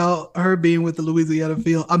thinking about her being with the Louisiana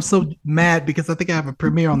Field. I'm so mad because I think I have a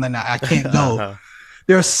premiere on that now. I can't go.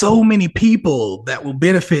 there are so many people that will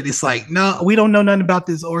benefit. It's like, no, we don't know nothing about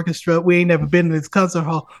this orchestra. We ain't never been to this concert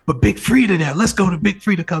hall, but Big Frida there. Let's go to Big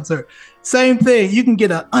Frida concert. Same thing. You can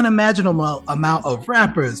get an unimaginable amount of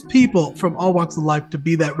rappers, people from all walks of life to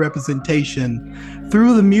be that representation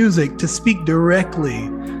through the music to speak directly,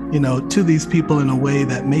 to these people in a way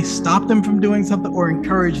that may stop them from doing something or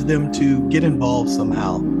encourage them to get involved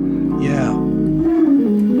somehow. Yeah.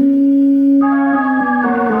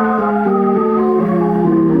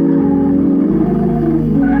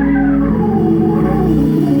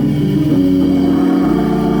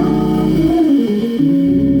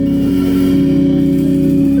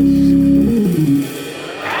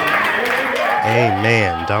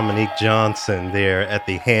 Amen. Dominique Johnson there at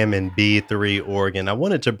the Hammond B3 organ. I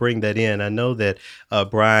wanted to bring that in. I know that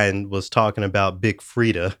Brian was talking about Big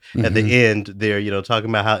Frida at the end there, talking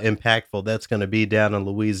about how impactful that's going to be down in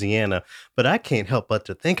Louisiana. But I can't help but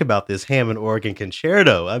to think about this Hammond organ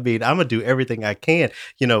concerto. I mean, I'm going to do everything I can.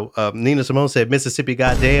 Nina Simone said, Mississippi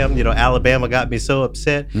goddamn, Alabama got me so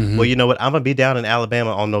upset. Well, you know what? I'm going to be down in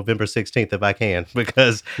Alabama on November 16th if I can,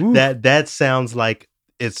 because that sounds like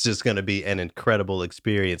it's just going to be an incredible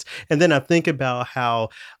experience. And then I think about how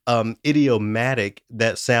idiomatic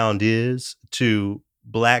that sound is to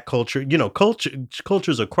Black culture,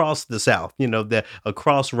 cultures across the South, that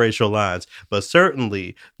across racial lines, but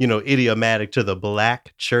certainly, idiomatic to the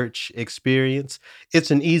Black church experience.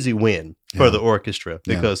 It's an easy win for the orchestra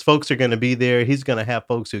because folks are going to be there. He's going to have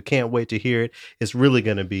folks who can't wait to hear it. It's really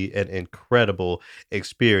going to be an incredible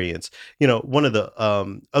experience. One of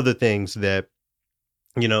the other things that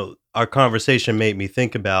our conversation made me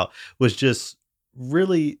think about was just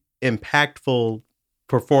really impactful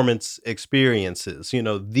performance experiences,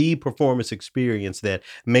 the performance experience that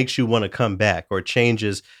makes you want to come back or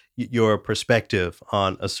changes your perspective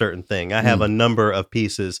on a certain thing. I have a number of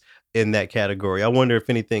pieces in that category. I wonder if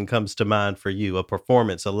anything comes to mind for you, a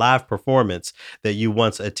live performance that you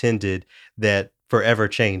once attended that forever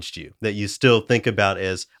changed you, that you still think about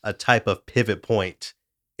as a type of pivot point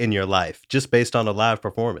in your life, just based on a live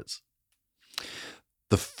performance.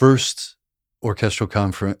 The first orchestral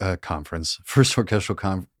concert that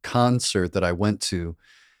I went to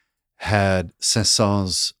had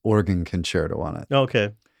Saint-Saëns organ concerto on it.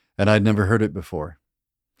 Okay. And I'd never heard it before.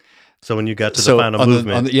 So when you got to the final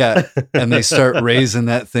movement. And they start raising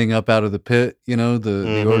that thing up out of the pit,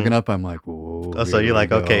 the organ up, I'm like, whoa. Oh, so you're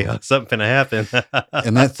like, okay, something finna happen.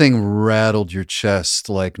 And that thing rattled your chest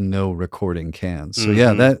like no recording can. So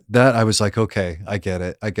that I was like, okay, I get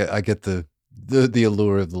it. I get the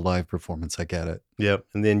allure of the live performance. I get it. Yep.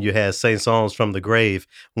 And then you had Saint-Saëns from the Grave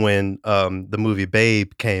when the movie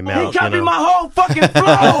Babe came out. He copied my whole fucking flow.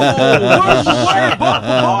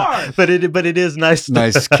 But it is nice.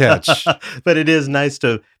 Nice catch. But it is nice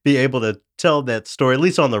to be able to tell that story, at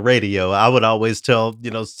least on the radio. I would always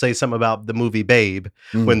say something about the movie Babe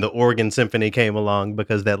when the organ symphony came along,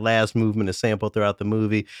 because that last movement is sampled throughout the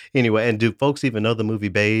movie. Anyway, and do folks even know the movie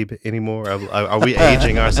Babe anymore? Are we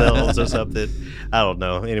aging ourselves or something? I don't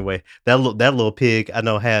know. Anyway, that little pig, I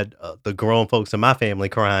know, had the grown folks in my family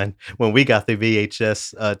crying when we got the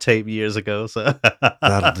VHS tape years ago. So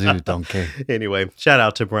that'll do, donkey. Anyway, shout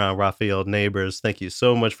out to Brian Raphael Neighbors. Thank you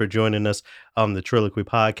so much for joining us on the Triloquy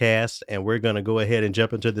podcast. And we're going to go ahead and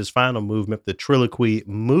jump into this final movement, the Triloquy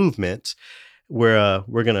movement, where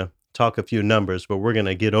we're going to talk a few numbers, but we're going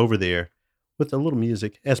to get over there with a little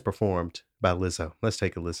music as performed by Lizzo. Let's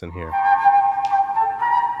take a listen here.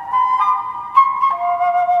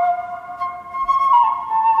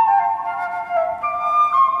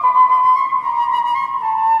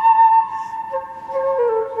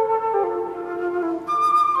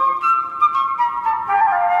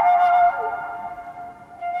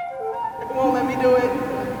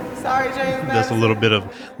 A little bit of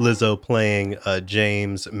Lizzo playing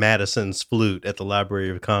James Madison's flute at the Library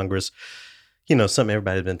of Congress. Something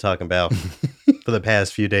everybody's been talking about for the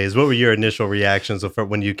past few days. What were your initial reactions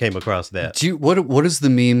when you came across that? What is the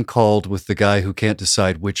meme called with the guy who can't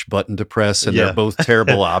decide which button to press and they're both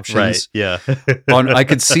terrible options? Right, yeah. I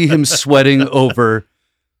could see him sweating over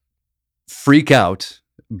Freak Out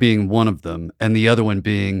being one of them and the other one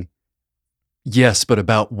being, yes, but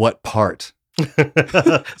about what part?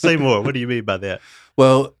 Say more. What do you mean by that?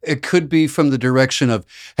 Well, it could be from the direction of,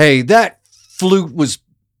 hey, that flute was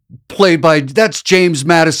played by, that's James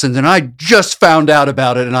Madison, and I just found out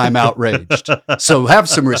about it and I'm outraged. So have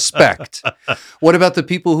some respect. What about the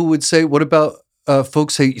people who would say, what about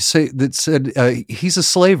folks that said he's a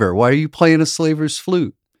slaver? Why are you playing a slaver's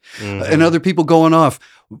flute? Mm-hmm. And other people going off,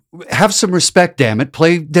 have some respect, damn it,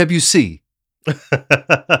 play Debussy.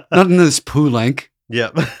 Not in this Poulenc.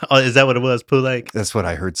 Yeah. Oh, is that what it was? Poulenc? That's what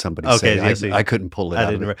I heard somebody Okay, say. yeah, see, I couldn't pull it I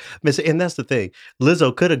out didn't. of it. And that's the thing.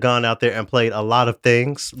 Lizzo could have gone out there and played a lot of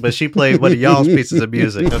things, but she played one of y'all's pieces of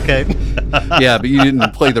music. Okay. Yeah, but you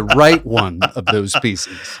didn't play the right one of those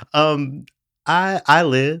pieces. I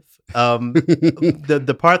live.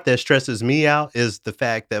 The part that stresses me out is the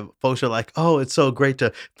fact that folks are like, "Oh, it's so great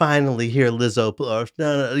to finally hear Lizzo," or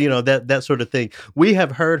that sort of thing. We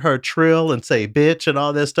have heard her trill and say "bitch" and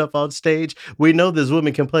all that stuff on stage. We know this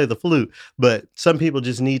woman can play the flute, but some people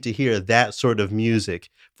just need to hear that sort of music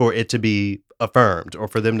for it to be affirmed, or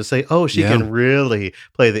for them to say, "Oh, she Yeah. can really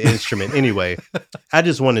play the instrument." Anyway, I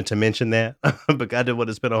just wanted to mention that, but I didn't want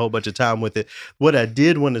to spend a whole bunch of time with it. What I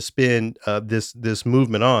did want to spend this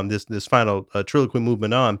movement on, this final triloquy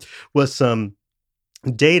movement on, was some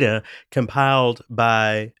data compiled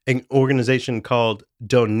by an organization called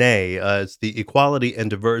DONAE. It's the Equality and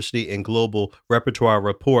Diversity in Global Repertoire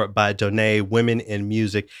Report by DONAE, Women in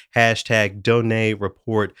Music, hashtag DONAE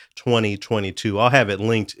Report 2022. I'll have it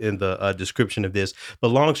linked in the description of this. But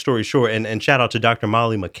long story short, and shout out to Dr.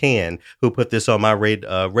 Molly McCann, who put this on my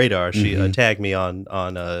radar. She tagged me on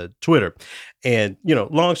Twitter. And,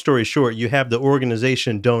 long story short, you have the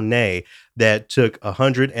organization DONAE that took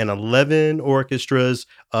 111 orchestras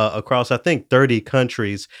across, I think, 30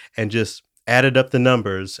 countries and just added up the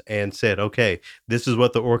numbers and said, okay, this is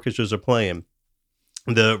what the orchestras are playing.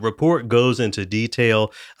 The report goes into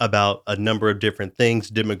detail about a number of different things,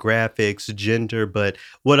 demographics, gender, but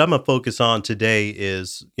what I'm gonna focus on today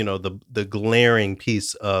is, the glaring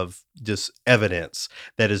piece of just evidence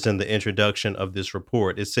that is in the introduction of this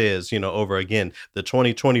report. It says, over again, the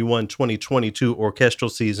 2021-2022 orchestral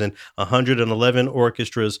season, 111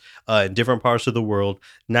 orchestras in different parts of the world,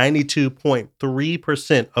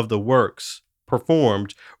 92.3% of the works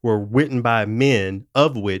performed were written by men,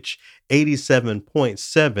 of which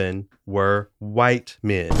 87.7 were white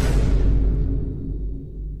men.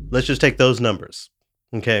 Let's just take those numbers,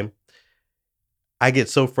 okay? I get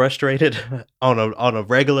so frustrated on a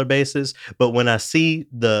regular basis, but when I see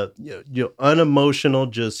the unemotional,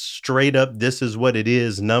 just straight up, this is what it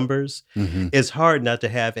is numbers, it's hard not to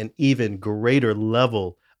have an even greater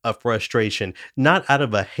level of frustration, not out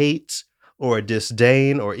of a hate or a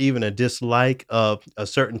disdain or even a dislike of a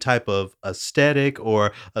certain type of aesthetic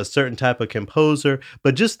or a certain type of composer,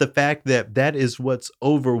 but just the fact that that is what's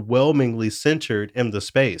overwhelmingly centered in the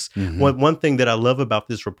space. One thing that I love about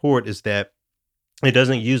this report is that it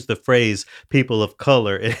doesn't use the phrase people of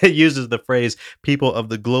color. It uses the phrase people of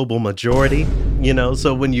the global majority,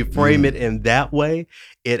 so when you frame it in that way,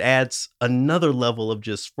 it adds another level of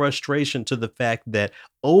just frustration to the fact that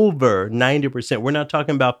over 90%, we're not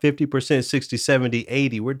talking about 50%, 60, 70,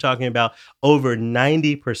 80, we're talking about over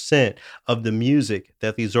 90% of the music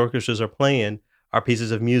that these orchestras are playing are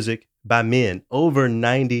pieces of music by men, over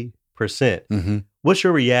 90%. What's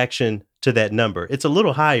your reaction to that number? It's a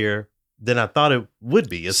little higher than I thought it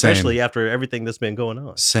would be, especially after everything that's been going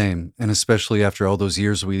on. Same. And especially after all those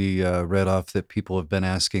years we read off that people have been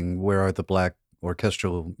asking, where are the black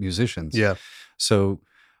orchestral musicians? Yeah. So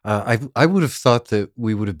I would have thought that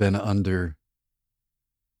we would have been under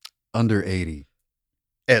 80.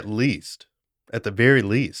 At least. At the very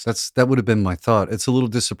least. That would have been my thought. It's a little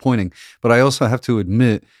disappointing. But I also have to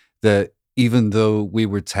admit that even though we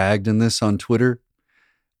were tagged in this on Twitter,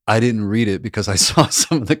 I didn't read it because I saw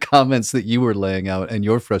some of the comments that you were laying out and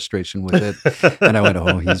your frustration with it. And I went,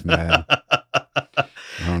 oh, he's mad.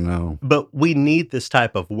 Oh, no. But we need this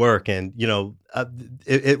type of work. And,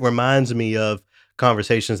 it reminds me of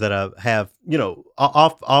conversations that I have,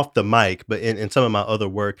 off the mic, but in some of my other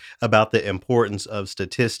work about the importance of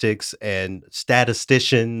statistics and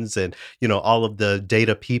statisticians and, all of the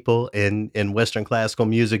data people in Western classical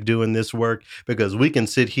music doing this work, because we can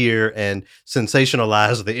sit here and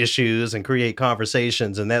sensationalize the issues and create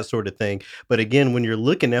conversations and that sort of thing. But again, when you're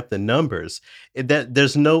looking at the numbers, that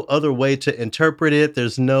there's no other way to interpret it.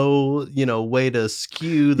 There's no, way to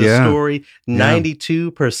skew the story.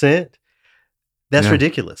 92%. That's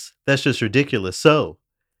ridiculous. That's just ridiculous. So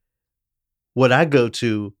what I go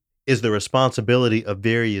to is the responsibility of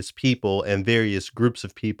various people and various groups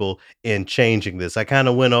of people in changing this. I kind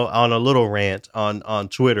of went on a little rant on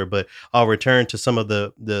Twitter, but I'll return to some of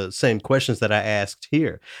the same questions that I asked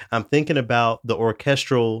here. I'm thinking about the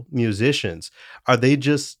orchestral musicians. Are they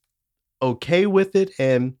just okay with it?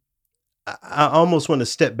 And I almost want to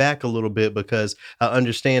step back a little bit because I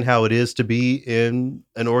understand how it is to be in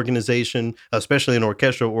an organization, especially an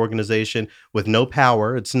orchestral organization with no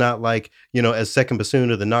power. It's not like, as second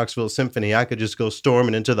bassoon of the Knoxville Symphony, I could just go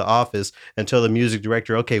storming into the office and tell the music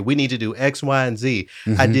director, okay, we need to do X, Y, and Z.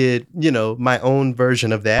 I did, my own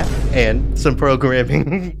version of that, and some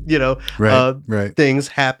programming, Right. things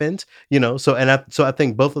happened, so I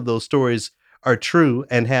think both of those stories are true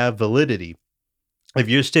and have validity. If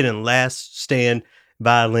you're sitting last stand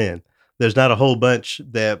violin, there's not a whole bunch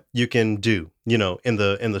that you can do, in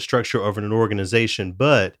the structure of an organization,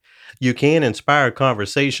 but you can inspire a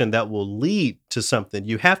conversation that will lead to something.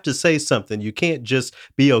 You have to say something. You can't just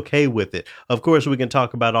be okay with it. Of course, we can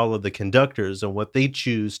talk about all of the conductors and what they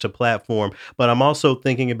choose to platform, but I'm also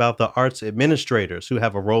thinking about the arts administrators who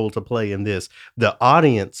have a role to play in this, the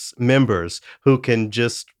audience members who can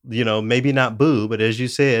just, maybe not boo, but as you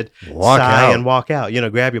said, Walk sigh out. and walk out,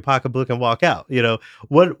 grab your pocketbook and walk out.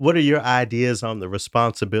 What are your ideas on the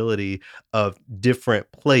responsibility of different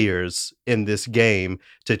players in this game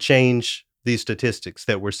to change these statistics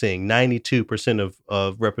that we're seeing? 92%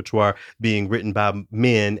 of repertoire being written by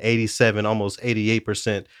men, 87, almost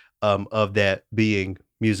 88% of that being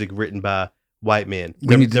music written by white men.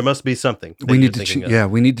 There must be something that We you're need to, thinking of. yeah,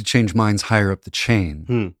 we need to change minds higher up the chain.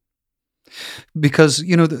 Hmm. Because,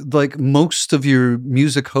 like most of your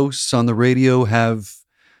music hosts on the radio have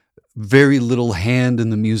very little hand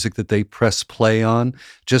in the music that they press play on,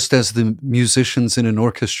 just as the musicians in an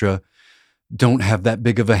orchestra don't have that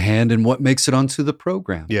big of a hand in what makes it onto the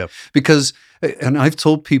program. Yeah. Because, and I've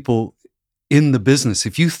told people in the business,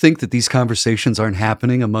 if you think that these conversations aren't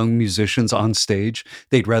happening among musicians on stage,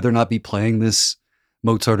 they'd rather not be playing this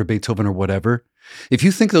Mozart or Beethoven or whatever. If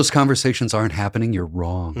you think those conversations aren't happening, you're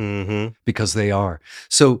wrong, Mm-hmm. because they are.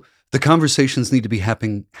 So the conversations need to be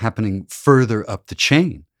happening further up the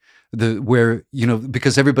chain, where,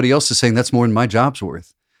 because everybody else is saying that's more than my job's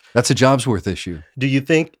worth. That's a job's worth issue. Do you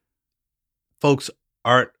think folks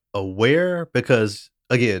aren't aware? Because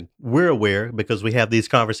again, we're aware because we have these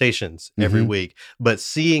conversations every Mhm. week, but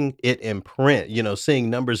seeing it in print, seeing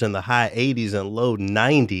numbers in the high 80s and low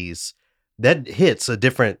 90s, that hits a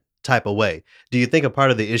different type of way. Do you think a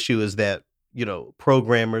part of the issue is that,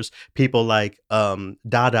 programmers, people like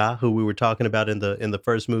Dada, who we were talking about in the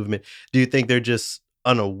first movement, do you think they're just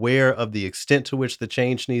unaware of the extent to which the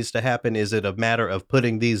change needs to happen? Is it a matter of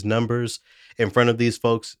putting these numbers in front of these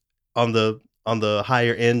folks on the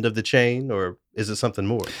higher end of the chain, or is it something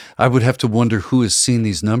more? I would have to wonder who has seen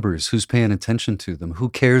these numbers, who's paying attention to them, who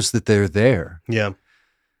cares that they're there. Yeah.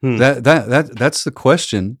 Hmm. That's the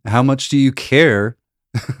question. How much do you care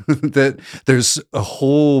that there's a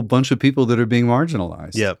whole bunch of people that are being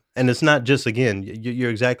marginalized? Yeah. And it's not just, again, you're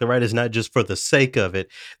exactly right. It's not just for the sake of it.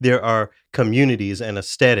 There are communities and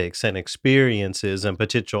aesthetics and experiences and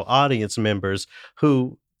potential audience members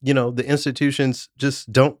who, the institutions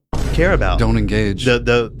just don't care about. Don't engage.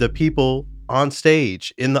 The people on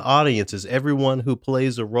stage, in the audiences, everyone who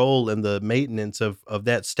plays a role in the maintenance of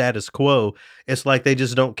that status quo. It's like they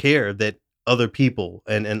just don't care that other people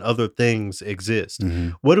and other things exist.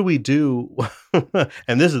 Mhm. What do we do?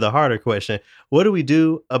 And this is the harder question. What do we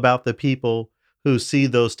do about the people who see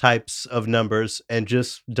those types of numbers and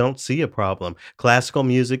just don't see a problem? Classical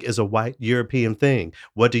music is a white European thing.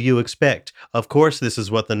 What do you expect? Of course, this is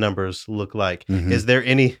what the numbers look like. Mhm. Is there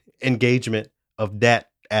any engagement of that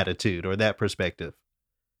attitude or that perspective?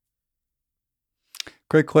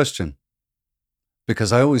 Great question.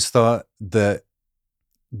 Because I always thought that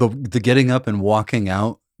the getting up and walking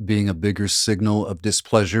out being a bigger signal of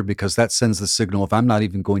displeasure, because that sends the signal, if I'm not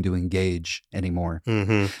even going to engage anymore,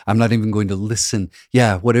 Mm-hmm. I'm not even going to listen.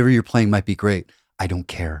 Yeah, whatever you're playing might be great. I don't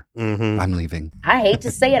care. Mm-hmm. I'm leaving. I hate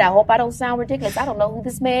to say it. I hope I don't sound ridiculous. I don't know who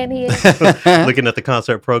this man is. Looking at the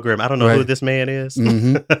concert program, I don't know who Right. this man is.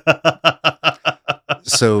 Mhm.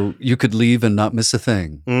 So you could leave and not miss a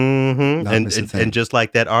thing. Mm-hmm. Not miss a thing. And just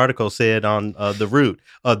like that article said on the Root,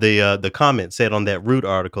 the comment said on that Root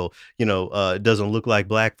article, it doesn't look like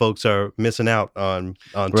black folks are missing out on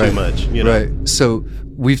too Right. much. Right. So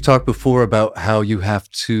we've talked before about how you have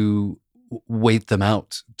to wait them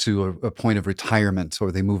out to a point of retirement,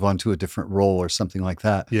 or they move on to a different role or something like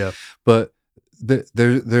that. Yeah. But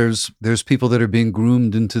there's people that are being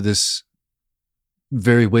groomed into this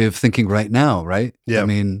very way of thinking right now, right? Yeah. I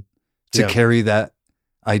mean, to Yeah. carry that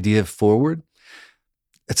idea forward.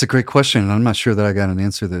 It's a great question, and I'm not sure that I got an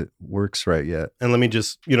answer that works right yet. And let me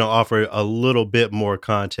just, offer a little bit more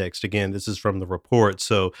context. Again, this is from the report.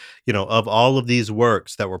 So, of all of these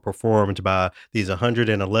works that were performed by these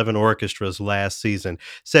 111 orchestras last season,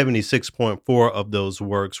 76.4 of those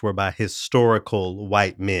works were by historical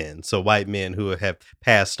white men. So, white men who have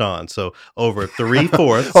passed on. So, over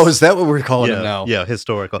 3/4. Oh, is that what we're calling it now? Yeah,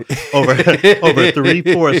 historical. Over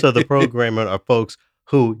 3/4 of the programming are folks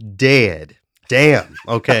who dead. Damn.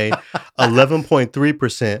 Okay.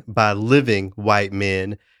 11.3% by living white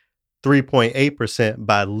men, 3.8%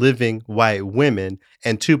 by living white women,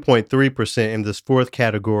 and 2.3% in this fourth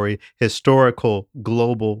category, historical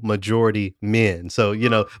global majority men. So,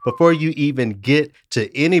 before you even get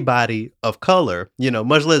to anybody of color,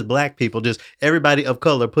 much less black people, just everybody of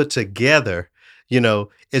color put together,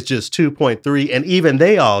 it's just 2.3, and even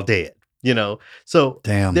they all dead. So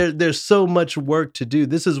Damn. there's so much work to do.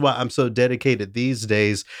 This is why I'm so dedicated these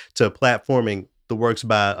days to platforming the works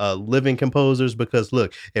by living composers, because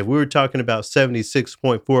look, if we were talking about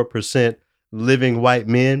 76.4% living white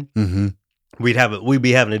men, Mm-hmm. we'd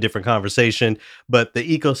be having a different conversation, but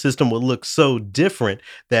the ecosystem would look so different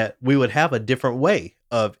that we would have a different way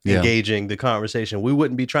of engaging the conversation. We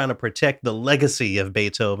wouldn't be trying to protect the legacy of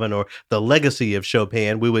Beethoven or the legacy of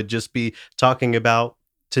Chopin. We would just be talking about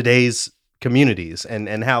today's communities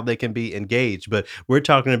and how they can be engaged. But we're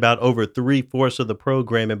talking about over 3/4 of the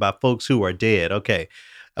programming by folks who are dead. Okay.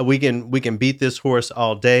 We can beat this horse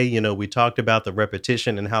all day. We talked about the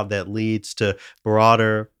repetition and how that leads to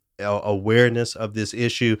broader awareness of this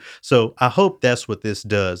issue. So I hope that's what this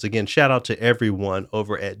does. Again, shout out to everyone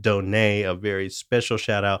over at Donay. A very special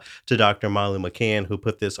shout out to Dr. Molly McCann, who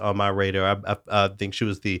put this on my radar. I think she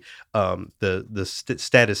was the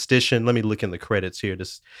statistician. Let me look in the credits here.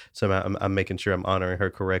 Just so I'm making sure I'm honoring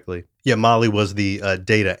her correctly. Yeah, Molly was the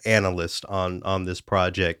data analyst on this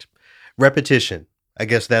project. Repetition. I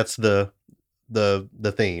guess that's the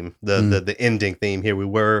theme, the ending theme here. We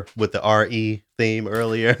were with the RE theme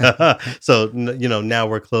earlier. So, now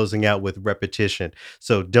we're closing out with repetition.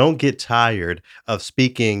 So don't get tired of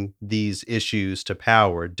speaking these issues to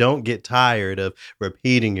power. Don't get tired of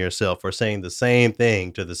repeating yourself or saying the same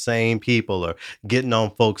thing to the same people or getting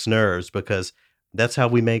on folks' nerves, because that's how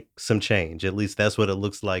we make some change. At least that's what it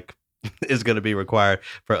looks like is going to be required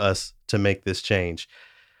for us to make this change.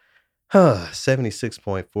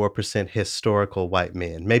 76.4% historical white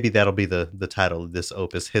men. Maybe that'll be the title of this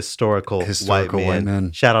opus, Historical White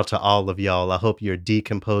Men. Shout out to all of y'all. I hope you're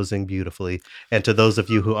decomposing beautifully. And to those of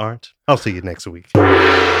you who aren't, I'll see you next week.